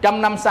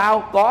 100 năm sau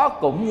có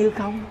cũng như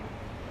không.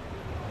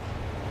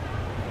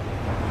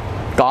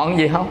 Còn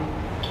gì không?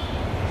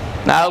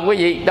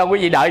 Quý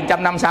vị đợi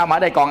 100 năm sau mà ở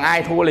đây còn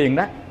ai thua liền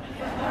đó.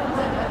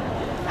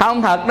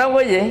 Không thật đó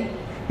quý vị.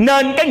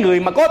 Nên cái người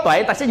mà có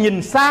tuệ ta sẽ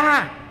nhìn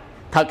xa,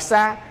 thật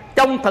xa,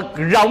 trong thật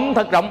rộng,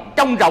 thật rộng.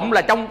 Trong rộng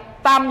là trong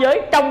tam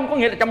giới, trong có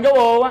nghĩa là trong dấu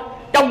ô á.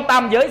 Trong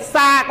tam giới,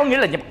 xa có nghĩa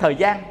là nhập thời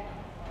gian.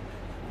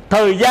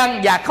 Thời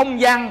gian và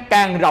không gian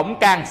càng rộng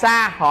càng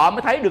xa, họ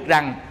mới thấy được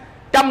rằng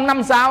 100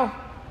 năm sau,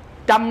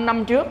 100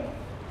 năm trước,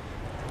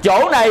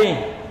 chỗ này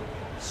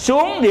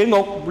xuống địa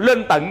ngục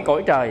lên tận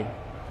cõi trời.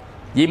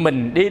 Vì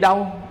mình đi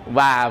đâu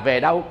và về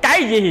đâu,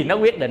 cái gì nó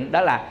quyết định,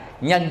 đó là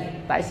nhân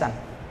tái sanh.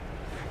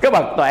 Cái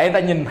bậc tuệ người ta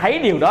nhìn thấy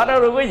điều đó đó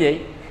quý vị.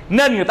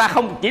 Nên người ta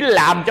không chỉ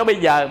làm cho bây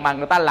giờ, mà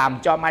người ta làm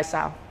cho mai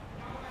sau.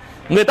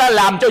 Người ta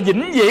làm cho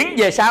vĩnh viễn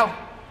về sau.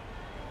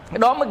 Cái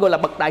đó mới gọi là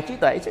bậc đại trí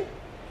tuệ chứ.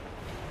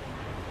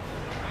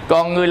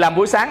 Còn người làm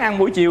buổi sáng ăn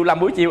buổi chiều, làm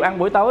buổi chiều ăn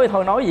buổi tối,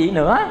 thôi nói gì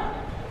nữa.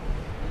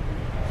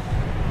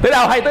 Tới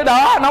đâu hay tới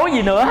đó, nói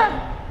gì nữa.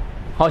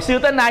 Hồi xưa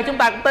tới nay chúng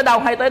ta cũng tới đâu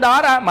hay tới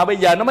đó đó. Mà bây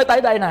giờ nó mới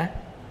tới đây nè.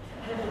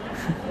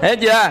 Thấy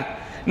chưa?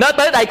 Nó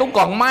tới đây cũng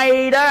còn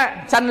may đó.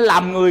 Sanh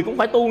làm người cũng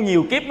phải tu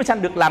nhiều kiếp mới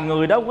sanh được làm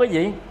người đó quý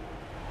vị.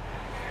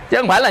 Chứ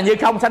không phải là như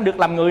không sanh được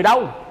làm người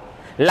đâu.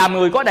 Làm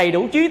người có đầy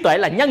đủ trí tuệ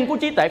là nhân của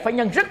trí tuệ, phải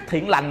nhân rất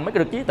thiện lành mới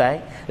được trí tuệ.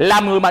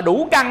 Làm người mà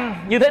đủ căn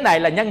như thế này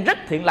là nhân rất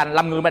thiện lành.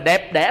 Làm người mà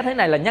đẹp đẽ thế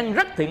này là nhân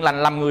rất thiện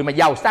lành. Làm người mà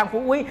giàu sang phú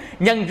quý,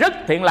 nhân rất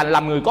thiện lành.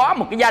 Làm người có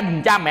một cái gia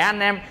đình cha mẹ anh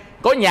em,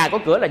 có nhà có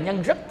cửa là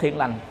nhân rất thiện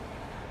lành.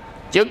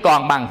 Chứ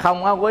còn bằng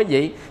không á quý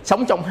vị,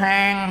 sống trong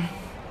hang,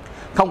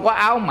 không có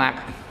áo mặc,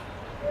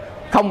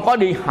 không có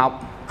đi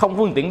học, không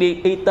phương tiện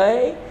đi y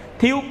tế,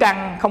 thiếu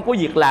căn, không có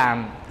việc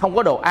làm, không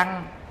có đồ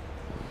ăn.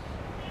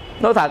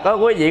 Nói thật đó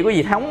quý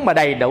vị sống mà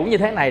đầy đủ như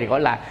thế này thì gọi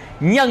là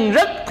nhân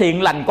rất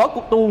thiện lành, có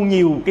tu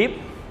nhiều kiếp.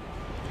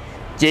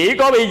 Chỉ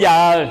có bây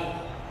giờ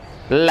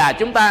là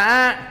chúng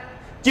ta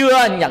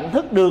chưa nhận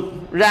thức được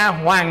ra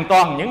hoàn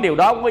toàn những điều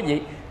đó quý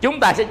vị. Chúng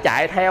ta sẽ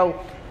chạy theo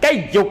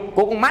cái dục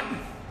của con mắt,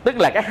 tức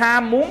là cái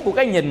ham muốn của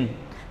cái nhìn,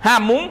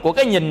 ham muốn của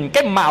cái nhìn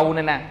cái màu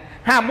này nè,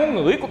 ham muốn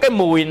ngửi của cái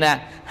mùi nè,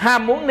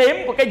 ham muốn nếm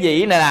của cái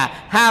vị này nè,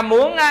 ham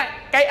muốn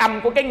cái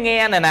âm của cái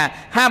nghe này nè,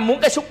 ham muốn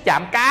cái xúc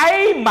chạm,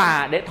 cái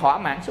mà để thỏa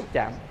mãn xúc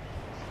chạm.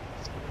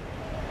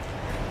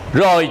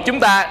 Rồi chúng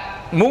ta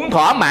muốn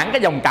thỏa mãn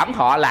cái dòng cảm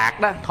thọ lạc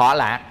đó, thọ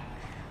lạc,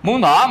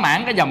 muốn thỏa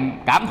mãn cái dòng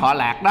cảm thọ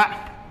lạc đó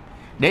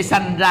để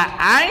sanh ra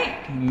ái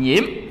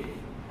nhiễm.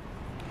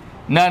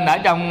 Nên ở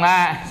trong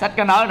sách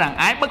có nói rằng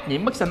ái bất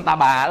nhiễm bất sanh ta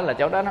bà, đó là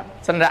chỗ đó,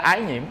 sanh ra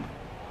ái nhiễm.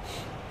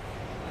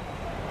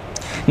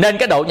 Nên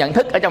cái độ nhận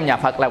thức ở trong nhà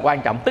Phật là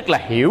quan trọng, tức là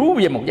hiểu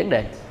về một vấn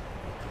đề.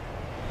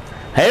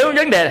 Hiểu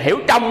vấn đề là hiểu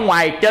trong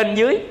ngoài trên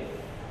dưới,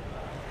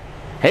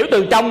 hiểu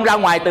từ trong ra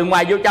ngoài, từ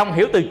ngoài vô trong,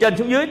 hiểu từ trên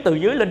xuống dưới, từ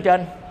dưới lên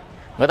trên.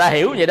 Người ta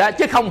hiểu vậy đó,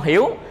 chứ không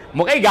hiểu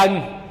một cái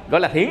gần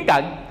gọi là thiển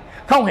cận,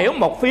 không hiểu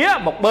một phía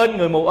một bên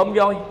người mù ôm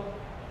voi.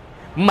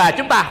 Mà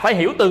chúng ta phải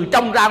hiểu từ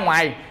trong ra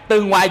ngoài,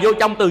 từ ngoài vô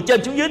trong, từ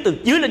trên xuống dưới, từ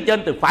dưới lên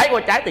trên, từ phải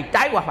qua trái, từ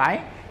trái qua phải.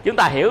 Chúng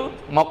ta hiểu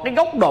một cái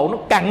góc độ nó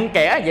cặn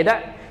kẽ vậy đó.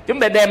 Chúng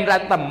ta đem ra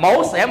tầm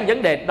mổ xẻ một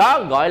vấn đề đó,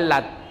 gọi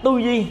là tư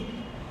duy,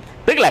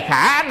 tức là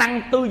khả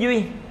năng tư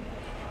duy,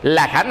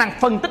 là khả năng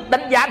phân tích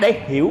đánh giá để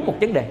hiểu một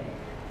vấn đề.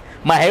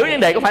 Mà hiểu vấn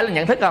đề có phải là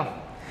nhận thức không?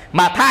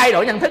 Mà thay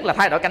đổi nhận thức là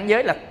thay đổi cảnh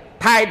giới, là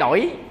thay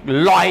đổi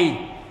loài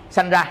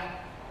sanh ra.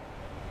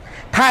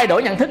 Thay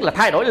đổi nhận thức là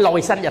thay đổi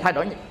loài sanh và thay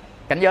đổi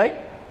cảnh giới.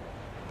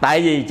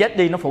 Tại vì chết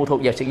đi nó phụ thuộc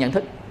vào sự nhận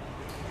thức.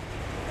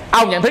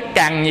 Ông nhận thức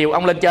càng nhiều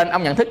ông lên trên,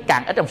 ông nhận thức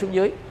càng ít ông xuống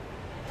dưới.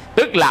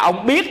 Tức là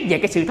ông biết về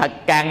cái sự thật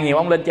càng nhiều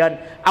ông lên trên,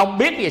 ông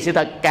biết về sự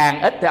thật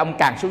càng ít thì ông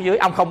càng xuống dưới.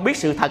 Ông không biết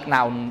sự thật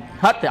nào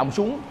hết thì ông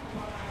xuống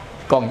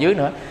còn dưới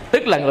nữa.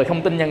 Tức là người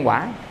không tin nhân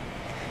quả.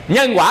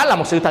 Nhân quả là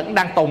một sự thật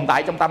đang tồn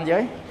tại trong tam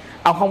giới.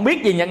 Ông không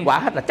biết gì nhân quả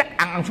hết là chắc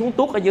ăn ông xuống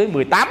tuốt ở dưới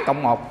 18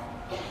 cộng 1.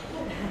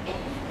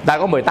 Ta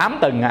có 18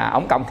 tầng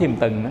ông cộng thêm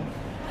tầng nữa,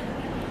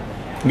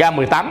 ra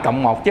 18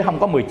 cộng 1 chứ không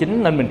có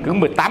 19. Nên mình cứ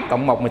 18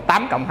 cộng 1,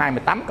 18 cộng 2,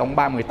 18 cộng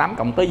 3, 18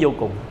 cộng tới vô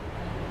cùng.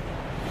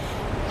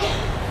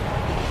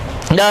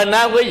 Nên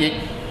đó quý vị,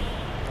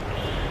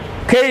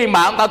 khi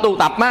mà ông ta tu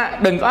tập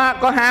đừng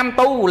có ham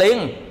tu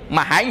liền,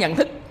 mà hãy nhận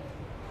thức.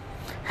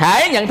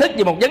 Hãy nhận thức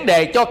về một vấn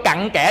đề cho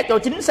cặn kẽ, cho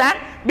chính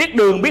xác, biết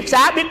đường, biết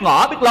xá, biết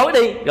ngõ, biết lối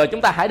đi, rồi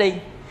chúng ta hãy đi.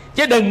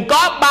 Chứ đừng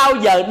có bao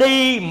giờ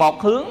đi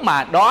một hướng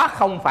mà đó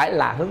không phải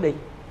là hướng đi.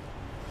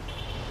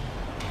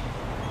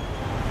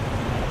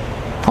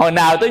 Hồi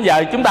nào tới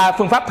giờ chúng ta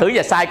phương pháp thử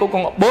và sai của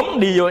con bướm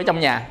đi vô ở trong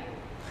nhà,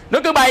 nó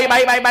cứ bay,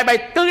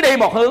 cứ đi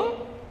một hướng,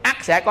 ắt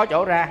sẽ có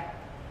chỗ ra.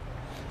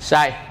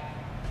 Sai.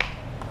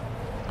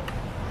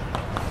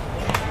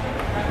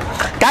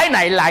 Cái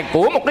này là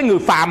của một cái người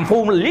phàm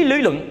phu lý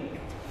luận.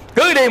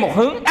 Cứ đi một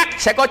hướng ắt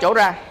sẽ có chỗ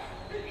ra.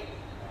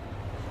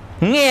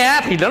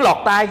 Nghe thì nó lọt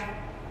tai,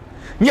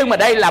 nhưng mà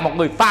đây là một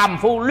người phàm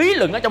phu lý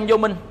luận ở trong vô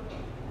minh.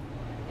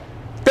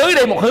 Cứ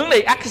đi một hướng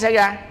đi ắt sẽ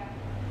ra.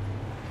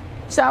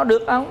 Sao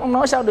được ông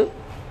nói sao được?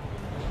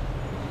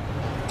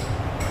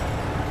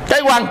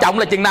 Cái quan trọng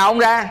là chừng nào ông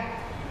ra.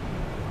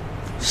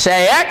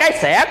 Cái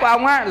xẻ của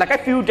ông là cái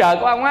future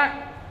của ông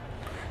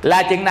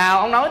là chừng nào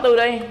ông nói tôi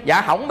đi.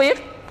 Dạ không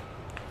biết.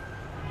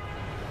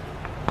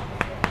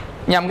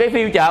 Nhằm cái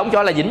future ông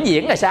cho là vĩnh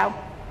viễn là sao?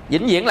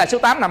 Vĩnh viễn là số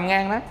 8 nằm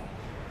ngang đó.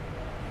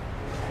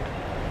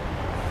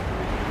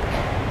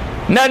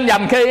 Nên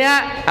nhằm khi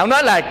ông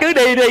nói là cứ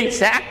đi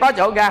sẽ ắt có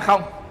chỗ ra,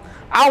 không.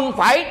 Ông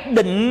phải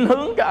định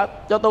hướng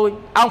cho tôi.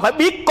 Ông phải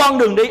biết con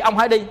đường đi, ông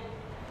phải đi.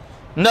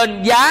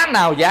 Nên giá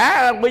nào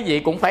giá quý vị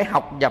cũng phải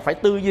học và phải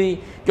tư duy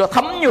cho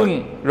thấm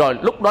nhuần. Rồi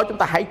lúc đó chúng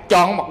ta hãy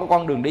chọn một cái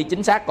con đường đi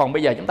chính xác. Còn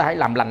bây giờ chúng ta hãy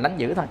làm lành đánh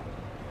dữ thôi.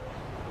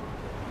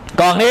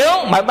 Còn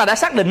nếu mà chúng ta đã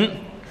xác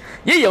định,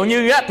 ví dụ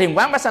như thiền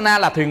quán Vipassana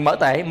là thuyền mở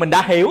tệ, mình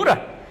đã hiểu rồi,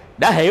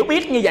 đã hiểu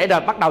biết như vậy rồi,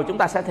 bắt đầu chúng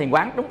ta sẽ thiền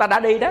quán, chúng ta đã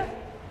đi đó.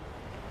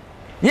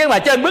 Nhưng mà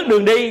trên bước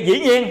đường đi, dĩ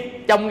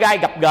nhiên trong gai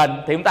gập ghềnh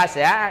thì chúng ta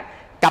sẽ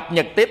cập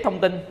nhật tiếp thông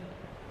tin,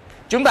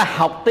 chúng ta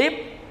học tiếp,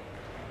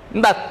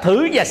 chúng ta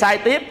thử và sai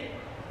tiếp,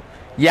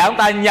 và chúng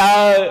ta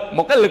nhờ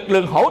một cái lực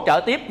lượng hỗ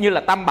trợ tiếp, như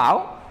là Tam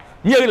Bảo,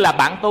 như là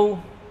bạn tu,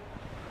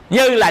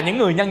 như là những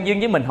người nhân viên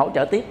với mình hỗ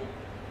trợ tiếp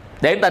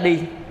để chúng ta đi.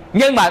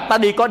 Nhưng mà ta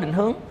đi có định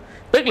hướng,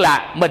 tức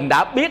là mình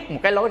đã biết một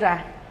cái lối ra.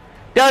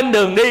 Trên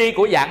đường đi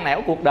của dạng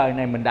nẻo cuộc đời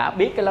này mình đã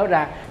biết cái lối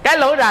ra. Cái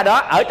lối ra đó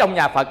ở trong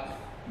nhà Phật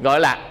gọi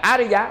là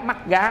Ariya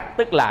Magga,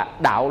 tức là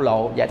đạo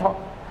lộ giải thoát.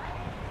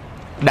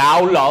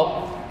 Đạo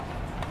lộ.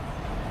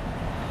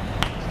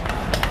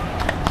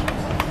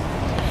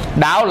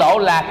 Đạo lộ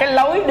là cái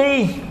lối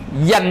đi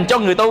dành cho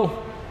người tu.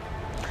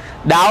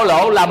 Đạo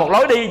lộ là một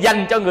lối đi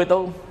dành cho người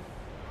tu.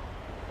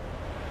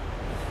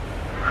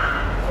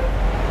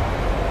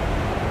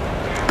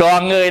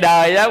 Còn người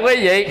đời đó quý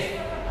vị,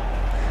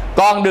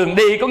 con đường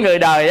đi của người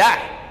đời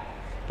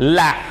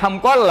là không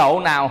có lộ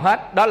nào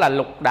hết, đó là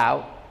lục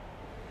đạo.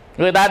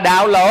 Người ta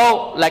đạo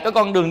lộ là cái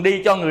con đường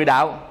đi cho người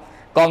đạo.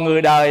 Còn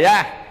người đời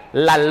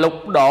là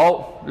lục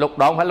độ. Lục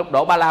độ không phải lục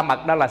độ Ba La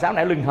Mật đâu, là 6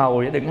 nẻo luân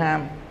hồi, đừng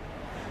ham.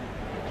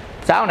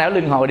 6 nẻo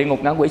luân hồi, địa ngục,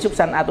 ngạ quỷ, súc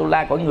sanh,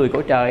 Atula, cõi người,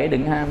 cõi trời,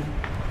 đừng ham.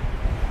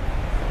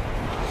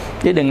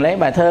 Chứ đừng lấy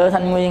bài thơ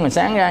Thanh Nguyên mà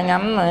sáng ra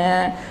ngắm rồi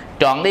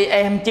trọn đi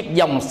em chiếc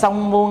dòng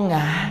sông muôn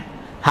ngả,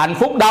 hạnh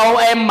phúc đâu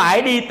em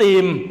mãi đi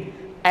tìm,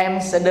 em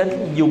sẽ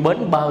đến dù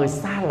bến bờ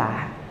xa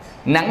lạ,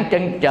 nắng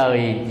chân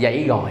trời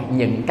dậy gọi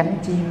những cánh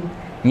chim,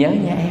 nhớ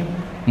nha em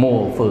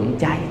mùa phượng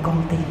cháy con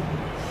tim.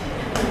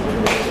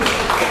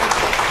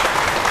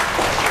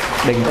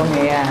 Đừng có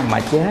nghe mà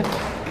chết.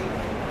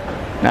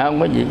 Đó, không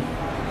có gì.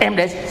 Em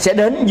sẽ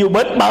đến dù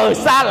bến bờ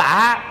xa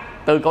lạ,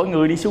 từ cõi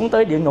người đi xuống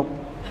tới địa ngục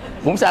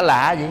cũng xa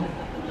lạ vậy,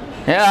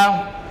 hiểu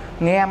không?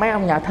 Nghe mấy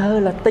ông nhà thơ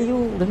là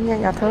tiêu, đừng nghe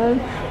nhà thơ,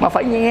 mà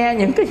phải nghe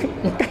những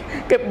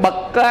cái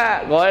bậc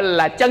gọi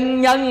là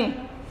chân nhân,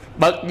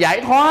 bậc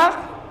giải thoát,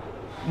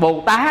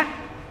 Bồ Tát,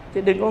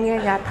 chứ đừng có nghe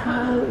nhà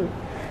thơ.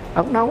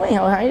 Ông nói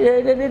hồi hãy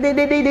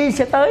đi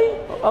sẽ tới.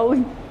 Ôi,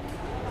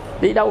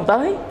 đi đâu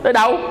tới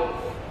đâu?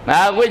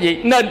 Quý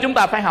vị, nên chúng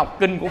ta phải học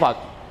kinh của Phật,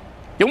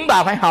 chúng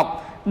ta phải học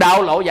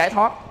đạo lộ giải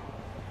thoát.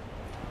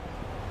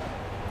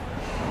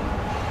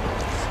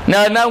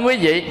 Nên đó quý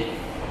vị,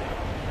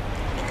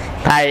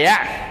 thầy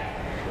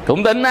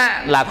cũng tính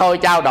là thôi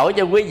trao đổi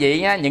cho quý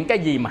vị những cái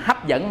gì mà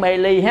hấp dẫn mê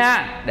ly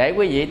để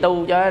quý vị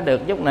tu cho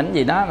được chút nỉnh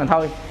gì đó. Mà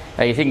thôi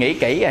thì suy nghĩ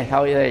kỹ rồi,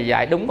 thôi thì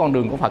dạy đúng con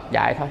đường của Phật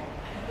dạy thôi.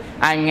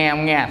 Ai nghe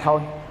không nghe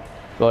thôi,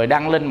 rồi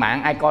đăng lên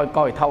mạng ai coi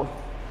coi thôi.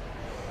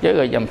 Chứ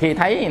rồi dầm khi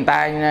thấy người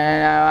ta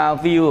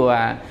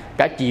view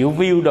cả triệu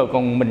view rồi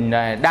còn mình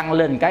đăng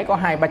lên cái có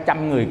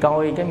 200-300 người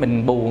coi, cái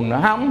mình buồn nữa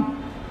không?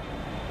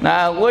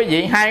 Quý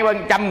vị,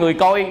 200-300 người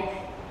coi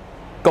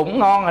cũng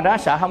ngon rồi đó,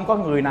 sợ không có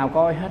người nào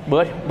coi hết.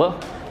 Bữa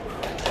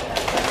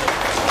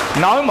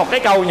nói một cái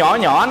câu nhỏ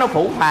nhỏ nó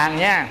phủ phàng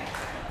nha.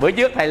 Bữa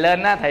trước thầy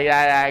lên thầy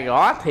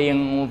gõ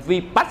thiền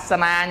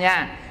Vipassana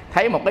nha,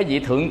 thấy một cái vị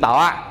thượng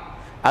tọa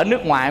ở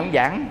nước ngoài ông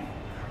giảng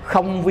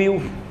không view.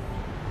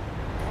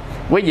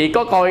 Quý vị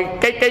có coi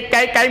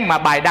cái mà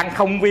bài đăng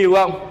không view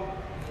không?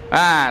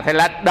 Thì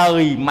là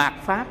đời mạt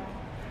pháp.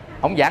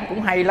 Ông giảng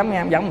cũng hay lắm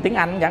nha, giảng tiếng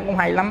Anh giảng cũng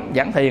hay lắm,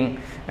 giảng thiền.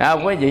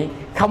 Quý vị,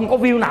 không có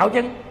view nào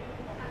chứ,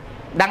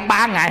 đăng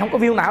 3 ngày không có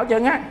view nào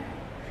chứ á.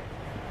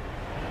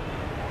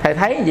 Thầy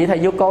thấy vậy thầy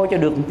vô coi cho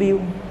được view.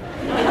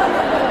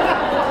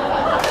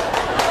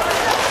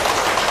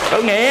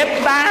 Tội nghiệp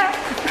ta,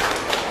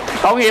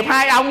 tội nghiệp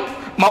hai ông,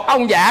 một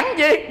ông giảng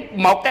với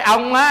một cái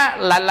ông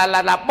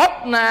là boss,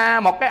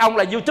 một cái ông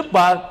là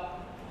YouTuber.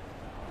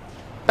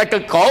 Ta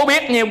cực khổ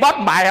biết nhiều boss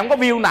bài không có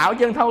view nào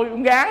chứ, thôi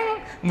cũng gắng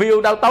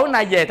view đâu. Tối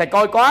nay về thầy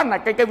coi có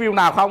cái view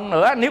nào không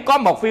nữa, nếu có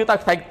 1 view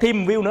thầy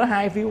thêm view nữa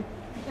 2 view.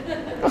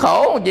 Nó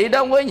khổ gì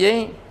đâu quý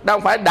vị, đâu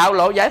phải đạo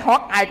lộ giải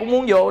thoát ai cũng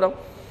muốn vô đâu,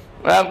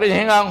 quý vị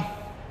hiểu không?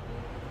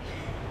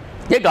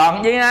 Chứ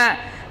còn với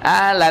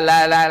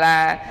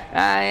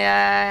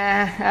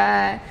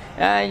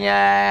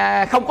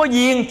không có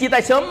duyên chia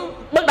tay sớm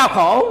bất đau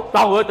khổ.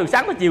 Trời ơi, từ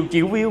sáng tới chiều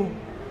triệu view.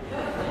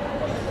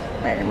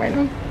 Mày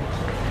nói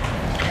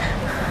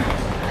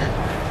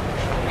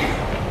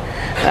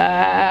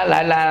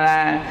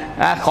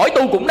khỏi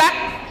tu cũng đắt.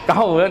 Trời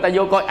ơi, ta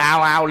vô coi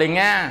ào ào liền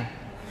nha.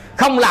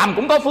 Không làm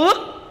cũng có phước,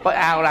 coi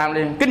ào làm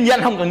liền. Kinh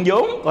doanh không cần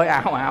vốn, coi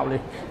ào ào liền.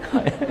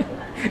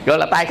 Gọi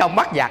là tay không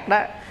bắt giặc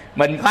đó.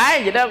 Mình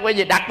khoái vậy đó, quay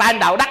về đặt tay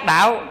đầu đắc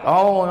đạo.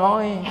 Ôi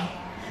ôi,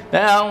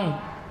 thấy không?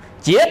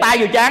 Chĩa tay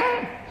vô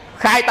trán,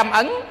 khai tâm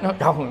ấn.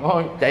 Trời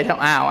ơi, chạy theo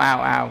ào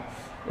ào ào.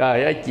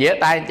 Rồi chĩa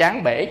tay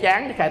trán, bể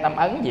trán, khai tâm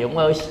ấn gì ông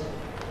ơi.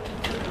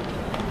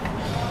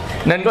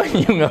 Nên có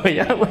nhiều người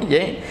đó quý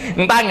vị,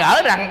 người ta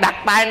ngỡ rằng đặt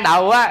tay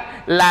đầu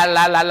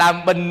là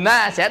mình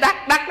sẽ đắc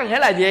có nghĩa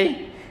là gì?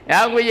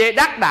 Quý vị,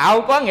 đắc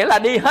đạo có nghĩa là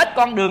đi hết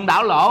con đường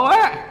đạo lộ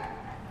á.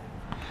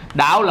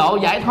 Đạo lộ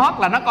giải thoát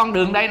là nó con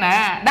đường đây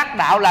nè. Đắc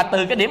đạo là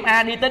từ cái điểm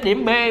A đi tới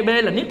điểm B, B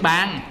là niết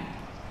bàn.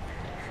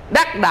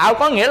 Đắc đạo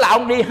có nghĩa là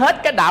ông đi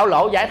hết cái đạo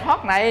lộ giải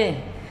thoát này.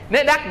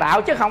 Nếu đắc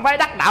đạo chứ không phải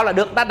đắc đạo là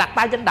được ta đặt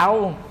tay trên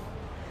đầu.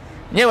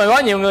 Nhưng mà có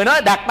nhiều người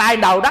nói đặt tay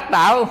đầu đắc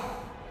đạo.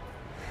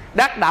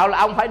 Đắc đạo là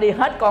ông phải đi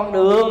hết con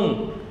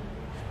đường.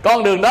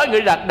 Con đường đó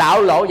gọi là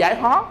đạo lộ giải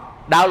thoát.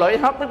 Đạo lộ giải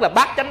thoát tức là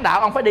bát chánh đạo.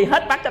 Ông phải đi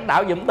hết bát chánh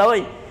đạo giùm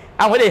tôi.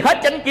 Ông phải đi hết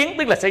chánh kiến,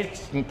 tức là sự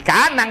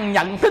khả năng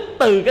nhận thức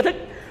từ cái thức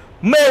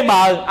mê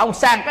mờ ông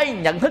sang cái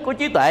nhận thức của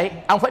trí tuệ.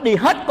 Ông phải đi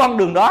hết con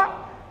đường đó.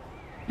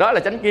 Đó là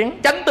chánh kiến.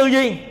 Chánh tư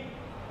duy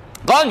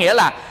có nghĩa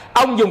là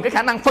ông dùng cái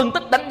khả năng phân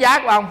tích đánh giá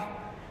của ông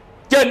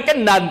trên cái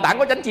nền tảng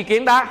của chánh tri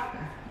kiến đó,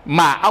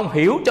 mà ông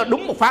hiểu cho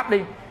đúng một pháp đi.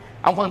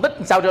 Ông phân tích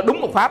sao cho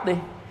đúng một pháp đi.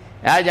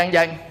 Dần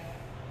dần.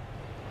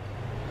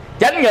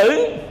 Chánh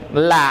ngữ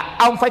là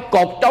ông phải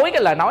cột chối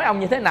cái lời nói ông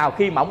như thế nào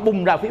khi mà ông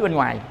bung ra phía bên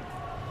ngoài.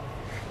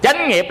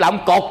 Chánh nghiệp là ông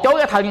cột chối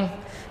cái thân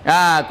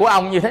của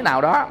ông như thế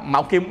nào đó mà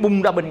ông kêu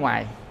bung ra bên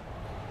ngoài.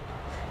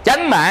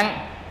 Chánh mạng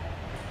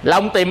là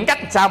ông tìm cách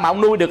sao mà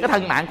ông nuôi được cái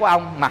thân mạng của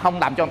ông mà không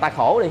làm cho người ta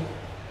khổ đi.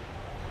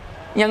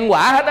 Nhân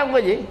quả hết đó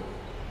quý vị.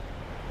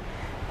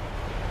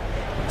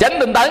 Chánh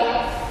tinh tấn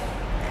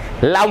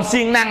là ông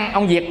siêng năng,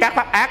 ông diệt các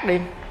pháp ác đi.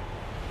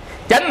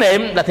 Chánh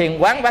niệm là thiền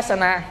quán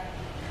Vipassana.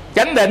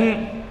 Chánh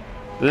định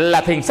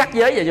là thiền sắc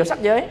giới và vô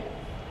sắc giới,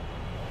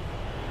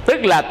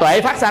 tức là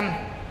tuệ phát sanh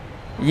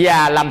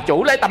và làm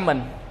chủ lấy tâm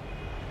mình.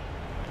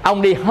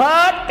 Ông đi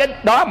hết cái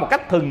đó một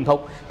cách thuần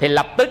thục thì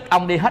lập tức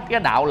ông đi hết cái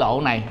đạo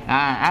lộ này,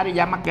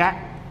 Ariya Magga.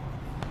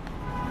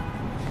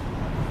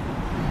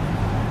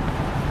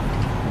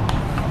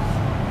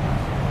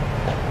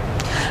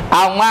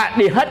 Ông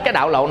đi hết cái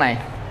đạo lộ này.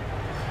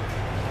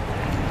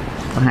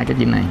 Có hai cái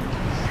chim này.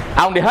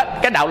 Ông đi hết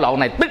cái đạo lộ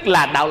này, tức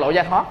là đạo lộ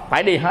giải thoát,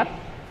 phải đi hết.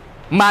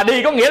 Mà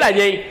đi có nghĩa là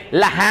gì?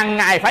 Là hàng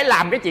ngày phải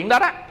làm cái chuyện đó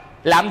đó.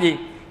 Làm gì?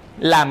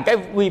 Làm cái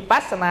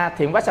Vipassana.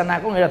 Thiền Vipassana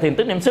có nghĩa là thiền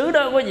tứ niệm xứ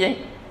đó quý vị.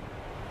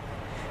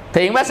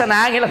 Thiền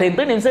Vipassana nghĩa là thiền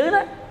tứ niệm xứ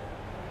đó.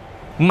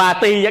 Mà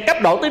tùy vào cấp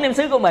độ tứ niệm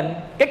xứ của mình.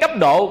 Cái cấp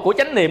độ của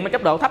chánh niệm là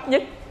cấp độ thấp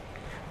nhất,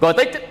 rồi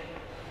tới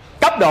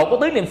cấp độ của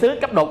tứ niệm xứ,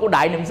 cấp độ của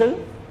đại niệm xứ,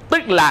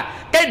 tức là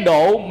cái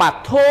độ mà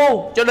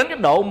thô cho đến cái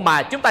độ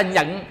mà chúng ta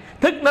nhận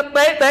thức nó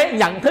tế.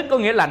 Nhận thức có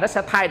nghĩa là nó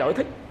sẽ thay đổi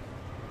thức.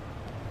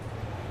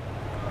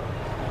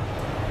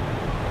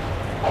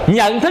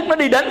 Nhận thức nó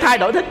đi đến thay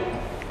đổi thức.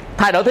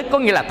 Thay đổi thức có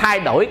nghĩa là thay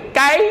đổi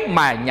cái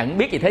mà nhận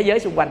biết về thế giới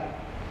xung quanh.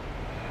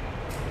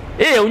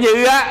 Ví dụ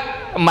như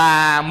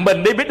mà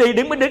mình biết đi,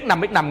 đứng biết đứng,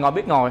 nằm biết nằm, ngồi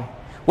biết ngồi,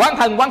 quán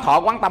thân, quán thọ,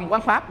 quán tâm,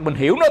 quán pháp, mình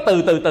hiểu nó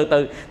từ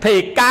từ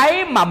thì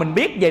cái mà mình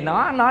biết về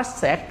nó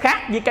sẽ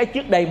khác với cái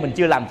trước đây mình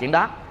chưa làm chuyện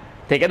đó.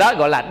 Thì cái đó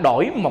gọi là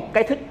đổi một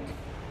cái thức.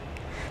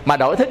 Mà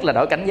đổi thức là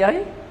đổi cảnh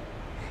giới.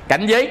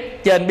 Cảnh giới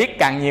trên biết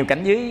càng nhiều,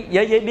 cảnh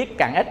giới biết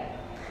càng ít.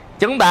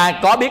 Chúng ta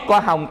có biết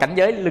có không, cảnh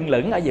giới lưng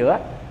lửng ở giữa.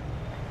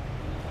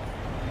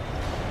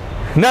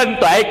 Nên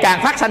tuệ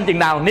càng phát sanh chừng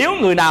nào, nếu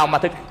người nào mà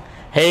thực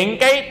hiện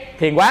cái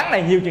thiền quán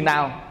này nhiều chừng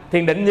nào,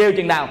 thiền định nhiều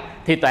chừng nào,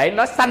 thì tuệ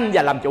nó sanh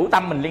và làm chủ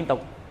tâm mình liên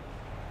tục.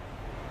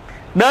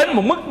 Đến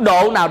một mức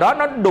độ nào đó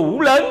nó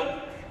đủ lớn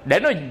để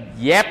nó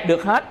dẹp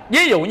được hết.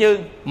 Ví dụ như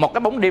một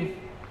cái bóng đêm.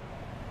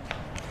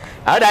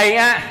 Ở đây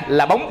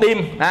là bóng đêm,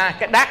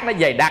 cái đát nó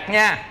dày đặc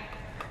nha.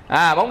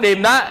 Bóng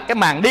đêm đó, cái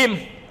màn đêm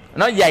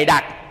nó dày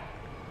đặc.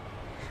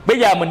 Bây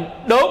giờ mình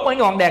đốt mấy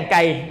ngọn đèn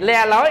cầy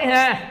le lói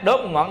ha, đốt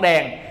một ngọn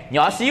đèn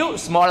nhỏ xíu,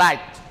 small light,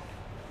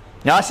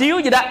 nhỏ xíu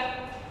vậy đó,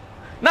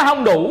 nó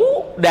không đủ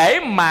để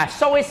mà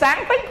soi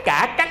sáng tất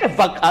cả các cái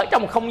vật ở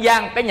trong một không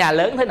gian cái nhà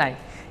lớn thế này.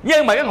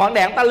 Nhưng mà cái ngọn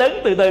đèn ta lớn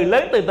từ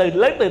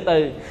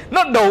từ,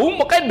 nó đủ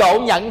một cái độ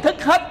nhận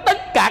thức hết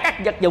tất cả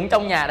các vật dụng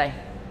trong nhà đây.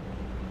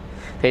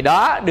 Thì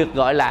đó được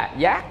gọi là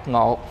giác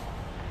ngộ.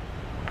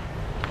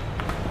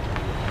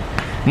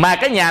 Mà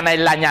cái nhà này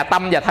là nhà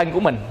tâm và thân của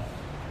mình.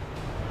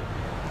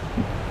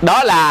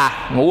 Đó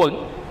là ngũ uẩn,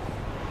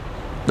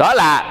 đó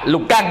là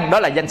lục căn, đó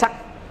là danh sắc.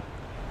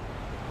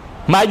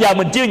 Mà giờ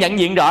mình chưa nhận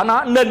diện rõ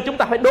nó, nên chúng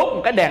ta phải đốt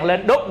một cái đèn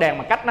lên. Đốt đèn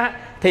bằng cách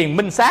thiền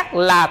minh sát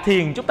là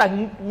thiền chúng ta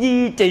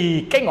duy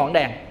trì cái ngọn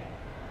đèn.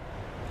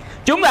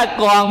 Chúng ta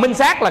còn minh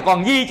sát là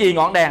còn duy trì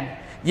ngọn đèn.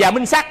 Và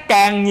minh sát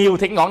càng nhiều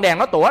thì ngọn đèn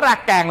nó tỏa ra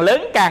càng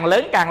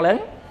lớn.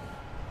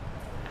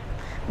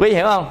 Quý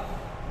hiểu không?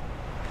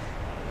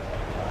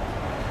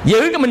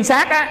 Giữ cái minh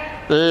sát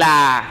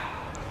là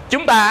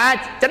chúng ta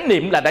chánh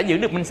niệm là đã giữ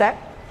được minh sát.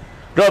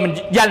 Rồi mình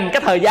dành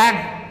cái thời gian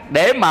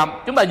để mà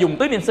chúng ta dùng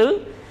tứ niệm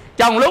xứ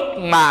trong lúc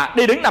mà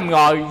đi đứng nằm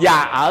ngồi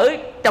và ở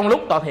trong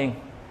lúc tọa thiền.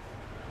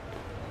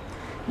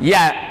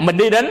 Và mình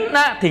đi đến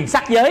thiền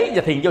sắc giới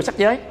và thiền vô sắc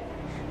giới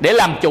để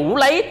làm chủ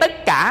lấy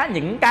tất cả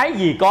những cái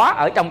gì có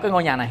ở trong cái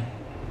ngôi nhà này.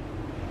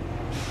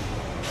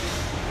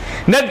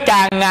 Nên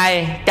càng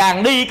ngày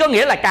càng đi có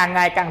nghĩa là càng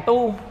ngày càng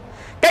tu.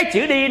 Cái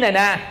chữ đi này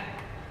nè,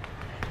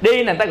 đi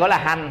này người ta gọi là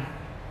hành.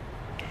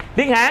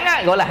 Tiếng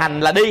Hán gọi là hành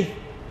là đi,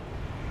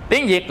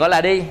 tiếng Việt gọi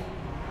là đi.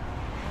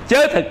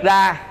 Chứ thực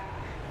ra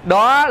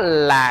đó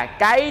là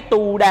cái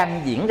tu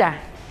đang diễn ra.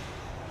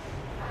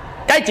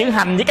 Cái chữ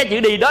hành với cái chữ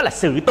đi đó là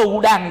sự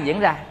tu đang diễn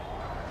ra.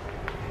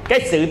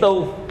 Cái sự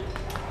tu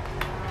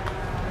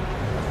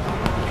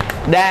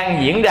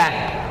đang diễn ra.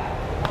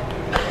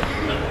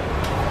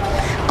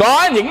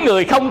 Có những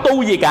người không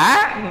tu gì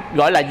cả,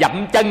 gọi là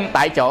dậm chân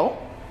tại chỗ.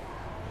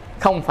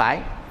 Không phải.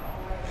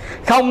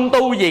 Không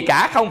tu gì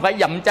cả không phải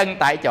dậm chân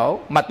tại chỗ,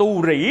 mà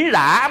tu rỉ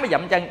rả mới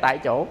dậm chân tại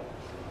chỗ.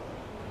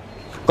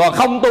 Còn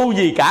không tu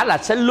gì cả là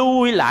sẽ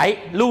lui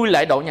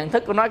lại độ nhận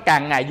thức của nó,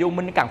 càng ngày vô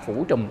minh càng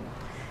phủ trùm.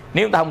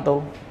 Nếu ta không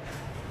tu,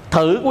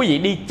 thử quý vị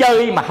đi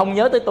chơi mà không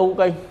nhớ tới tu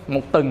coi,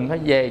 một tuần thôi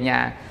về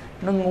nhà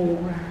nó ngu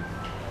ra.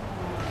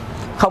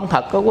 Không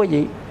thật có quý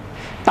vị,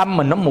 tâm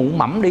mình nó mụ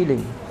mẫm đi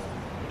liền.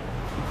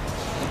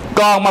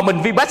 Còn mà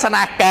mình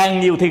Vipassana càng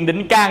nhiều, thiền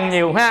định càng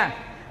nhiều ha,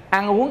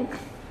 ăn uống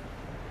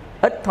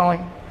ít thôi.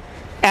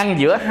 Ăn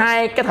giữa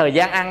hai cái thời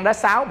gian ăn đó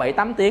 6, 7,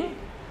 8 tiếng.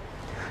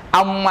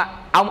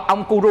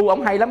 Ông Guru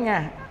ông hay lắm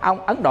nha.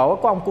 Ông Ấn Độ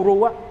có ông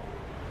Guru á,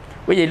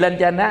 quý vị lên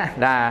trên đó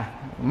là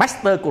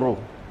Master Guru.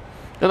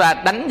 Chúng ta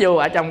đánh vô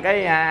ở trong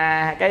cái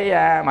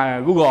mà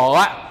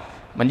Google á,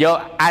 mình vô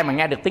ai mà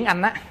nghe được tiếng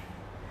Anh á,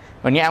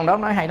 mình nghe ông đó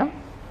nói hay lắm.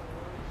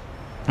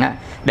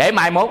 Để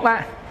mai mốt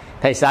á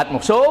thầy search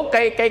một số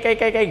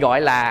cái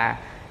gọi là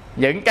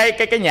những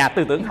cái nhà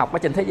tư tưởng học ở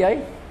trên thế giới.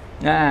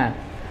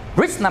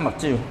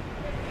 Krishnamurti,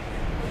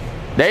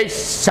 để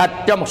sạch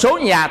cho một số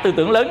nhà tư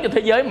tưởng lớn trên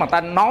thế giới mà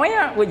ta nói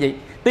á, quý vị,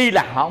 tuy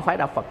là họ không phải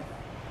đạo Phật,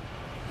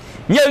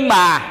 nhưng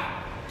mà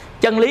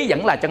chân lý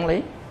vẫn là chân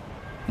lý.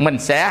 Mình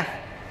sẽ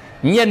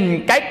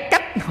nhìn cái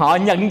cách họ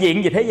nhận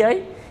diện về thế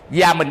giới,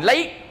 và mình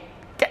lấy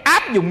cái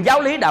áp dụng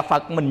giáo lý đạo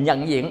Phật mình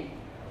nhận diện.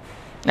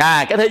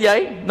 Cái thế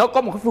giới nó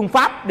có một cái phương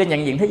pháp để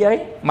nhận diện thế giới,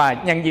 mà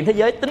nhận diện thế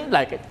giới tính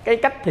là cái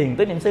cách thiền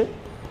tứ niệm xứ.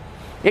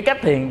 Cái cách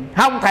thiền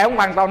không, thầy không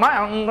hoàn toàn nói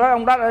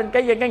ông đó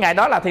cái ngày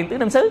đó là thiền tứ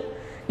niệm xứ,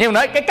 nhưng mà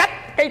nói cái cách,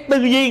 cái tư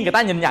duy người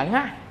ta nhìn nhận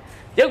á.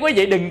 Chứ quý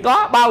vị đừng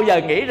có bao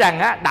giờ nghĩ rằng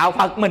á, đạo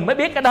Phật mình mới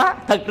biết cái đó.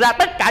 Thực ra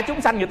tất cả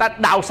chúng sanh người ta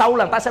đào sâu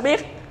là người ta sẽ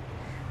biết.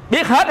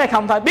 Biết hết hay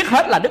không thôi. Biết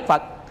hết là Đức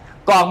Phật,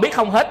 còn biết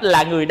không hết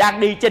là người đang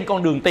đi trên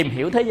con đường tìm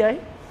hiểu thế giới.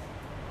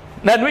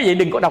 Nên quý vị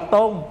đừng có độc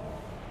tôn.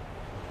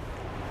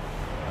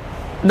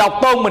 Độc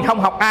tôn mình không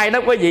học ai đó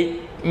quý vị,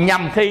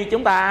 nhằm khi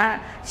chúng ta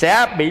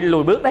sẽ bị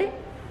lùi bước đấy.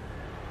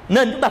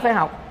 Nên chúng ta phải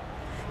học,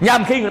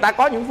 nhằm khi người ta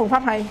có những phương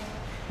pháp hay.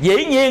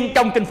 Dĩ nhiên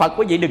trong kinh Phật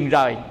quý vị đừng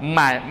rời,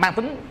 mà mang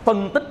tính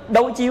phân tích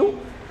đối chiếu.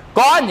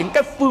 Có những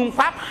cái phương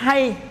pháp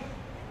hay,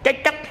 cái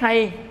cách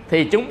hay,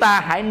 thì chúng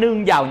ta hãy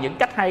nương vào những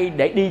cách hay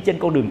để đi trên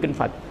con đường kinh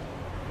Phật.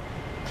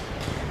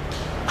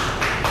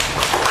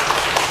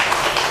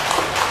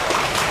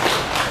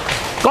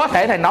 Có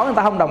thể thầy nói người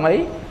ta không đồng ý,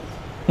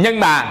 nhưng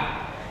mà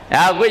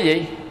quý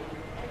vị,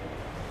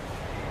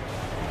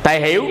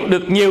 thầy hiểu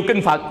được nhiều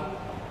kinh Phật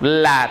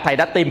là thầy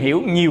đã tìm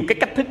hiểu nhiều cái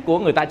cách thức của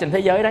người ta trên thế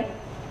giới đấy.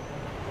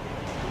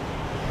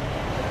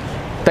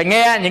 Thầy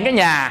nghe những cái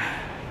nhà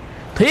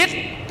thuyết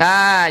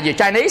về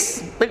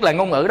Chinese, tức là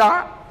ngôn ngữ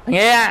đó,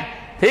 nghe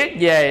thuyết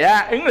về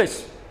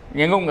English,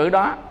 về ngôn ngữ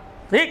đó,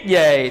 thuyết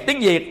về tiếng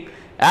Việt,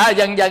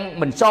 dần dần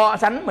mình so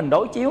sánh, mình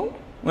đối chiếu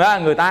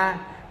người ta,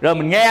 rồi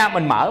mình nghe,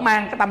 mình mở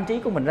mang cái tâm trí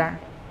của mình ra.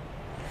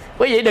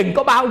 Quý vị đừng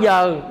có bao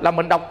giờ là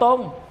mình độc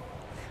tôn,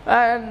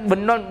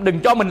 mình đừng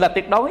cho mình là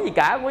tuyệt đối gì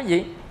cả quý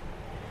vị.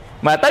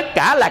 Mà tất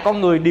cả là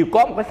con người đều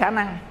có một cái khả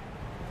năng.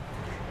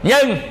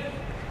 Nhưng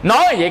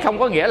nói vậy không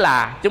có nghĩa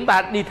là chúng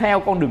ta đi theo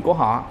con đường của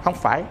họ, không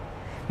phải,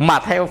 mà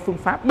theo phương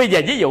pháp. Bây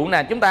giờ ví dụ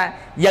nè, chúng ta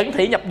dẫn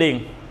thủy nhập điền.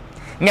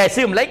 Ngày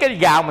xưa mình lấy cái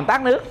gạo mình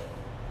tát nước,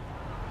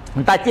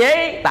 người ta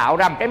chế tạo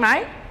ra một cái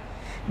máy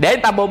để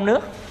người ta bơm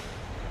nước.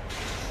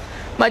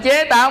 Mà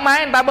chế tạo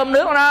máy người ta bơm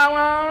nước đâu,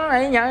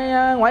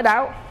 nó ngoại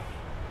đạo.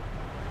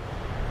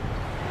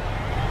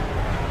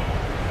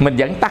 Mình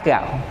vẫn tát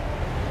gạo.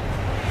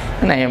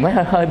 Cái này mới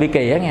hơi bị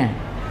kỳ á nha.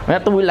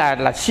 Tôi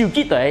là siêu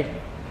trí tuệ,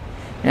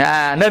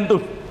 nên tôi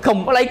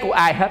không có lấy của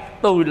ai hết.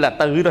 Tôi là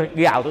tự tôi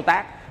gạo tôi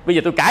tát. Bây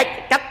giờ tôi cải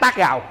cách tát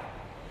gạo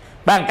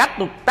bằng cách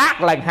tôi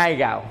tát lần 2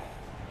 gạo.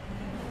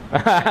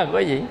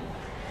 Quý vị,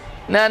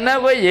 nên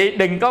quý vị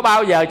đừng có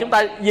bao giờ chúng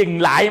ta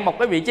dừng lại một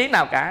cái vị trí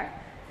nào cả.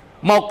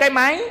 Một cái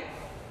máy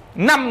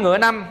 5 ngựa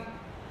 5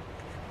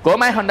 của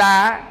máy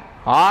Honda,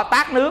 họ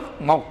tát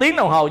nước 1 tiếng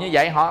đồng hồ như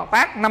vậy, họ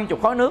tát 50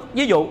 khối nước.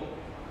 Ví dụ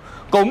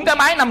cũng cái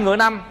máy 5 ngựa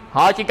 5,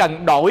 họ chỉ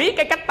cần đổi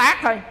cái cách tát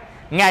thôi.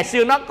 Ngày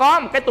xưa nó có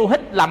một cái tua hít,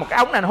 là một cái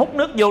ống này nó hút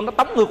nước vô, nó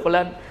tống ngược vào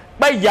lên.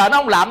 Bây giờ nó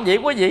không làm vậy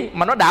quý vị,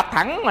 mà nó đạp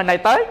thẳng ngoài này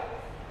tới.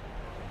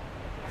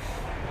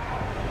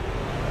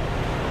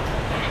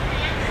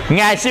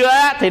 Ngày xưa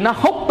á, thì nó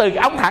hút từ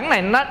cái ống thẳng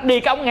này nó đi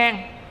cái ống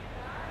ngang.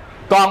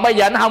 Còn bây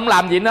giờ nó không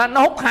làm gì nữa,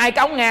 nó hút 2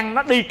 cái ống ngang,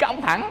 nó đi cái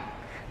ống thẳng.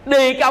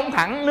 Đi cái ống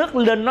thẳng nước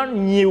lên nó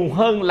nhiều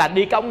hơn là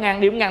đi cái ống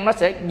ngang. Đi ống ngang nó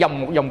sẽ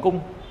vòng một vòng cung,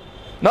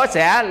 nó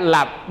sẽ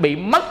là bị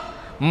mất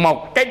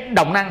một cái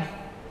động năng,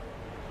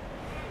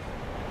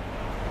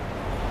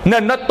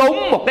 nên nó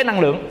tốn một cái năng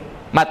lượng.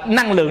 Mà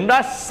năng lượng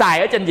đó xài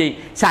ở trên gì?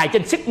 Xài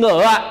trên sức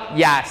ngựa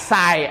và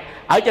xài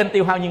ở trên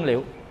tiêu hao nhiên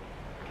liệu.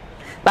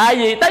 Tại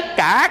vì tất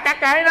cả các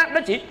cái đó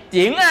nó chỉ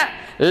chuyển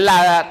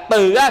là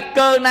từ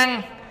cơ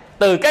năng,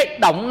 từ cái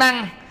động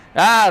năng,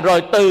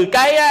 rồi từ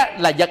cái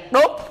là vật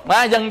đốt,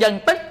 dần dần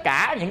tất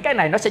cả những cái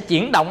này nó sẽ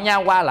chuyển động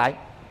nhau qua lại.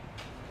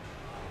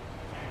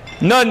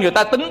 Nên người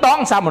ta tính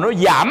toán sao mà nó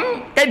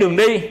giảm cái đường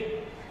đi,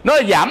 nó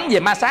giảm về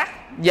ma sát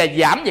và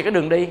giảm về cái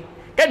đường đi.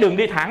 Cái đường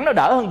đi thẳng nó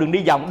đỡ hơn đường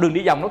đi vòng. Đường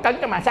đi vòng nó cấn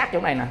cái ma sát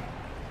chỗ này nè,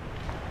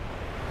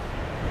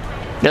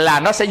 là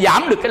nó sẽ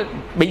giảm được cái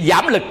bị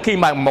giảm lực khi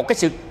mà một cái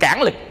sự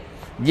cản lực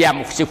và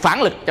một sự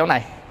phản lực chỗ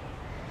này.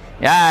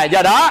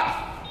 Do đó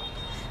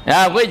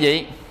quý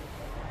vị,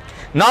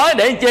 nói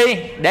để chi?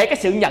 Để cái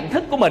sự nhận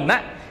thức của mình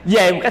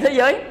về một cái thế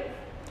giới.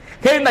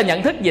 Khi chúng ta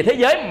nhận thức về thế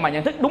giới mà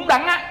nhận thức đúng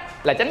đắn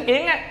là chánh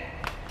kiến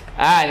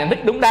nhận thức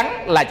đúng đắn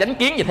là chánh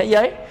kiến về thế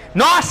giới,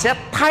 nó sẽ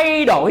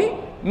thay đổi,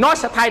 nó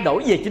sẽ thay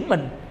đổi về chính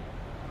mình.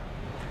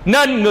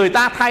 Nên người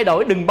ta thay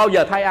đổi đừng bao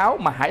giờ thay áo,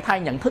 mà hãy thay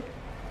nhận thức.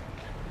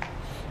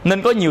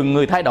 Nên có nhiều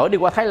người thay đổi đi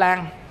qua Thái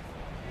Lan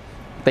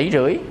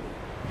 1,5 tỷ,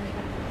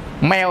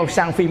 male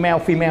sang female,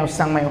 female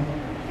sang male,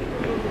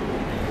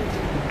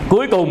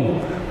 cuối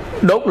cùng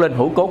đốt lên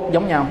hũ cốt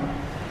giống nhau.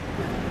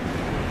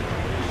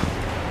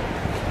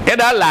 Cái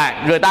đó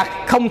là người ta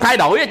không thay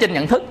đổi ở trên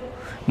nhận thức,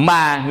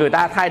 mà người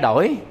ta thay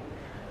đổi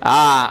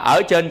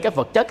ở trên cái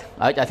vật chất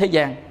ở thế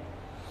gian.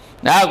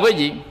 Quý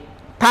vị,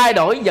 thay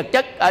đổi vật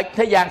chất ở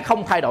thế gian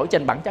không thay đổi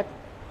trên bản chất.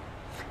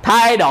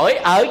 Thay đổi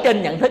ở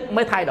trên nhận thức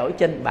mới thay đổi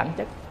trên bản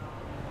chất.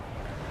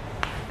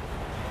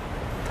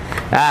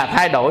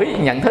 Thay đổi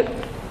nhận thức.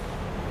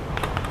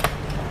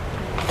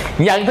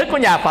 Nhận thức của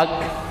nhà Phật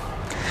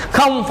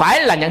không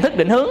phải là nhận thức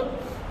định hướng.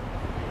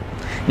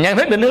 Nhận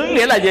thức định hướng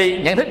nghĩa là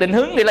gì? Nhận thức định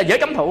hướng nghĩa là giới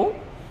cấm thủ.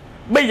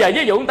 Bây giờ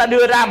ví dụ chúng ta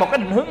đưa ra một cái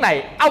định hướng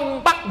này,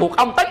 ông bắt buộc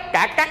ông tất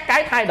cả các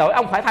cái thay đổi,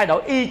 ông phải thay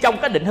đổi y trong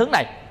cái định hướng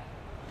này.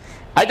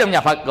 Ở trong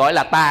nhà Phật gọi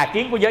là tà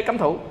kiến của giới cấm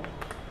thủ.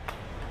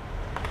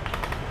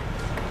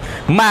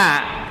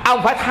 Mà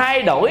ông phải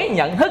thay đổi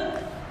nhận thức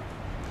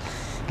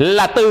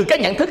là từ cái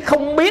nhận thức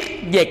không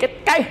biết về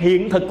cái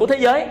hiện thực của thế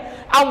giới,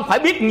 ông phải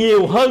biết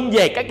nhiều hơn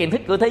về cái kiến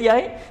thức của thế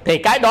giới, thì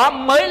cái đó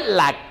mới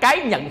là cái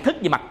nhận thức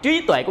về mặt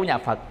trí tuệ của nhà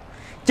Phật.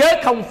 Chứ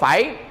không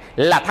phải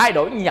là thay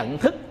đổi nhận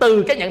thức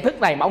từ cái nhận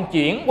thức này mà ông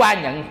chuyển qua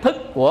nhận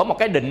thức của một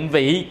cái định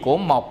vị của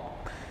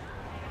một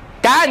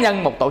cá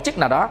nhân, một tổ chức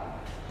nào đó,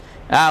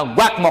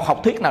 hoặc một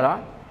học thuyết nào đó,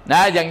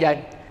 dần dần.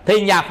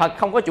 Thì nhà Phật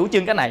không có chủ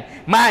trương cái này,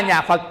 mà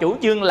nhà Phật chủ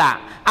trương là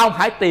ông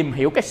hãy tìm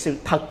hiểu cái sự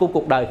thật của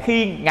cuộc đời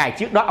khi ngày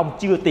trước đó ông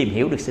chưa tìm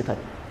hiểu được sự thật,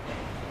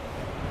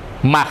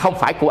 mà không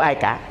phải của ai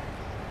cả,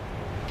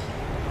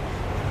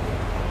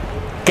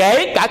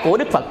 kể cả của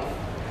Đức Phật.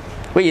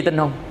 Quý vị tin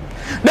không?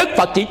 Đức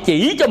Phật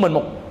chỉ cho mình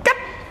một cách,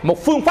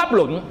 một phương pháp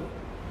luận,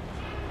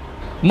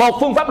 một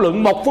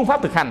phương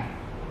pháp thực hành.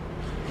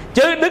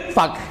 Chứ Đức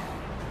Phật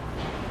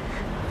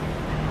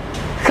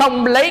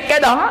không lấy cái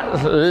đó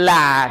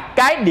là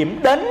cái điểm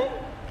đến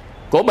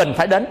của mình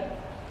phải đến,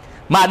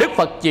 mà Đức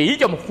Phật chỉ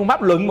cho một phương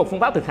pháp luận, một phương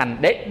pháp thực hành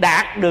để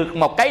đạt được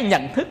một cái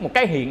nhận thức, một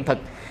cái hiện thực.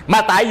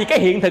 Mà tại vì cái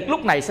hiện thực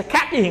lúc này sẽ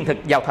khác với hiện thực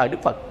vào thời Đức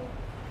Phật.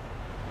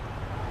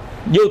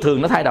 Vô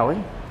thường nó thay đổi,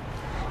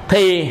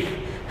 thì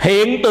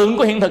hiện tượng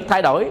của hiện thực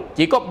thay đổi,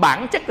 chỉ có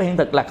bản chất của hiện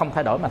thực là không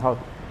thay đổi mà thôi.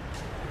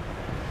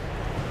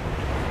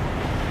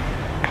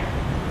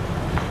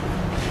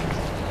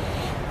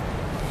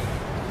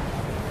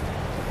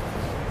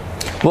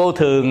 Vô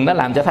thường nó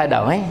làm cho thay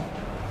đổi.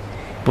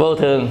 Vô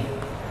thường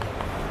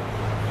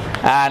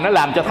nó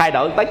làm cho thay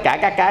đổi tất cả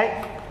các cái.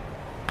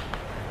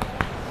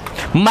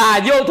 Mà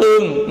vô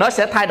thường nó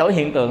sẽ thay đổi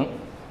hiện tượng.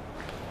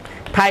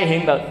 Thay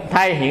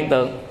hiện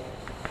tượng,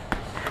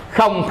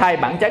 không thay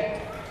bản chất.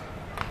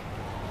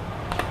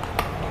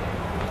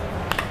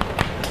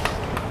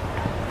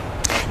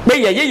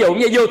 Bây giờ ví dụ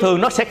như vô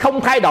thường nó sẽ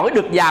không thay đổi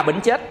được già bệnh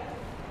chết.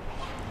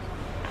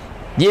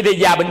 Vì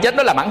già bệnh chết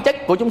đó là bản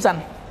chất của chúng sanh,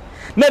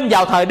 nên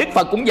vào thời Đức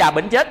Phật cũng già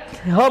bệnh chết,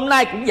 hôm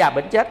nay cũng già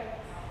bệnh chết,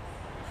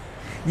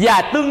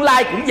 và tương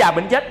lai cũng già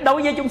bệnh chết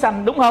đối với chúng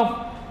sanh, đúng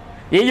không?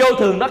 Vậy vô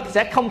thường nó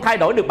sẽ không thay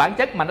đổi được bản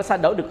chất, mà nó sẽ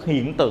đổi được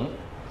hiện tượng.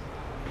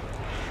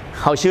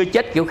 Hồi xưa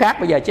chết kiểu khác,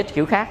 bây giờ chết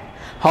kiểu khác.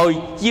 Hồi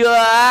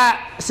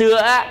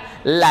xưa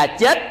là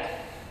chết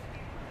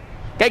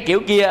cái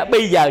kiểu kia,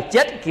 bây giờ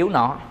chết kiểu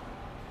nọ.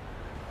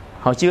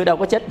 Hồi xưa đâu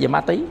có chết về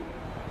ma túy,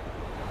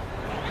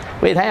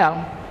 quý vị thấy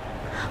không?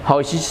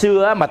 Hồi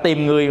xưa mà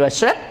tìm người và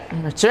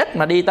stress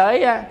mà đi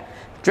tới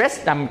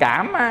stress trầm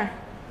cảm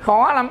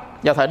khó lắm.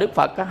 Vào thời Đức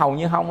Phật hầu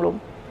như không luôn.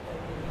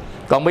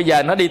 Còn bây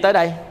giờ nó đi tới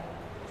đây.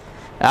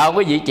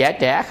 Quý vị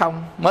trẻ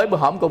không, mới bữa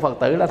hổm cô Phật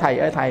tử là thầy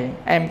ơi thầy,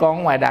 em con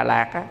ở ngoài Đà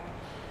Lạt á,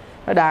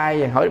 nó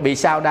đai, hỏi bị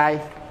sao đai,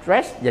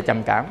 stress và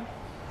trầm cảm.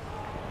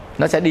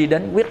 Nó sẽ đi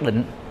đến quyết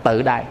định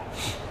tự đai.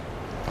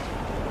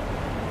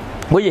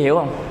 Quý vị hiểu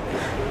không?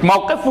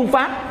 Một cái phương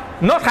pháp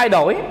nó thay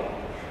đổi,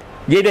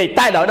 vì thì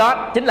thay đổi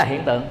đó chính là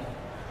hiện tượng.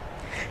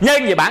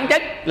 Nhưng về bản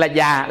chất là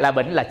già, là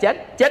bệnh, là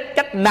chết. Chết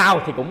cách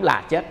nào thì cũng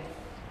là chết,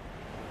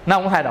 nó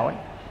không thay đổi.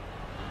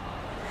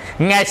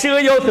 Ngày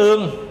xưa vô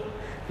thường,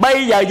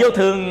 bây giờ vô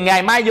thường,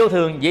 ngày mai vô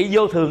thường. Vậy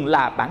vô thường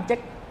là bản chất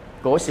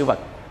của sự vật,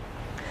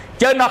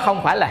 chứ nó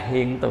không phải là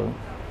hiện tượng.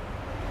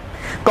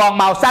 Còn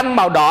màu xanh,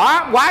 màu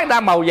đỏ hóa ra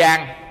màu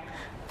vàng,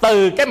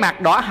 từ cái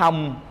mặt đỏ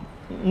hồng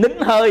nín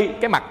hơi,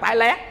 cái mặt tái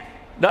lét,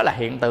 đó là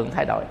hiện tượng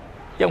thay đổi,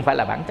 chứ không phải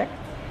là bản chất.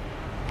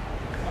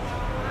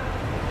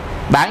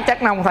 Bản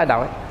chất nó không thay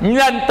đổi,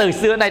 nên từ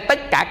xưa nay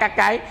tất cả các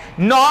cái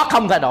nó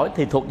không thay đổi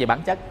thì thuộc về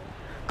bản chất.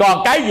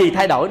 Còn cái gì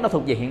thay đổi nó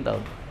thuộc về hiện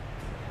tượng.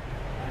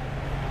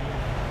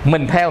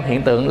 Mình theo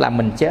hiện tượng là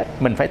mình chết.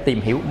 Mình phải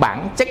tìm hiểu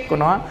bản chất của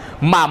nó.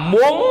 Mà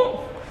muốn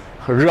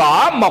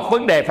rõ một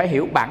vấn đề phải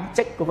hiểu bản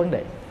chất của vấn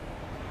đề.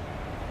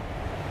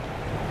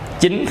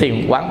 Chính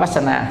thiền quán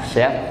Vipassana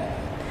sẽ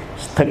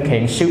thực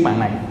hiện sứ mạng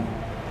này.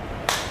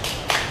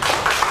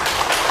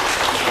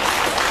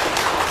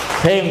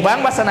 Thiền quán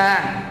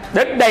Vipassana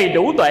đến đầy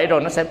đủ tuệ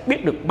rồi, nó sẽ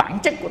biết được bản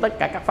chất của tất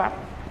cả các pháp.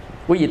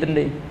 Quý vị tin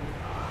đi.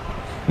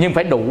 Nhưng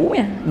phải đủ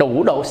nha,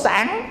 đủ độ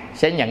sáng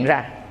sẽ nhận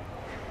ra.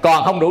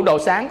 Còn không đủ độ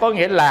sáng có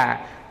nghĩa là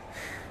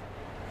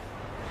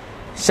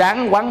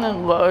sáng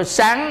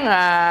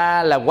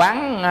là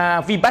quán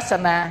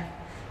Vipassana,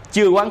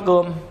 trưa quán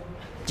cơm,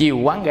 chiều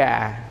quán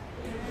gà,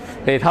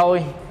 thì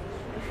thôi.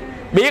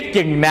 Biết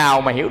chừng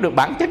nào mà hiểu được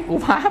bản chất của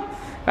pháp.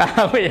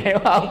 Quý vị hiểu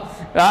không?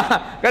 Đó,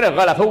 cái được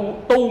gọi là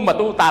tu mà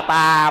tu tà,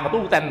 mà tu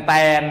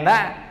tèn đó.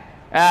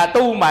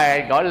 Tu mà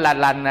gọi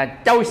là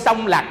trôi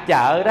sông lạc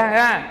chợ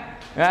đó.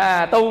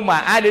 Tu mà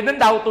ai đi đến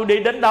đâu tôi đi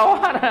đến đó.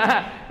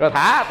 Rồi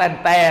thả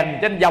tèn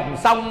trên dòng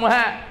sông.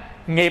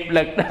 Nghiệp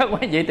lực đó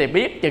quý vị thì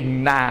biết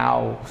chừng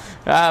nào.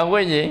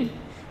 Quý vị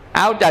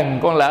Áo trần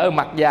con lỡ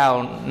mặc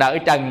vào, nợ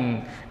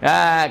trần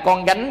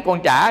con gánh con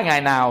trả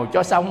ngày nào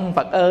cho xong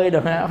Phật ơi, đồ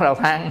đầu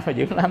than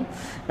dữ lắm.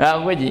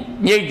 Quý vị,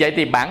 như vậy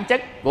thì bản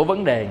chất của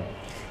vấn đề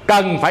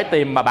cần phải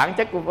tìm mà bản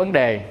chất của vấn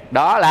đề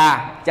đó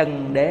là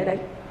chân đế đấy.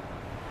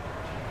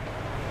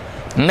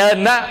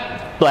 Nên đó,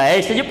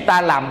 tuệ sẽ giúp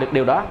ta làm được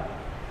điều đó.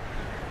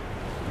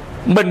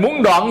 Mình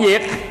muốn đoạn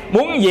diệt,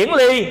 muốn diễn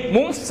ly,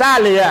 muốn xa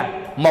lìa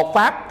một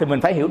pháp thì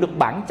mình phải hiểu được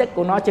bản chất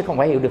của nó, chứ không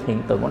phải hiểu được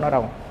hiện tượng của nó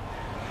đâu.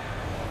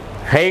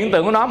 Hiện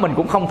tượng của nó mình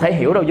cũng không thể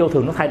hiểu đâu, vô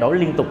thường nó thay đổi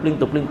liên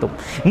tục.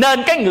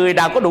 Nên cái người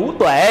nào có đủ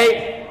tuệ,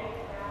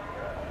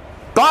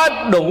 có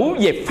đủ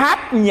về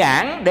pháp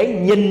nhãn để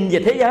nhìn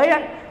về thế giới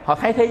á, họ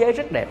thấy thế giới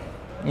rất đẹp.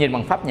 Nhìn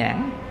bằng pháp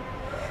nhãn,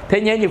 thế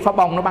giới như pháo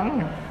bông nó bắn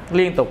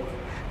liên tục,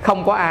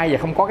 không có ai và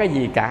không có cái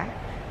gì cả.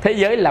 Thế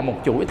giới là một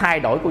chuỗi thay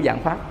đổi của dạng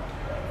pháp.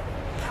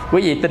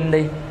 Quý vị tin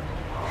đi,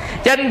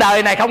 trên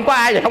đời này không có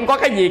ai và không có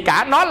cái gì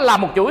cả, nó là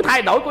một chuỗi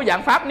thay đổi của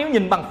dạng pháp nếu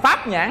nhìn bằng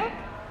pháp nhãn.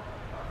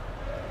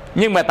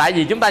 Nhưng mà tại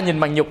vì chúng ta nhìn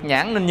bằng nhục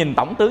nhãn nên nhìn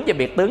tổng tướng và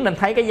biệt tướng, nên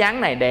thấy cái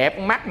dáng này đẹp,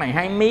 mắt này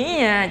hai mí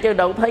nha, chứ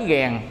đâu thấy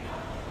ghèn.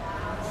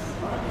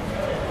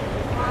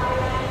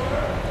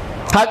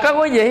 Thật đó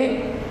quý vị.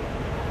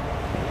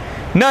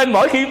 Nên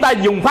mỗi khi chúng ta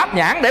dùng pháp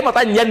nhãn để mà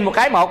ta nhìn một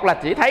cái một là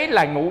chỉ thấy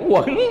là ngũ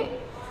quẩn,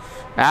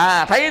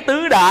 thấy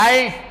tứ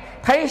đại,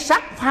 thấy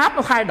sắc pháp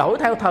nó thay đổi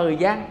theo thời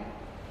gian.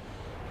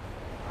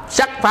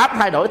 Sắc pháp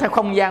thay đổi theo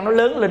không gian, nó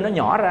lớn lên nó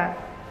nhỏ ra.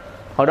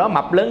 Hồi đó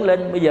mập lớn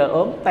lên, bây giờ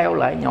ốm teo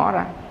lại nhỏ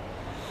ra.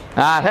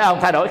 Thấy không?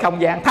 Thay đổi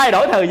không gian, thay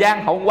đổi thời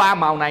gian. Hôm qua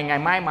màu này, ngày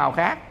mai màu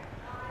khác.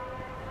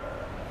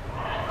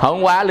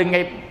 Hôm qua lưng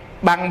ngay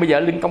băng, bây giờ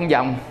lưng cong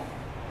vòng,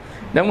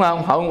 đúng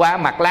không? Hôm qua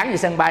mặc láng về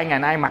sân bay, ngày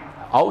nay mặc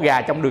ổ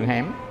gà trong đường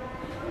hẻm.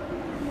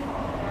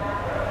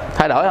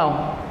 Thay đổi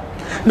không?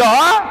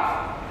 Đó.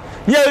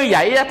 Như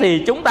vậy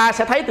thì chúng ta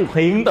sẽ thấy từ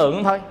hiện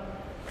tượng thôi,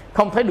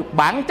 không thấy được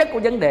bản chất của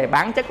vấn đề.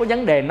 Bản chất của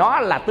vấn đề nó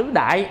là tứ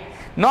đại,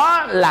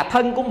 nó là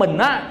thân của mình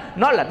á,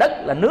 nó là đất,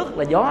 là nước,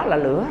 là gió, là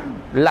lửa,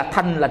 là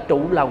thành, là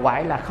trụ, là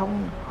hoại, là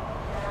không.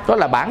 Đó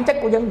là bản chất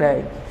của vấn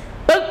đề.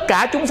 Tất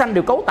cả chúng sanh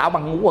đều cấu tạo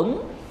bằng ngũ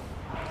quẩn,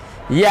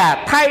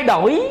 và thay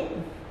đổi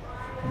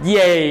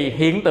về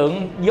hiện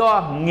tượng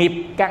do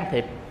nghiệp can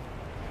thiệp.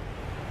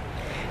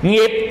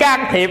 Nghiệp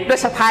can thiệp nó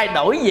sẽ thay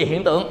đổi về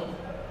hiện tượng.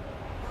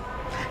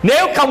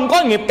 Nếu không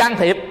có nghiệp can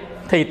thiệp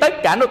thì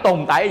tất cả nó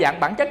tồn tại ở dạng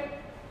bản chất.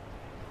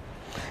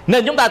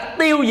 Nên chúng ta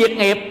tiêu diệt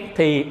nghiệp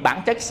thì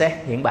bản chất sẽ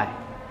hiện bày.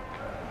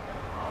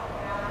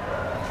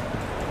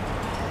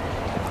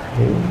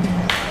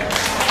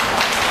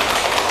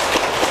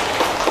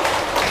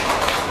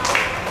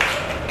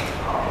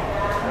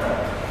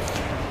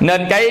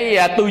 Nên cái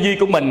tư duy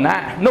của mình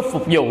á, nó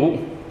phục vụ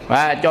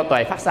cho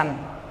tuệ phát sanh.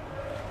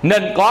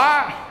 Nên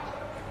có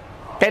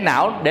cái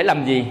não để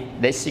làm gì?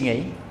 Để suy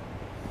nghĩ.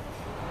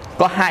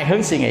 Có hai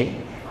hướng suy nghĩ: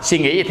 suy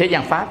nghĩ về thế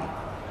gian pháp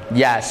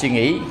và suy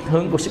nghĩ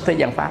hướng của sức thế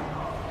gian pháp.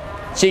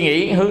 Suy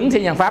nghĩ hướng thế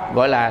gian pháp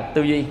gọi là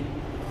tư duy.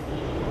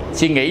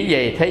 Suy nghĩ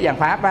về thế gian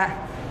pháp á,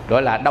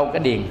 gọi là đâu cái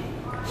điền.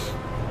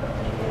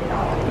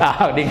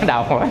 Điền cái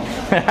đầu.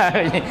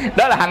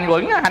 Đó là hành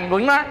quẩn. Hành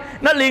quẩn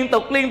nó liên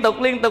tục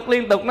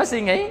nó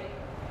suy nghĩ.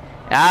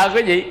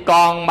 Quý vị,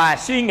 còn mà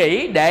suy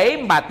nghĩ để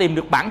mà tìm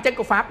được bản chất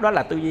của pháp, đó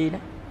là tư duy đó.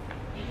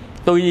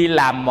 Tư duy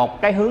là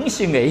một cái hướng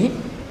suy nghĩ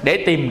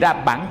để tìm ra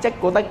bản chất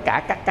của tất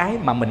cả các cái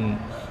mà mình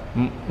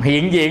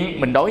hiện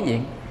diện, mình đối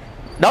diện.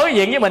 Đối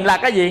diện với mình là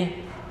cái gì?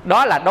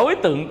 Đó là đối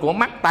tượng của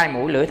mắt, tai,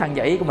 mũi, lưỡi, thân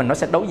và ý của mình, nó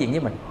sẽ đối diện với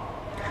mình.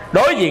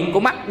 Đối diện của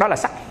mắt đó là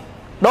sắc,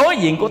 đối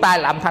diện của tai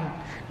là âm thanh,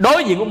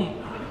 đối diện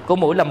của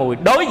mũi là mùi,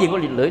 đối diện của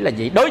lưỡi là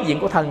vị, đối diện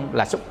của thân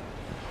là xúc.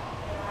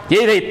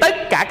 Vậy thì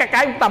tất cả các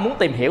cái chúng ta muốn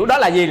tìm hiểu đó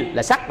là gì?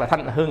 Là sắc, là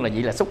thanh, là hương, là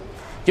vị, là xúc.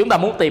 Chúng ta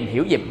muốn tìm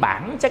hiểu về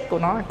bản chất của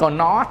nó, còn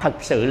nó thật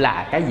sự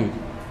là cái gì.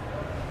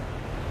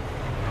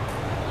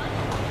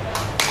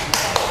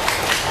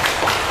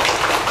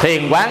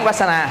 Thiền quán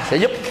Vipassana sẽ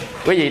giúp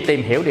quý vị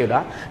tìm hiểu điều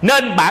đó.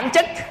 Nên bản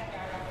chất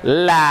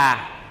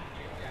là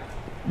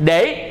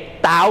để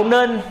tạo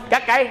nên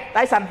các cái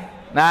tái sanh,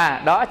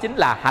 đó chính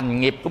là hành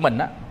nghiệp của mình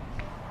đó.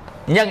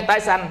 Nhân tái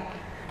sanh,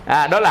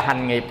 đó là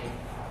hành nghiệp.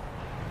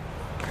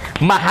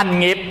 Mà hành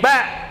nghiệp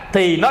á,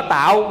 thì nó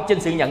tạo trên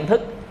sự nhận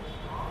thức.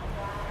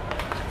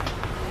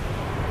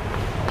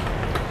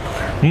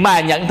 Mà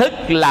nhận thức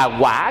là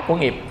quả của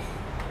nghiệp.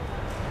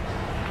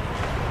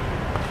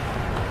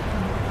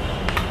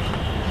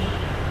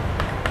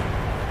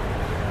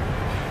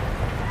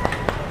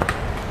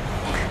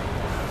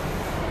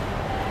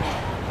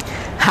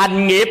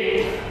 Hành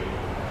nghiệp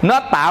nó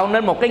tạo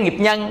nên một cái nghiệp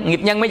nhân. Nghiệp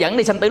nhân mới dẫn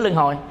đi sanh tử luân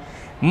hồi.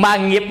 Mà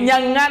nghiệp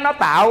nhân á, nó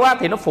tạo á,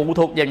 thì nó phụ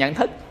thuộc vào nhận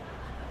thức.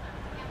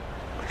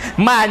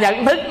 Mà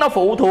nhận thức nó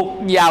phụ thuộc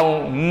vào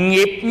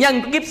nghiệp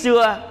nhân của kiếp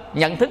xưa.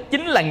 Nhận thức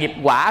chính là nghiệp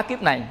quả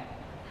kiếp này.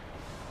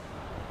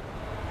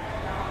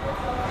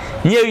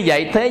 Như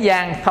vậy thế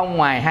gian không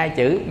ngoài hai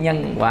chữ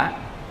nhân quả.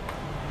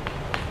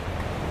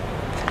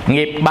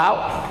 Nghiệp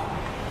báo.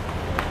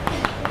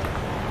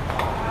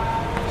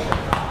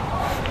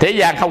 Thế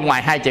gian không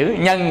ngoài hai chữ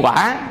nhân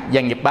quả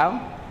và nghiệp báo.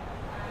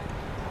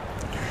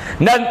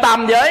 Nên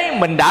tam giới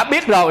mình đã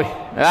biết rồi.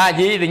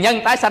 Vì thì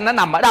nhân tái sanh nó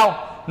nằm ở đâu?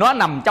 Nó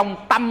nằm trong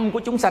tâm của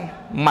chúng sanh,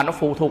 mà nó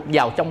phụ thuộc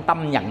vào trong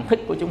tâm nhận thức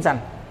của chúng sanh,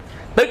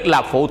 tức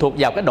là phụ thuộc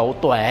vào cái độ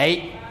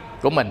tuệ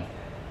của mình.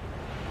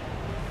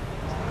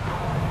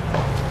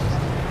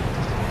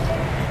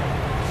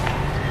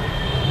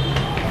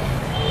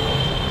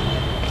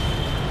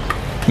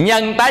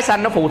 Nhân tái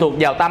sanh nó phụ thuộc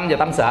vào tâm và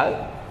tâm sở.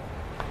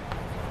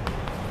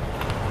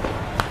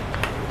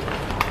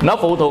 Nó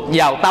phụ thuộc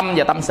vào tâm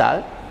và tâm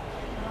sở.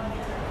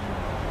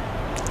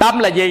 Tâm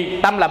là gì?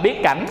 Tâm là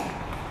biết cảnh.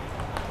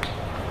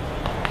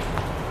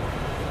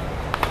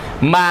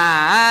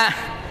 Mà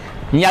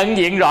nhận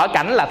diện rõ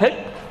cảnh là thức.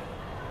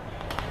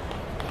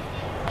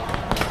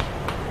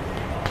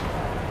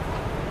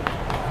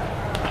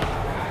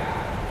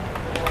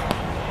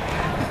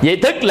 Vậy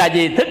thức là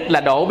gì? Thức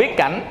là độ biết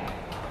cảnh.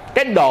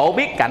 Cái độ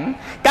biết cảnh,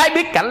 cái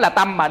biết cảnh là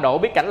tâm, mà độ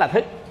biết cảnh là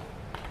thức.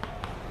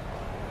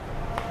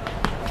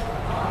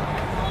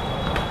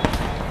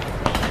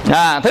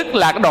 Thức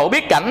là cái độ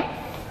biết cảnh.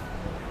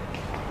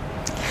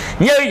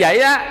 Như vậy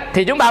á,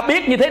 thì chúng ta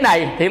biết như thế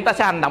này thì chúng ta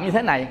sẽ hành động như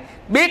thế này,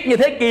 biết như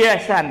thế kia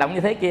sẽ hành động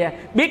như thế kia,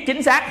 biết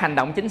chính xác hành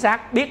động chính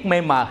xác, biết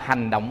mê mờ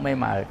hành động mê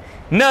mờ.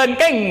 Nên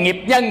cái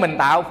nghiệp nhân mình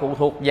tạo phụ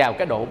thuộc vào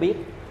cái độ biết.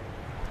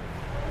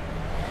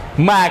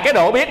 Mà cái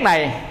độ biết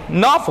này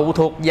nó phụ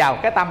thuộc vào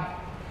cái tâm.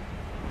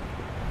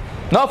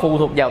 Nó phụ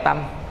thuộc vào tâm.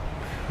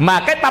 Mà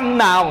cái tâm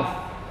nào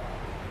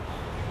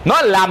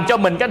nó làm cho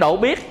mình cái độ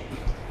biết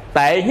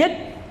tệ nhất,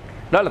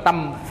 đó là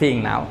tâm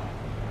phiền não.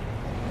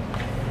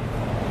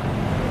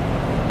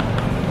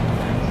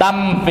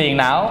 Tâm phiền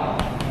não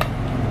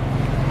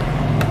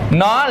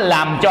nó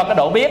làm cho cái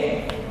độ biết,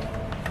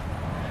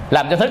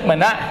 làm cho thức mình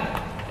á,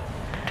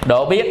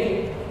 độ biết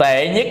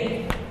tệ nhất.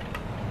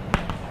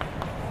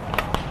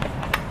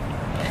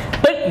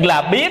 Tức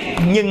là biết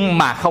nhưng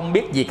mà không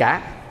biết gì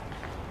cả.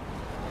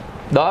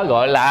 Đó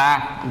gọi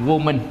là vô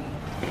minh.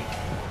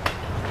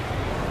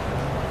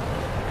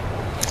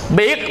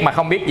 Biết mà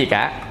không biết gì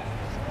cả.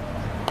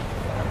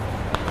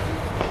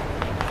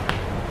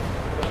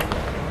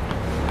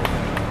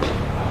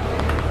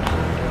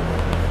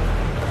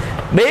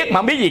 Biết mà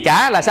không biết gì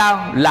cả là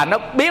sao? Là nó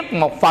biết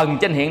một phần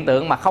trên hiện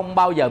tượng mà không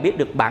bao giờ biết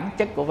được bản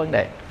chất của vấn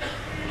đề.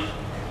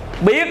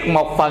 Biết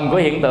một phần của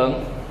hiện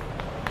tượng.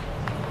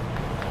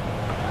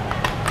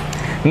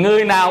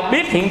 Người nào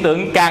biết hiện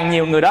tượng càng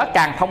nhiều, người đó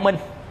càng thông minh.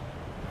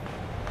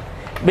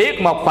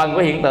 Biết một phần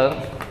của hiện tượng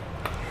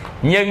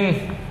nhưng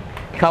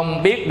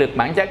không biết được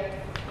bản chất.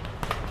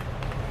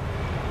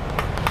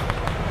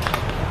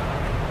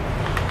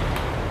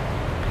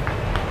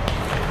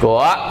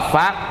 Của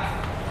Pháp.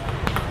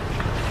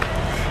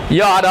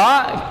 Do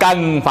đó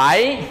cần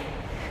phải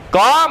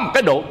có một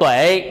cái độ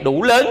tuệ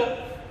đủ lớn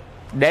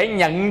để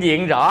nhận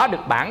diện rõ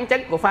được bản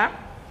chất của Pháp.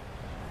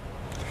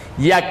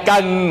 Và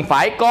cần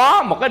phải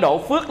có một cái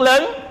độ phước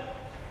lớn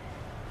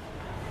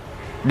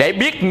để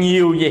biết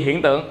nhiều về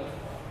hiện tượng.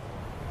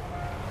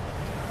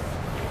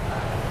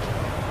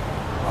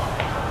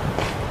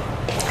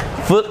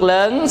 Phước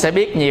lớn sẽ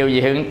biết nhiều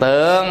về hiện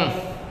tượng.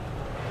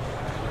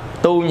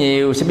 Tu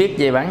nhiều sẽ biết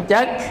về bản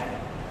chất.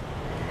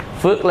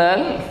 Phước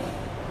lớn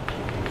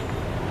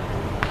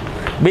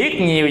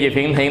biết nhiều về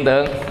hiện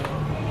tượng.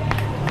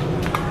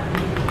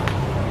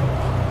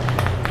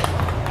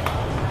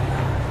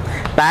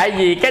 Tại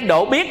vì cái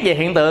độ biết về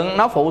hiện tượng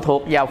nó phụ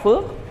thuộc vào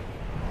phước.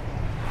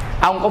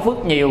 Ông có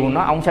phước nhiều,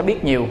 ông sẽ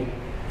biết nhiều.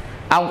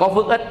 Ông có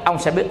phước ít, ông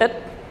sẽ biết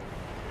ít.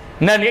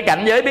 Nên cái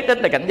cảnh giới biết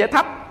ít là cảnh giới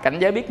thấp. Cảnh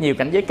giới biết nhiều,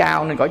 cảnh giới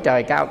cao. Nên cõi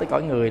trời cao tới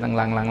cõi người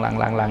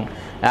lần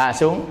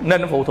xuống.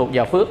 Nên nó phụ thuộc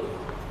vào phước.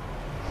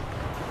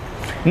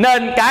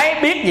 Nên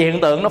cái biết về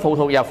hiện tượng nó phụ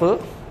thuộc vào phước.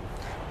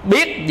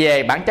 Biết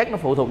về bản chất nó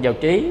phụ thuộc vào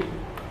trí.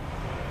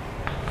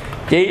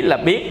 Trí là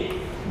biết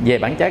về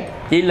bản chất.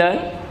 Trí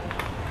lớn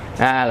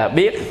là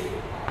biết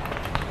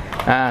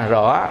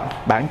rõ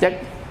bản chất.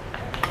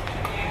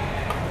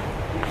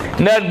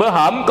 Nên bữa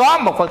hổm có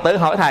một Phật tử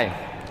hỏi thầy,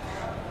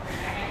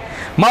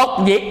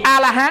 một vị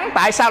A-la-hán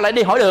tại sao lại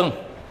đi hỏi đường?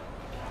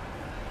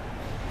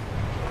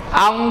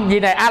 Ông vị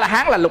này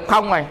A-la-hán là lục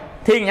thông rồi,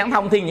 thiên nhãn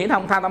thông, thiên nhĩ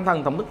thông, tha tâm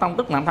thần, tổng tức thông,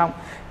 tức nạn thông.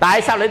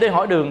 Tại sao lại đi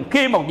hỏi đường?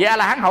 Khi một vị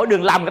A-la-hán hỏi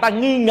đường làm người ta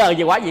nghi ngờ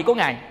về quả vị của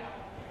Ngài.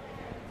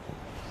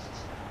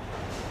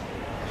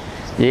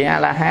 Vị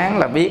A-la-hán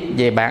là biết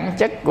về bản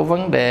chất của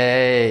vấn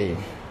đề,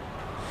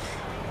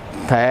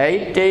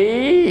 thể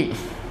trí,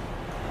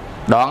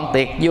 đoạn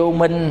tuyệt vô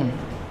minh,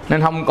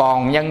 nên không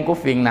còn nhân của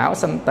phiền não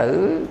sanh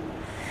tử.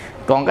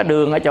 Còn cái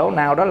đường ở chỗ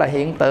nào đó là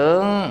hiện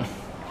tượng.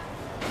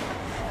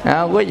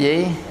 Quý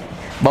vị,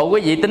 bộ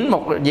quý vị tính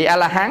một vị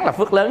A-la-hán là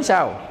phước lớn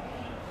sao?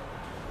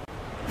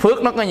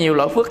 Phước nó có nhiều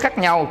loại phước khác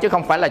nhau, chứ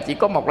không phải là chỉ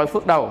có một loại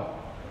phước đâu.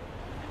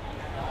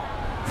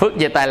 Phước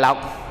về tài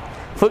lộc,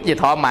 phước về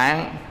thọ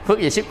mạng, phước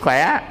về sức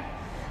khỏe,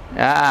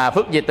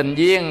 phước về tình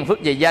duyên, phước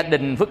về gia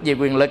đình, phước về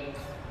quyền lực,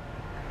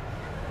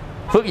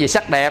 phước về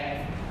sắc đẹp.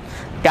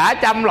 Cả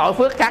trăm loại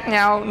phước khác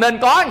nhau. Nên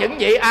có những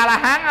vị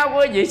A-la-hán á,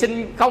 quý vị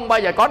xin không bao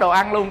giờ có đồ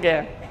ăn luôn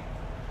kìa.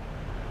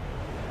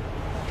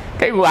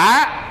 Cái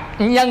quả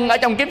nhân ở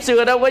trong kiếp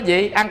xưa đó quý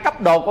vị, ăn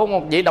cắp đồ của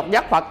một vị độc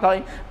giác Phật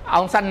thôi.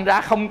 Ông sanh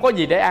ra không có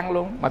gì để ăn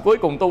luôn, mà cuối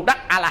cùng tu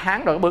đắc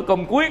A-la-hán rồi, bữa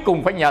cơm cuối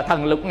cùng phải nhờ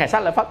thần lực của Ngài Xá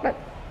Lợi Phất đấy.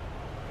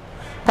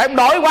 Thấy ông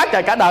đói quá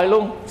trời cả đời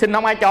luôn, xin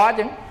không ai cho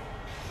chứ.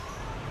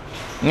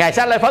 Ngài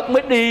Xá Lợi Phất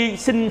mới đi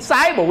xin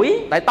sái buổi,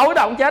 tại tối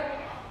đó ông chết,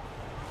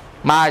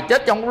 mà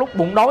chết trong lúc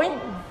bụng đói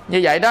như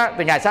vậy đó,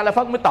 thì Ngài Xá Lợi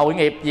Phất mới tội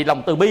nghiệp vì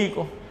lòng từ bi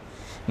của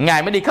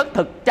Ngài, mới đi khất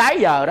thực trái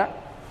giờ đó.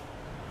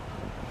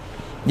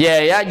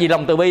 Về á, vì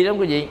lòng từ bi đó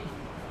quý vị,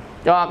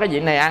 cho cái vị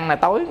này ăn là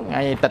tối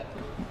ngày tịch.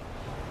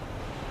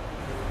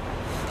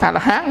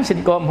 A-la-hán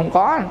xin cơm không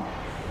có.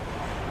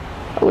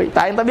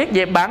 Tại người ta biết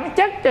về bản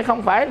chất chứ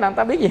không phải là người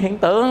ta biết về hiện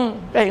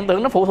tượng. Cái hiện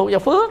tượng nó phụ thuộc vào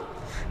phước.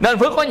 Nên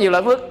phước có nhiều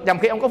loại phước, nhằm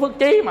khi ông có phước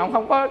trí mà ông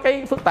không có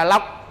cái phước tài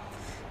lộc.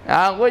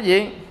 Quý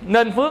vị,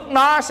 nên phước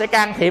nó sẽ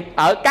can thiệp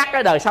ở các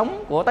cái đời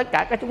sống của tất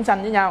cả các chúng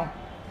sanh với nhau.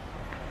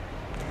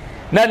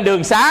 Nên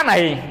đường xá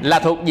này là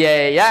thuộc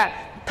về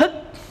thức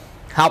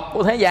học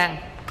của thế gian.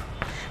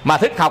 Mà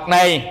thức học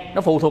này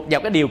nó phụ thuộc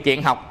vào cái điều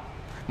kiện học,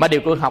 mà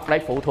điều kiện học lại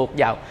phụ thuộc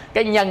vào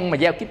cái nhân mà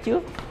gieo kiếp trước.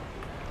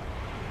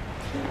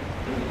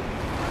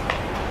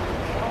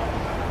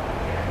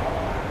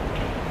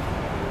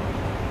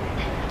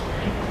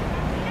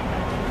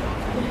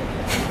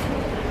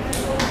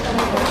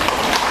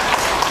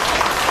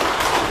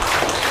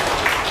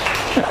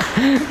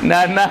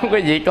 Nên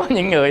quý vị, có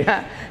những người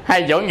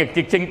hay vỗ ngực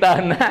trực xưng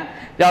tên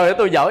rồi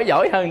tôi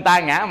giỏi hơn người ta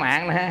ngã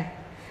mạng nè.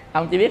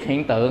 Ông chỉ biết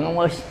hiện tượng ông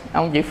ơi,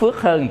 ông chỉ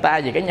phước hơn người ta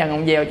vì cái nhân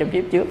ông gieo trong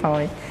kiếp trước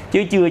thôi,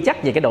 chứ chưa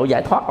chắc về cái độ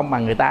giải thoát ông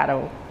bằng người ta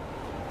đâu.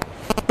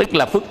 Tức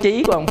là phước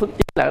trí của ông, phước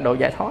trí là độ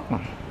giải thoát mà.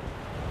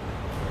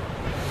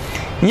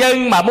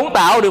 Nhưng mà muốn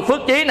tạo được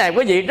phước trí này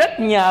quý vị, rất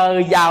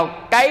nhờ vào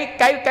cái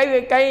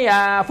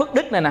phước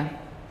đức này nè,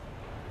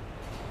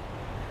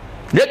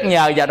 rất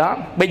nhờ vào đó.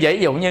 Bây giờ ví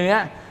dụ như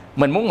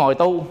mình muốn ngồi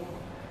tu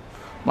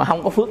mà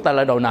không có phước tài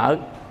lợi đồ nợ,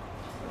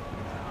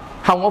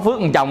 không có phước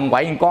chồng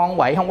quậy con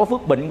quậy, không có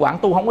phước bệnh hoạn,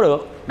 tu không có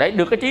được. Để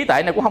được cái trí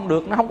tuệ này cũng không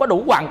được, nó không có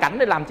đủ hoàn cảnh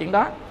để làm chuyện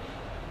đó.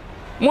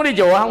 Muốn đi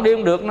chùa không đi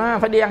không được, nó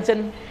phải đi ăn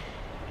xin.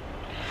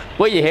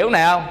 Quý vị hiểu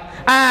này không?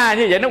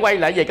 Như vậy nó quay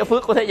lại về cái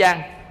phước của thế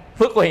gian,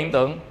 phước của hiện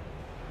tượng.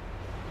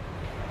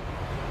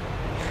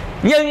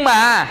 Nhưng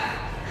mà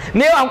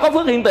nếu ông có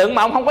phước hiện tượng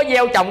mà ông không có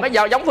gieo trồng cái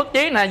giống phước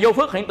trí này vô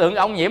phước hiện tượng,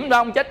 ông nhiễm đó,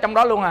 ông chết trong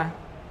đó luôn.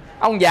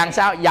 Ông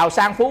giàu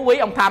sang phú quý,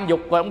 ông tham dục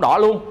rồi ông đọa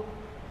luôn.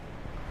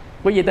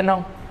 Quý vị tin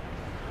không?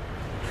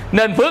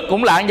 Nên phước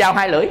cũng là dao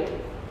hai lưỡi.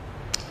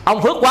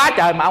 Ông phước quá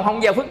trời mà ông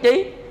không gieo phước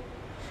trí,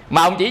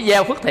 mà ông chỉ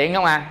gieo phước thiện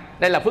không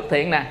Đây là phước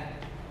thiện nè,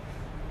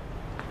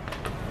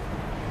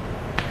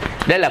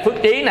 đây là phước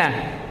trí nè.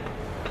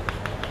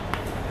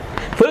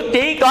 Phước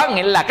trí có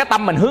nghĩa là cái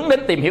tâm mình hướng đến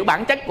tìm hiểu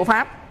bản chất của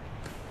Pháp.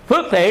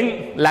 Phước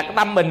thiện là cái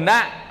tâm mình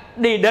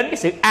đi đến cái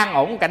sự an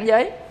ổn của cảnh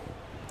giới.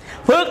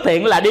 Phước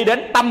thiện là đi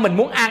đến tâm mình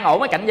muốn an ổn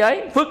với cảnh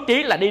giới. Phước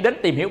trí là đi đến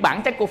tìm hiểu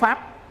bản chất của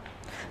Pháp.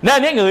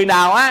 Nên những người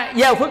nào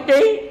gieo phước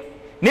trí,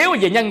 nếu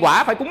về nhân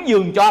quả phải cúng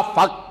dường cho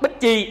Phật Bích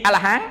Chi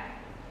A-la-hán.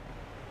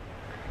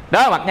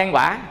 Đó là mặt nhân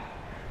quả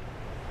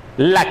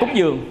là cúng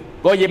dường.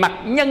 Rồi về mặt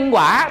nhân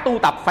quả tu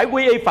tập phải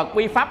quy y Phật,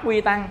 quy Pháp,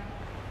 quy Tăng.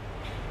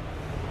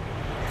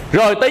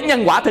 Rồi tới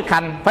nhân quả thực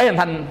hành phải hình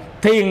thành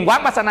thiền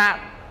quán Vipassana,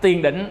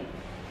 tiền định.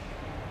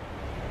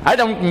 Ở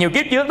trong nhiều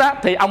kiếp trước đó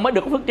thì ông mới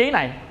được phước trí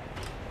này.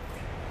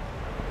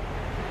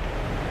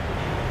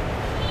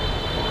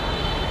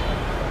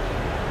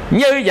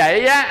 Như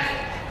vậy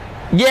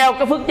gieo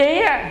cái phước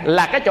trí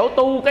là cái chỗ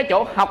tu, cái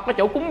chỗ học, cái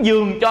chỗ cúng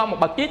dường cho một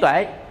bậc trí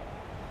tuệ,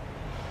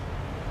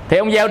 thì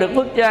ông gieo được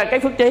cái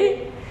phước trí.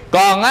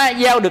 Còn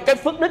gieo được cái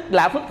phước đức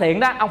là phước thiện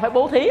đó, ông phải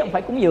bố thí, ông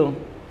phải cúng dường.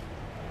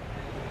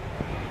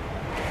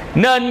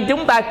 Nên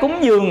chúng ta cúng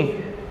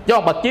dường cho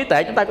một bậc trí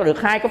tuệ, chúng ta có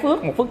được hai cái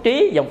phước, một phước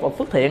trí và một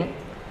phước thiện.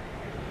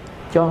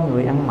 Cho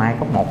người ăn mày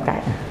có một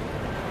cái,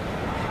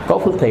 có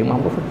phước thiện mà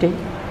không có phước trí.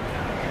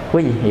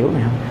 Quý vị hiểu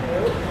nào?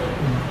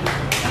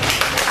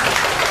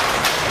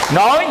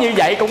 Nói như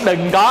vậy cũng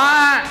đừng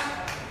có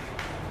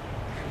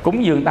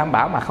cúng dường Tam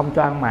Bảo mà không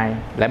cho ăn mày,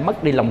 lại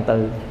mất đi lòng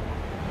từ.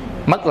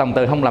 Mất lòng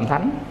từ không làm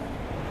thánh.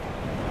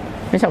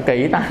 Nói sao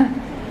kỳ ta?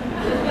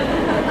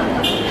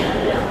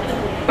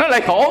 Nó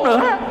lại khổ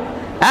nữa.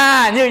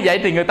 Như vậy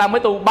thì người ta mới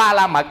tu Ba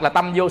La Mật là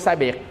tâm vô sai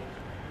biệt.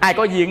 Ai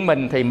có duyên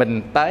mình thì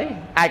mình tới,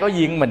 ai có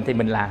duyên mình thì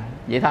mình làm.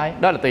 Vậy thôi,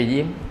 đó là tùy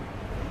duyên.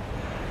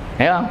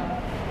 Hiểu không?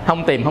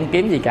 Không tìm không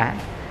kiếm gì cả.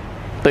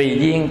 Tùy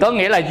duyên, có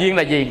nghĩa là duyên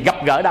là gì? Gặp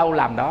gỡ đâu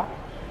làm đó.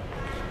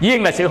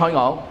 Duyên là sự hội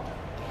ngộ.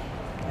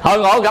 Hội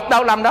ngộ gặp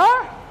đâu làm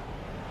đó.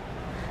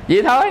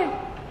 Vậy thôi.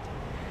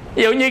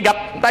 Ví dụ như gặp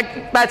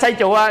ta xây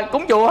chùa,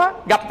 cúng chùa,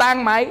 gặp ta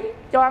ăn mày,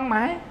 cho ăn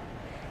mày.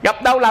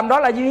 Gặp đâu làm đó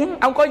là duyên.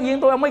 Ông có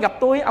duyên tôi ông mới gặp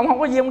tôi, ông không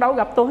có duyên ông đâu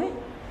gặp tôi.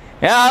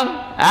 Hiểu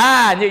không?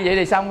 Như vậy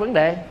thì xong vấn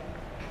đề.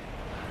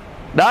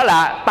 Đó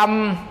là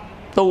tâm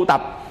tu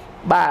tập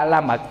Ba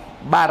La Mật,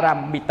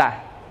 Paramita,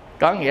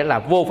 có nghĩa là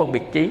vô phân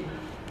biệt trí,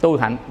 tu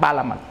hạnh Ba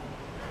La Mật.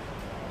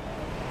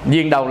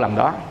 Duyên đâu làm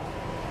đó,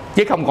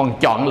 chứ không còn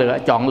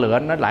chọn lựa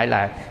nó lại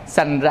là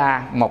sanh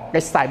ra một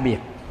cái sai biệt,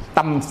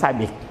 tâm sai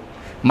biệt.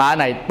 Mà ở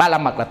này Ba La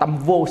Mật là tâm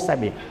vô sai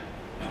biệt.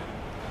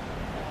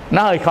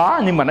 Nó hơi khó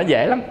nhưng mà nó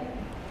dễ lắm.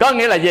 Có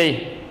nghĩa là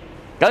gì?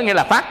 Có nghĩa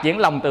là phát triển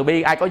lòng từ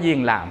bi, ai có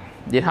duyên làm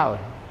vậy thôi,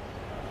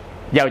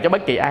 giàu cho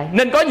bất kỳ ai.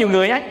 Nên có nhiều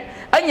người ấy,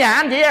 ở nhà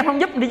anh chị em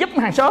không giúp, đi giúp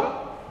hàng xóm.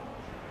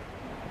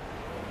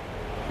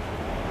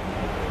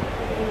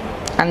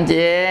 Anh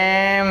chị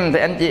em thì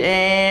anh chị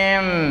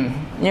em,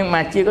 nhưng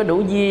mà chưa có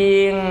đủ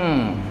duyên,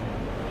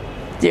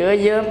 chưa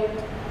giúp.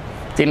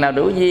 Chừng nào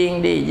đủ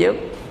duyên đi giúp,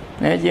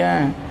 nghe chưa?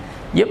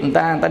 Giúp người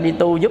ta đi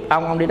tu, giúp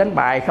ông đi đánh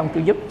bài không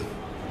chịu giúp.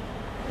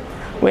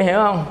 Quý hiểu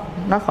không?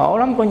 Nó khổ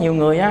lắm. Có nhiều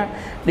người á,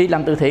 đi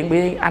làm từ thiện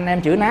bị anh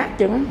em chửi nát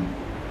chứ,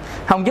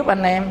 không giúp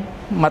anh em,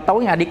 mà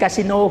tối ngày đi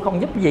casino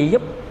không giúp gì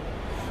giúp.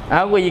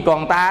 Quý vị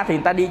còn ta thì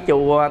người ta đi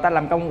chùa, ta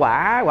làm công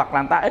quả, hoặc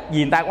là người ta ít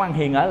gì người ta có ăn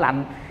hiền ở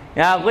lành.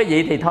 Quý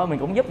vị thì thôi mình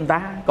cũng giúp người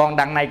ta. Còn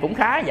đằng này cũng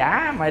khá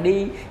giả mà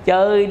đi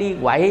chơi, đi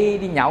quậy,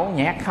 đi nhậu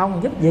nhẹt không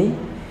giúp gì.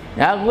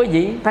 Quý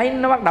vị thấy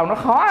nó bắt đầu nó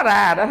khó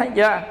ra đó, thấy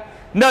chưa?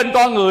 Nên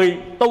con người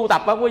tu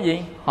tập đó quý vị,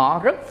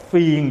 họ rất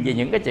phiền về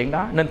những cái chuyện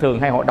đó. Nên thường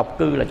hay họ độc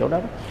cư là chỗ đó,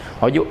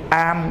 họ vô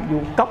am, vô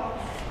cốc,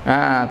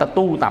 ta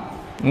tu tập.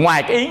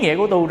 Ngoài cái ý nghĩa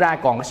của tu ra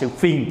còn cái sự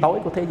phiền tối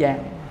của thế gian.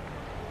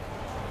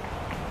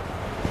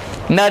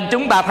 Nên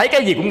chúng ta thấy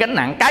cái gì cũng gánh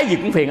nặng, cái gì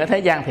cũng phiền ở thế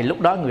gian, thì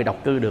lúc đó người độc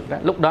cư được đó.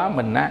 Lúc đó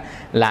mình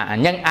là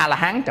nhân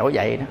A-la-hán trỗi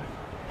dậy đó.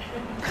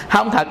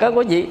 Không thật á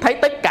quý vị, thấy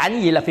tất cả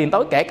những gì là phiền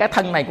tối, kể cả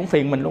thân này cũng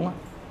phiền mình luôn á.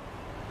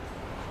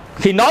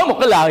 Khi nói một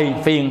cái lời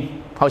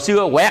phiền, hồi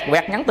xưa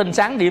quẹt nhắn tin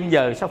sáng đêm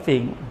giờ sao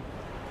phiền.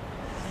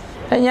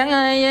 Thế nhắn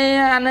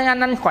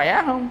anh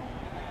khỏe không?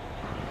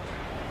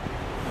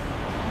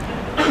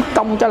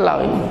 Công trả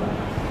lời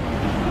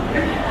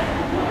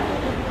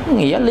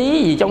nghĩa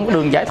lý gì trong cái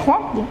đường giải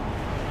thoát vậy?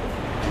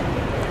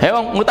 Hiểu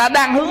không? Người ta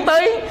đang hướng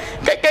tới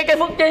cái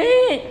phước trí.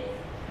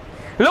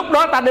 Lúc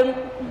đó ta đừng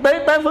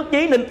tới phước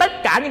trí, nên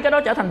tất cả những cái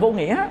đó trở thành vô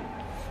nghĩa.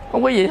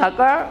 Không quý vị thật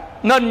á.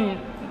 Nên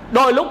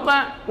đôi lúc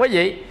á quý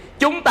vị,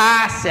 chúng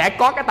ta sẽ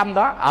có cái tâm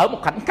đó ở một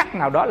khoảnh khắc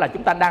nào đó là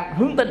chúng ta đang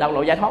hướng tới đạo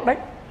lộ giải thoát đấy.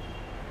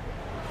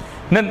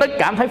 Nên tất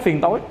cả thấy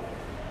phiền tối.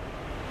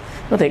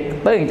 Nói thiệt,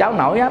 tới thằng cháu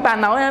nội á, bà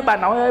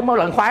nội ơi mỗi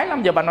lần khoái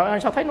lắm, giờ bà nội ơi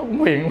sao thấy nó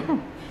cũng phiền quá.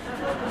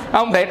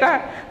 Không thiệt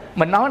á,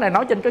 mình nói này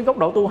nói trên cái góc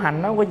độ tu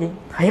hành đó quý vị,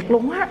 thiệt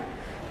luôn á,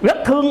 rất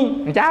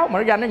thương thằng cháu mà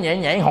nó ra nó nhẹ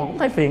nhẹ họ cũng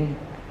thấy phiền.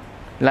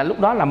 Là lúc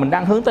đó là mình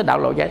đang hướng tới đạo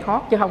lộ giải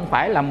thoát, chứ không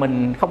phải là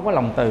mình không có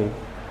lòng từ.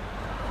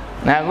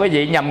 Nè quý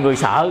vị, nhầm người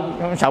sợ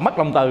mất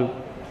lòng từ,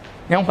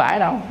 nhưng không phải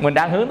đâu. Mình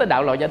đang hướng tới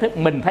đạo lộ giải thoát,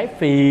 mình thấy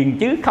phiền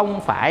chứ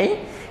không phải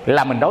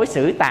là mình đối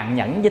xử tàn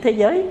nhẫn với thế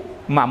giới,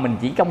 mà mình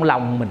chỉ trong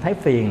lòng mình thấy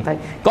phiền thôi.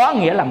 Có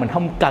nghĩa là mình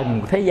không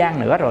cần thế gian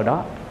nữa rồi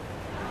đó.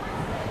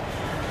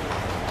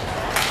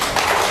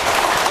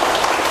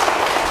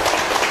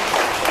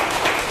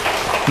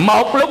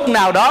 Một lúc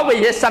nào đó quý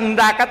vị sẽ sanh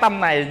ra cái tâm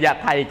này, và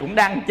thầy cũng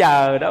đang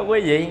chờ đó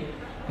quý vị.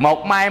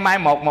 Một mai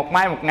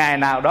một ngày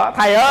nào đó,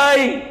 thầy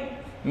ơi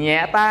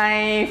nhẹ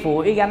tay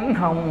phủi gánh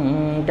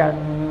hồng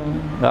trần,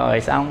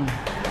 rồi xong.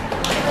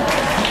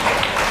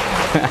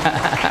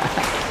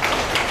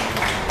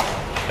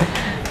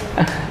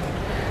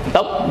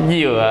 Tóc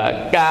vừa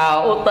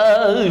cao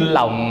tới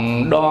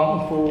lòng đoan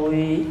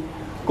phui,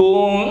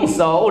 cuốn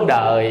sổ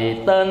đời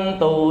tên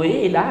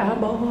tuổi đã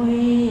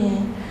bôi.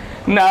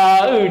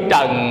 Nợ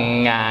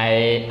trần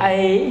ngày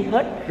ấy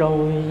hết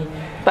rồi,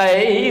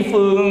 Tây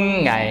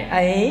phương ngày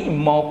ấy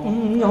một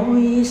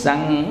ngôi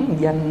sẵn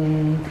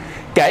danh.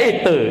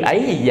 Kể từ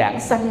ấy giảng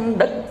sanh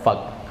đất Phật,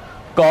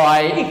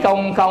 cõi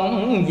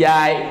không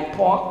giải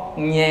thoát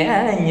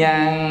nhẹ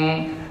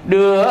nhàng.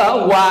 Đưa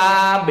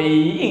qua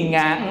bị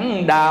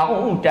ngạn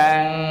đạo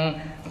tràng,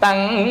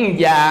 tăng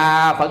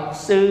già Phật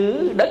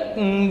xứ đất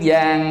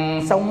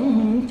vàng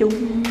sống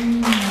chung.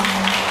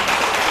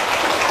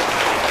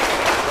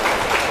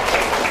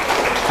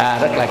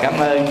 Rất là cảm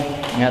ơn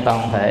toàn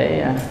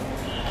thể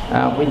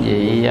quý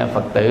vị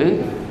Phật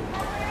tử.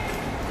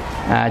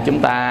 Chúng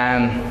ta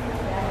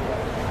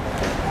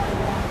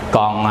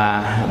còn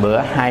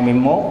bữa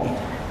 21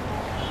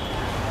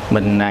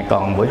 mình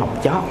còn buổi học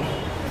chót.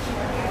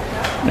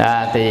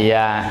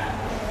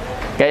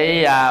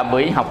 Cái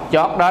buổi học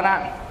chót đó đó,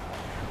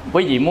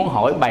 quý vị muốn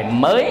hỏi bài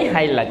mới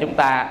hay là chúng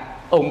ta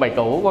ôn bài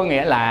cũ? Có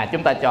nghĩa là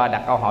chúng ta cho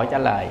đặt câu hỏi trả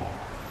lời.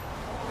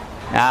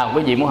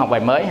 Quý vị muốn học bài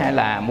mới hay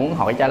là muốn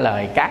hỏi trả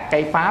lời các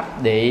cái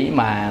pháp để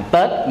mà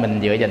Tết mình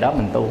dựa vào đó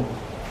mình tu?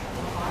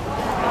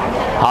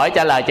 Hỏi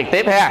trả lời trực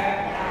tiếp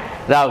ha.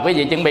 Rồi quý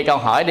vị chuẩn bị câu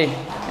hỏi đi.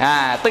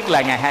 Tức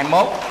là ngày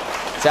 21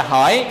 sẽ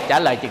hỏi trả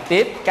lời trực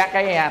tiếp các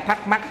cái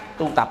thắc mắc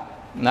tu tập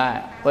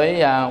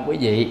với quý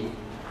vị.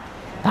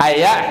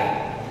 Thầy á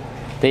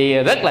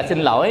thì rất là xin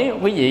lỗi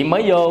quý vị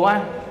mới vô quá,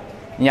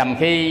 nhằm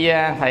khi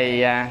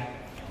thầy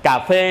cà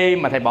phê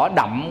mà thầy bỏ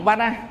đậm quá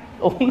đó,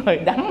 uống hơi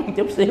đắng một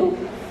chút xíu.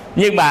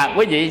 Nhưng mà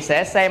quý vị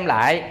sẽ xem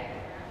lại,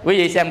 quý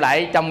vị xem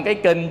lại trong cái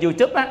kênh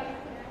YouTube á.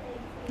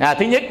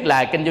 Thứ nhất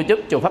là kênh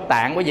YouTube chùa Pháp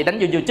Tạng. Quý vị đánh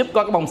vô YouTube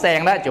có cái bông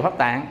sen đó, chùa Pháp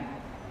Tạng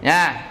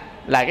nha,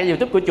 là cái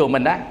YouTube của chùa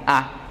mình đó.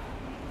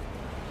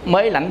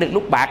 Mới lãnh được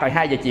nút bạc rồi,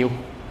 2 giờ chiều.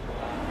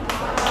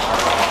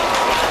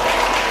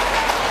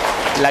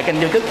 Là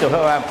kênh YouTube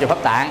chùa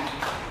Pháp Tạng.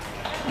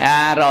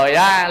 Rồi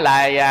đó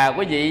là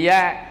quý vị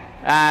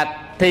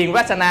thiền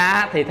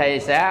Vipassana thì thầy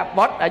sẽ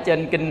post ở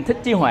trên kinh Thích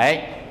Trí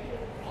Huệ,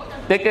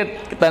 cái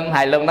tên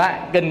thầy luôn đó,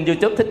 kinh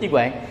YouTube Thích Trí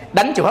Huệ.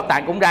 Đánh Chùa Pháp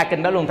Tạng cũng ra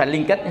kinh đó luôn, thầy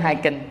liên kết với hai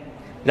kinh.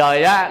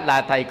 Rồi á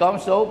là thầy có một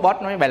số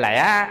post mấy bài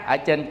lẻ ở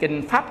trên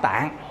kinh Pháp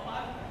Tạng,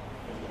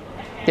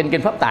 trên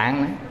kinh Pháp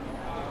Tạng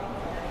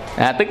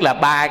nữa. Tức là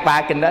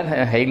ba kinh đó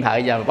hiện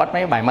thời giờ post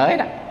mấy bài mới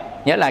đó.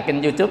 Nhớ là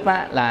kinh YouTube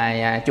á,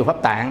 là Chùa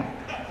Pháp Tạng,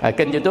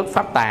 kênh YouTube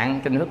Pháp Tạng,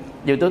 kênh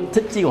YouTube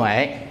Thích Trí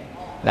Huệ,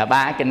 là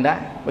ba kênh đó.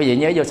 Quý vị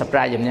nhớ vô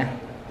subscribe giùm nha.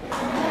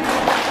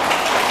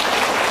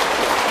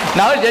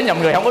 Nói với nhiều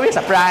người không có biết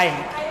subscribe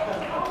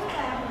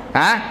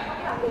hả?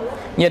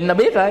 Nhìn là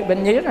biết rồi,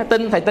 bên dưới nó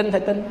tin, thầy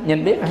tin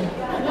nhìn biết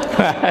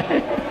rồi.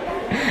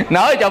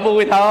 Nói cho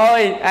vui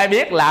thôi, ai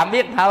biết làm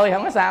biết thôi,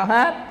 không có sao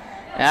hết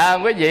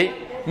quý vị.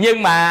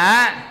 Nhưng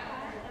mà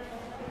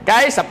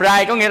cái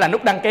subscribe có nghĩa là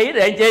nút đăng ký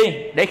để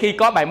chi? Để khi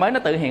có bài mới nó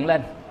tự hiện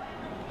lên.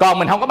 Còn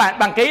mình không có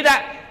đăng ký đó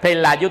thì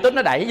là YouTube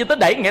nó đẩy. YouTube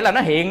đẩy nghĩa là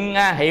nó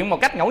hiện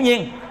một cách ngẫu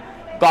nhiên.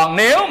 Còn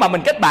nếu mà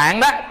mình kết bạn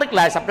đó, tức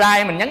là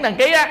subscribe mình nhấn đăng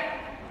ký á,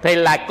 thì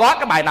là có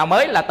cái bài nào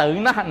mới là tự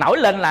nó nổi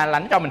lên là nó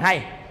cho mình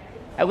hay.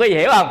 Quý vị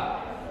hiểu không?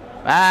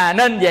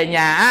 Nên về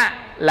nhà á,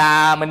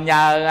 là mình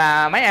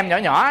nhờ mấy em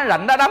nhỏ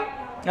rành đó lắm.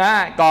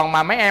 Còn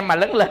mà mấy em mà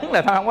lớn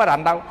là thôi không có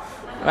rành đâu.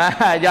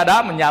 Do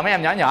đó mình nhờ mấy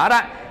em nhỏ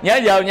đó nhớ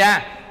vô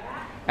nha.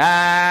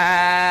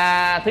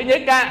 Thứ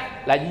nhất á,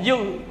 là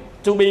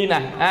YouTube nè,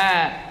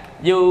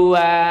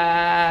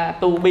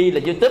 YouTube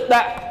là YouTube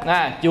đó,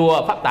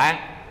 Chùa Pháp Tạng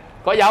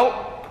có dấu,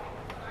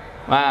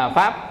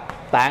 Pháp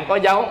Tạng có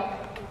dấu,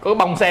 có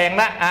bông sen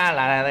đó,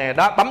 là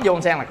đó, bấm vô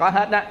bông sen là có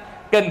hết đó.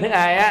 Kinh thứ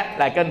hai á,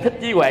 là kênh Thích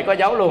Trí Huệ có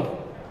dấu luôn,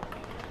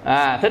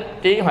 Thích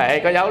Trí Huệ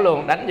có dấu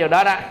luôn, đánh vô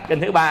đó đó.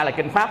 Kinh thứ ba là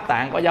kinh Pháp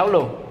Tạng có dấu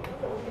luôn,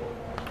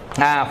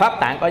 Pháp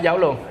Tạng có dấu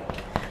luôn.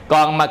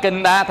 Còn mà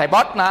kinh thầy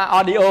post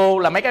audio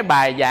là mấy cái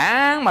bài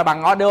giảng mà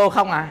bằng audio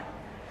không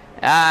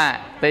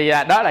thì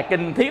đó là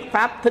kinh Thuyết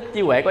Pháp Thích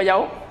Trí Huệ có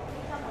dấu,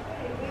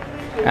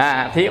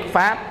 Thuyết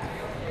Pháp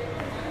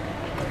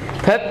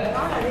Thích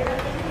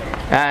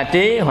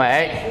Trí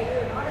Huệ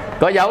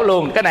có dấu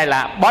luôn. Cái này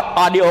là post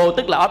audio,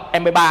 tức là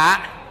MP3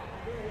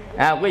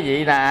 á. Quý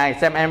vị là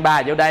xem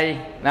MP3 vô đây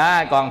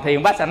đó. Còn thiền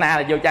Vipassana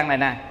là vô trang này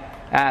nè,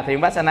 thiền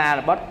Vipassana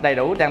là post đầy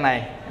đủ trang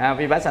này,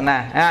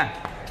 Vipassana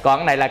Còn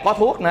cái này là có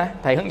thuốc nữa,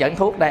 thầy hướng dẫn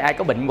thuốc đây. Ai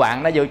có bệnh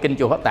hoạn nó vô kinh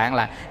Chùa Pháp Tạng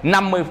là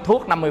 50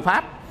 thuốc 50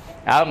 pháp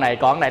ở hôm này.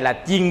 Còn cái này là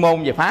chuyên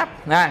môn về pháp,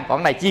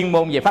 còn cái này chuyên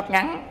môn về pháp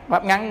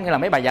ngắn như là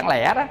mấy bài giảng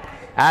lẻ đó.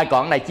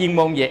 Còn cái này chuyên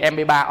môn về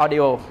MP3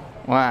 audio.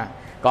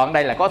 Còn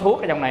đây là có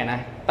thuốc ở trong này nè,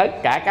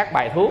 tất cả các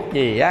bài thuốc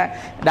gì á,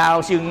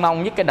 đau xương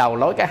mông, nhức cái đầu,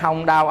 lối cái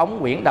hông, đau ống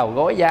quyển, đầu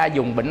gối da,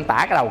 dùng bệnh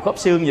tả cái đầu khớp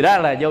xương gì đó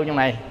là vô trong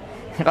này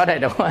có đầy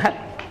đủ hết.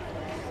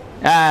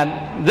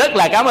 Rất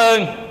là cảm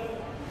ơn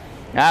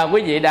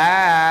quý vị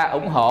đã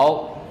ủng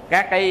hộ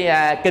các cái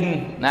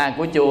kinh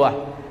của chùa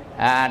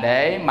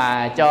để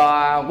mà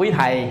cho quý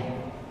thầy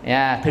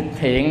thực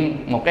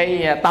hiện một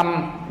cái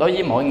tâm đối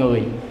với mọi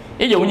người.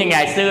 Ví dụ như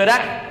ngày xưa đó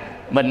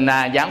mình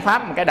giảng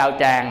pháp một cái đạo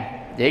tràng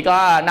chỉ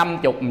có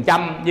 50,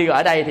 100, như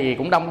ở đây thì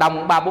cũng đông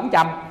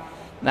 300-400,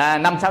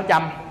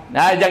 500-600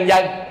 dân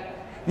dân.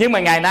 Nhưng mà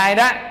ngày nay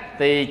đó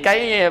thì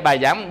cái bài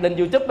giảng lên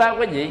YouTube đó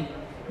quý vị,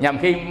 nhằm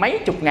khi mấy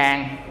chục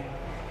ngàn,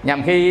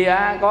 nhằm khi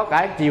có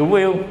cả triệu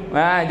view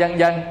dân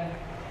dân.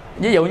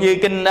 Ví dụ như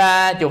kinh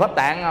Chùa Pháp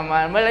Tạng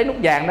mà mới lấy nút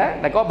vàng đó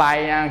là có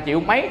bài triệu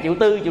mấy, triệu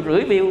tư, triệu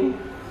rưỡi view.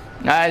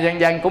 Dần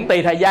dần cũng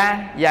tùy thời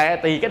gian và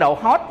tùy cái độ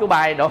hot của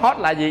bài. Độ hot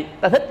là gì?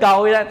 Ta thích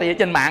coi đó, thì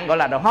trên mạng gọi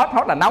là độ hot,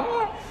 hot là nóng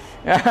đó.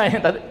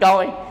 Ta thích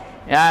coi.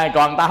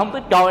 Còn ta không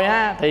thích coi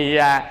á, thì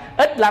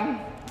ít lắm.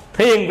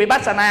 Thiền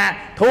Vipassana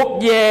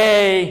thuộc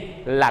về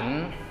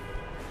lạnh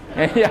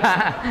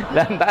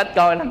nên ta ít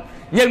coi lắm.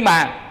 Nhưng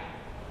mà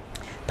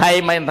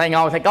thầy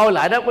ngồi thầy coi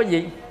lại đó quý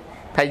vị,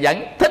 thầy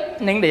vẫn thích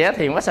những đĩa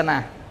thiền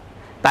Vipassana.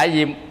 Tại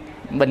vì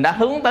mình đã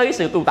hướng tới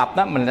sự tu tập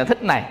đó, mình đã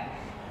thích này.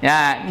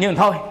 Nhưng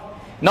thôi,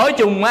 nói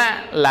chung á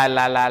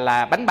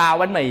là bánh bao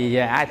bánh mì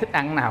ai thích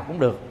ăn nào cũng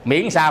được,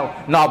 miễn sao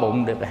no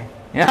bụng được rồi,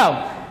 hiểu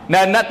không?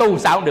 Nên nó tu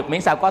sao cũng được,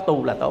 miễn sao có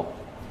tu là tốt.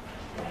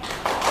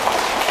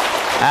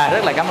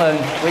 Rất là cảm ơn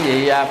quý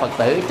vị Phật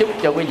tử. Chúc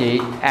cho quý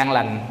vị an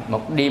lành,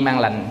 một đêm an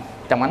lành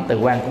trong ánh từ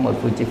quang của mười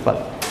phương chư Phật.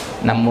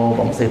 Nam mô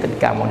Bổn Sư Thích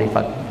Ca Mâu Ni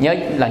Phật. Nhớ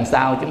lần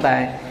sau chúng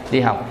ta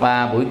đi học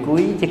buổi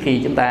cuối trước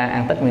khi chúng ta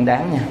ăn Tết Nguyên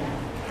Đán nha.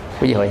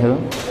 Quý vị hồi hướng.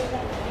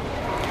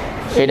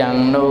 Khi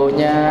đằng nô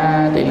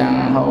nha thì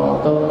năng hộ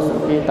tô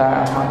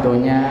sukita hotu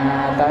nha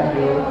ta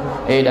yu.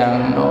 Khi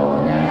đằng nô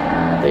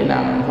nha thì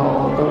năng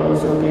hộ tô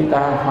sukita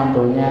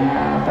hotu nha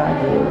ta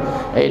yu.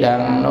 Khi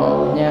đằng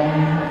nô nha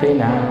thì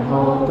năng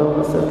hộ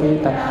tô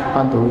sukita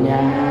hotu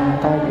nha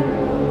ta